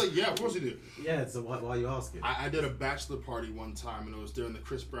it. It's just like, yeah, of course you do. Yeah, so why are you asking? I did a bachelor party one time, and it was during the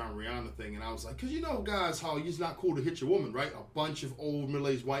Chris Brown Rihanna thing, and I was like, because you know, guys, how it's not cool to hit your woman, right? A bunch of old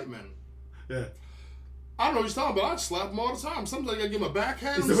middle-aged white men. Yeah. I don't know what you're talking about. I'd slap them all the time. Sometimes I gotta give him a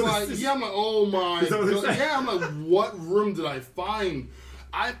backhand. I'm like, yeah, I'm like, oh my god. Yeah, I'm like, what room did I find?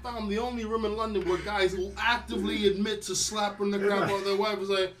 I found the only room in London where guys will actively admit to slapping the crap out of their wife. I was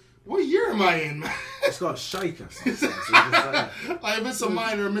like, what year am I in, man? It's got to shake her sometimes. Like, if it's a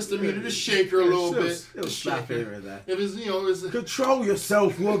minor misdemeanor, just shake her a little bit. It'll slap here and there. If it's, it's control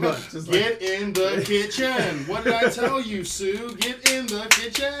yourself, woman. Get in the kitchen. What did I tell you, Sue? Get in the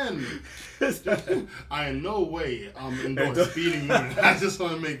kitchen. I in no way endorse beating women. I just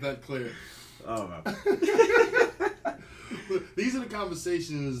want to make that clear. Oh, man. These are the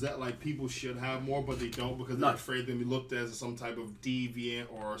conversations that like people should have more, but they don't because they're afraid to be looked at as some type of deviant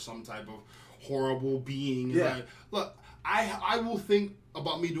or some type of horrible being. Yeah. Like, look, I will think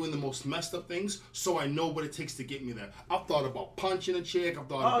about me doing the most messed up things, so I know what it takes to get me there. I've thought about punching a chick. I've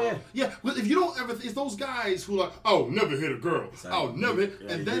thought about but if you don't ever, it's those guys who like, oh, never hit a girl. Exactly. Oh, never.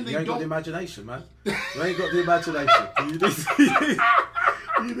 And then they you ain't don't. Got the imagination, man. You ain't got the imagination.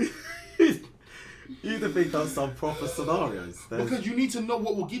 You need to think of some proper scenarios. Because you need to know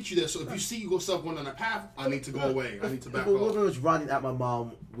what will get you there. So if you see yourself going on a path, I need to go away. I need to back off. If a woman was running at my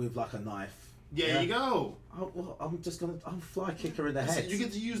mum with like a knife. There you go. I'm fly kick her in the head. You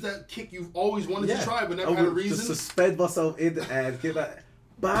get to use that kick you've always wanted to try, but never had a reason. Just suspend myself in the air, get that.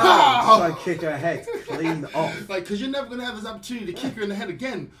 Bam! Try and kick her head clean off. Like, because you're never going to have this opportunity to kick her in the head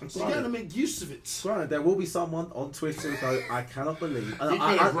again. So you got to make use of it. Right, there will be someone on Twitter who go, I cannot believe. He could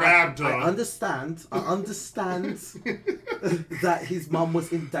have grabbed her. I understand that his mum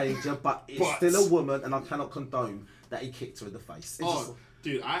was in danger, but it's still a woman, and I cannot condone that he kicked her in the face.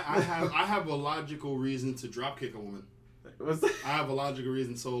 Dude, I have a logical reason to drop kick a woman. I have a logical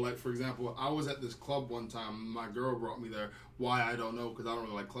reason. So, like, for example, I was at this club one time. My girl brought me there. Why, I don't know, because I don't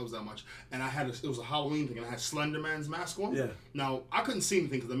really like clubs that much. And it was a Halloween thing, and I had Slender Man's mask on. Yeah. Now, I couldn't see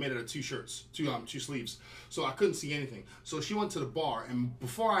anything because I made it out of two shirts, two sleeves. So I couldn't see anything. So she went to the bar, and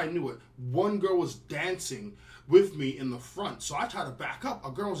before I knew it, one girl was dancing with me in the front. So I tried to back up. A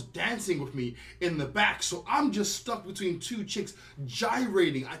girl's dancing with me in the back. So I'm just stuck between two chicks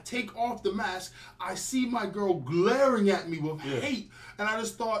gyrating. I take off the mask. I see my girl glaring at me with hate. And I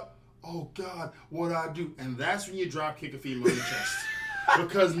just thought, oh God, what do I do? And that's when you drop kick a female in the chest.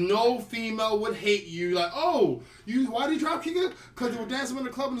 Because no female would hate you. Like, oh, why did you drop kick her? Because they were dancing in the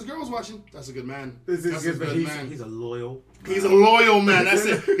club and this girl was watching. That's a good man. That's a good man. He's a loyal. He's a loyal man. That's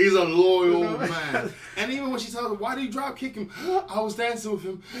it. He's a loyal man. And even when she tells him, why did you drop kick him? I was dancing with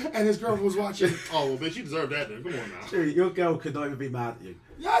him and his girlfriend was watching. Oh, well, bitch, you deserve that then. Come on now. Sure, your girl could not even be mad at you.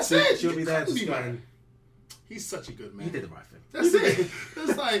 Yeah, I said. She'll be there to scream. He's such a good man. He did the right thing. That's it.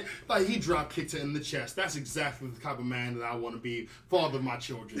 It's like he drop kicked her in the chest. That's exactly the type of man that I want to be. Father of my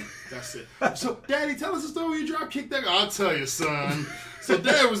children. That's it. So, Daddy, tell us a story where you drop kicked that guy. I'll tell you, son. So,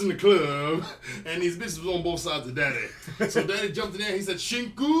 Dad was in the club, and these bitches was on both sides of Daddy. So, Daddy jumped in there, and he said,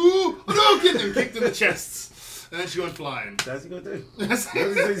 Shinku! No, get him! Kicked in the chest. And then she went flying. That's what you gotta do. That's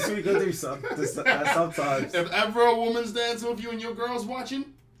what you gotta do, son. Sometimes. If ever a woman's dancing with you and your girl's watching,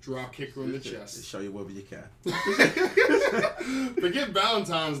 drop kick her in the chest. Show you whether you can. Forget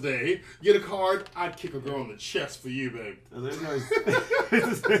Valentine's Day. Get a card. I'd kick a girl in the chest for you, babe. We're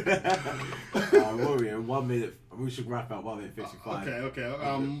in 1 minute. We should wrap up 1 minute 55. Okay.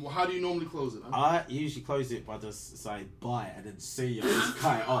 How do you normally close it? I usually close it by just saying bye and then see you. Just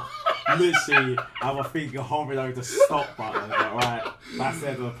cut it off. Literally, have a finger hovering over the stop button. Like, right, that's the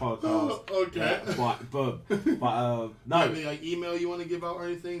end of the podcast. Okay. Yeah, boom. But no. Any email you want to give out or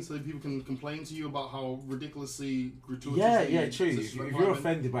anything so that people can complain to you about how ridiculously gratuitous? Yeah, true. If you're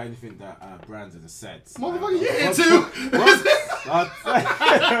offended by anything that Brandon has said, motherfucker, you're here too.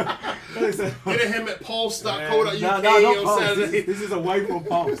 Get him at pulse.co.uk on Saturday. This is away from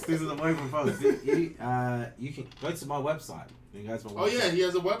Pulse. You can go to my website. Oh yeah, he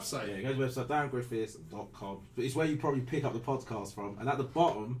has a website. Yeah, go to the website, darrengriffiths.com. It's where you probably pick up the podcast from. And at the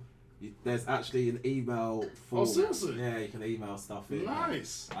bottom, There's actually an email for. Oh, seriously? Yeah, you can email stuff in.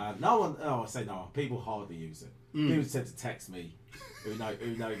 Nice. No one. Oh, I say no one. People hardly use it. People tend to text me. Who know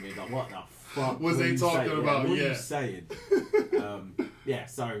me? Like, what the fuck was they talking about? What are you saying? Yeah.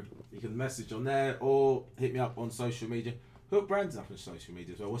 So you can message on there or hit me up on social media. Hook Brandon up on social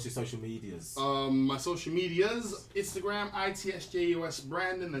media as well. What's your social medias? My social medias, Instagram, ITSJUS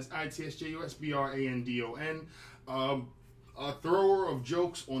Brandon. That's ITSJUS BRANDON. A thrower of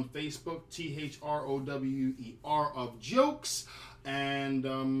jokes on Facebook, THROWER of jokes. And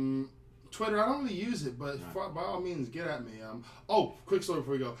Twitter, I don't really use it, but by all means, get at me. Quick story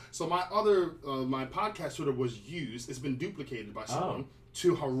before we go. So my podcast Twitter was used. It's been duplicated by someone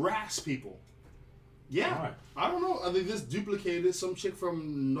to harass people. Yeah, right. I don't know. They just duplicated some chick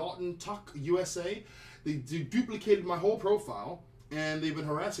from Naughton Tuck, USA. They duplicated my whole profile, and they've been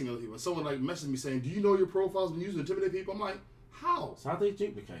harassing other people. Someone messaged me saying, "Do you know your profile's been used to intimidate people?" I'm like, how? So how do they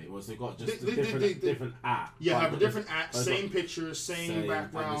duplicate it? Was they got just a different app? Yeah, have a different app, same pictures, same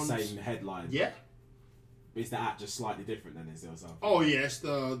background, same headline. Yeah. Is the app just slightly different than is it or something? Oh yeah, it's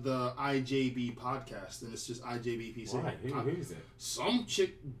the IJB podcast, and it's just IJBPC. Right, who is it? Some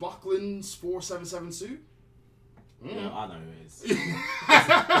chick, Buckland's 477 Sue. Yeah, I know who it is.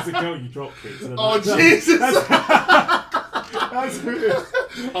 It's a girl you drop kicked. Oh Jesus! That's who it is.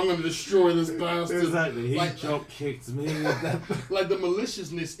 I'm gonna destroy this bastard. Exactly. He drop kicked me. Like the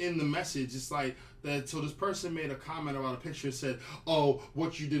maliciousness in the message, it's like that. So this person made a comment about a picture and said, "Oh,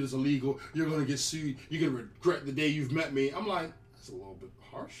 what you did is illegal. You're gonna get sued. You're gonna regret the day you've met me." I'm like, that's a little bit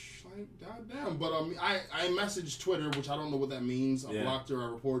harsh. Like, goddamn. But I messaged Twitter, which I don't know what that means. I blocked her. I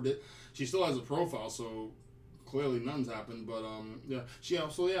reported it. She still has a profile, so clearly none's happened. But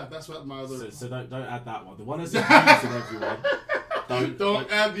so that's what my other. So don't add that one. The one that's abusing everyone.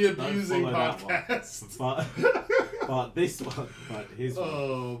 Don't add the abusing podcast. But this one, his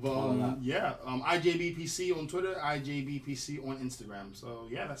one. IJBPC on Twitter, IJBPC on Instagram. So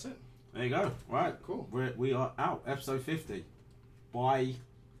yeah, that's it. There you go. Right, cool. We are out. Episode 50. Bye.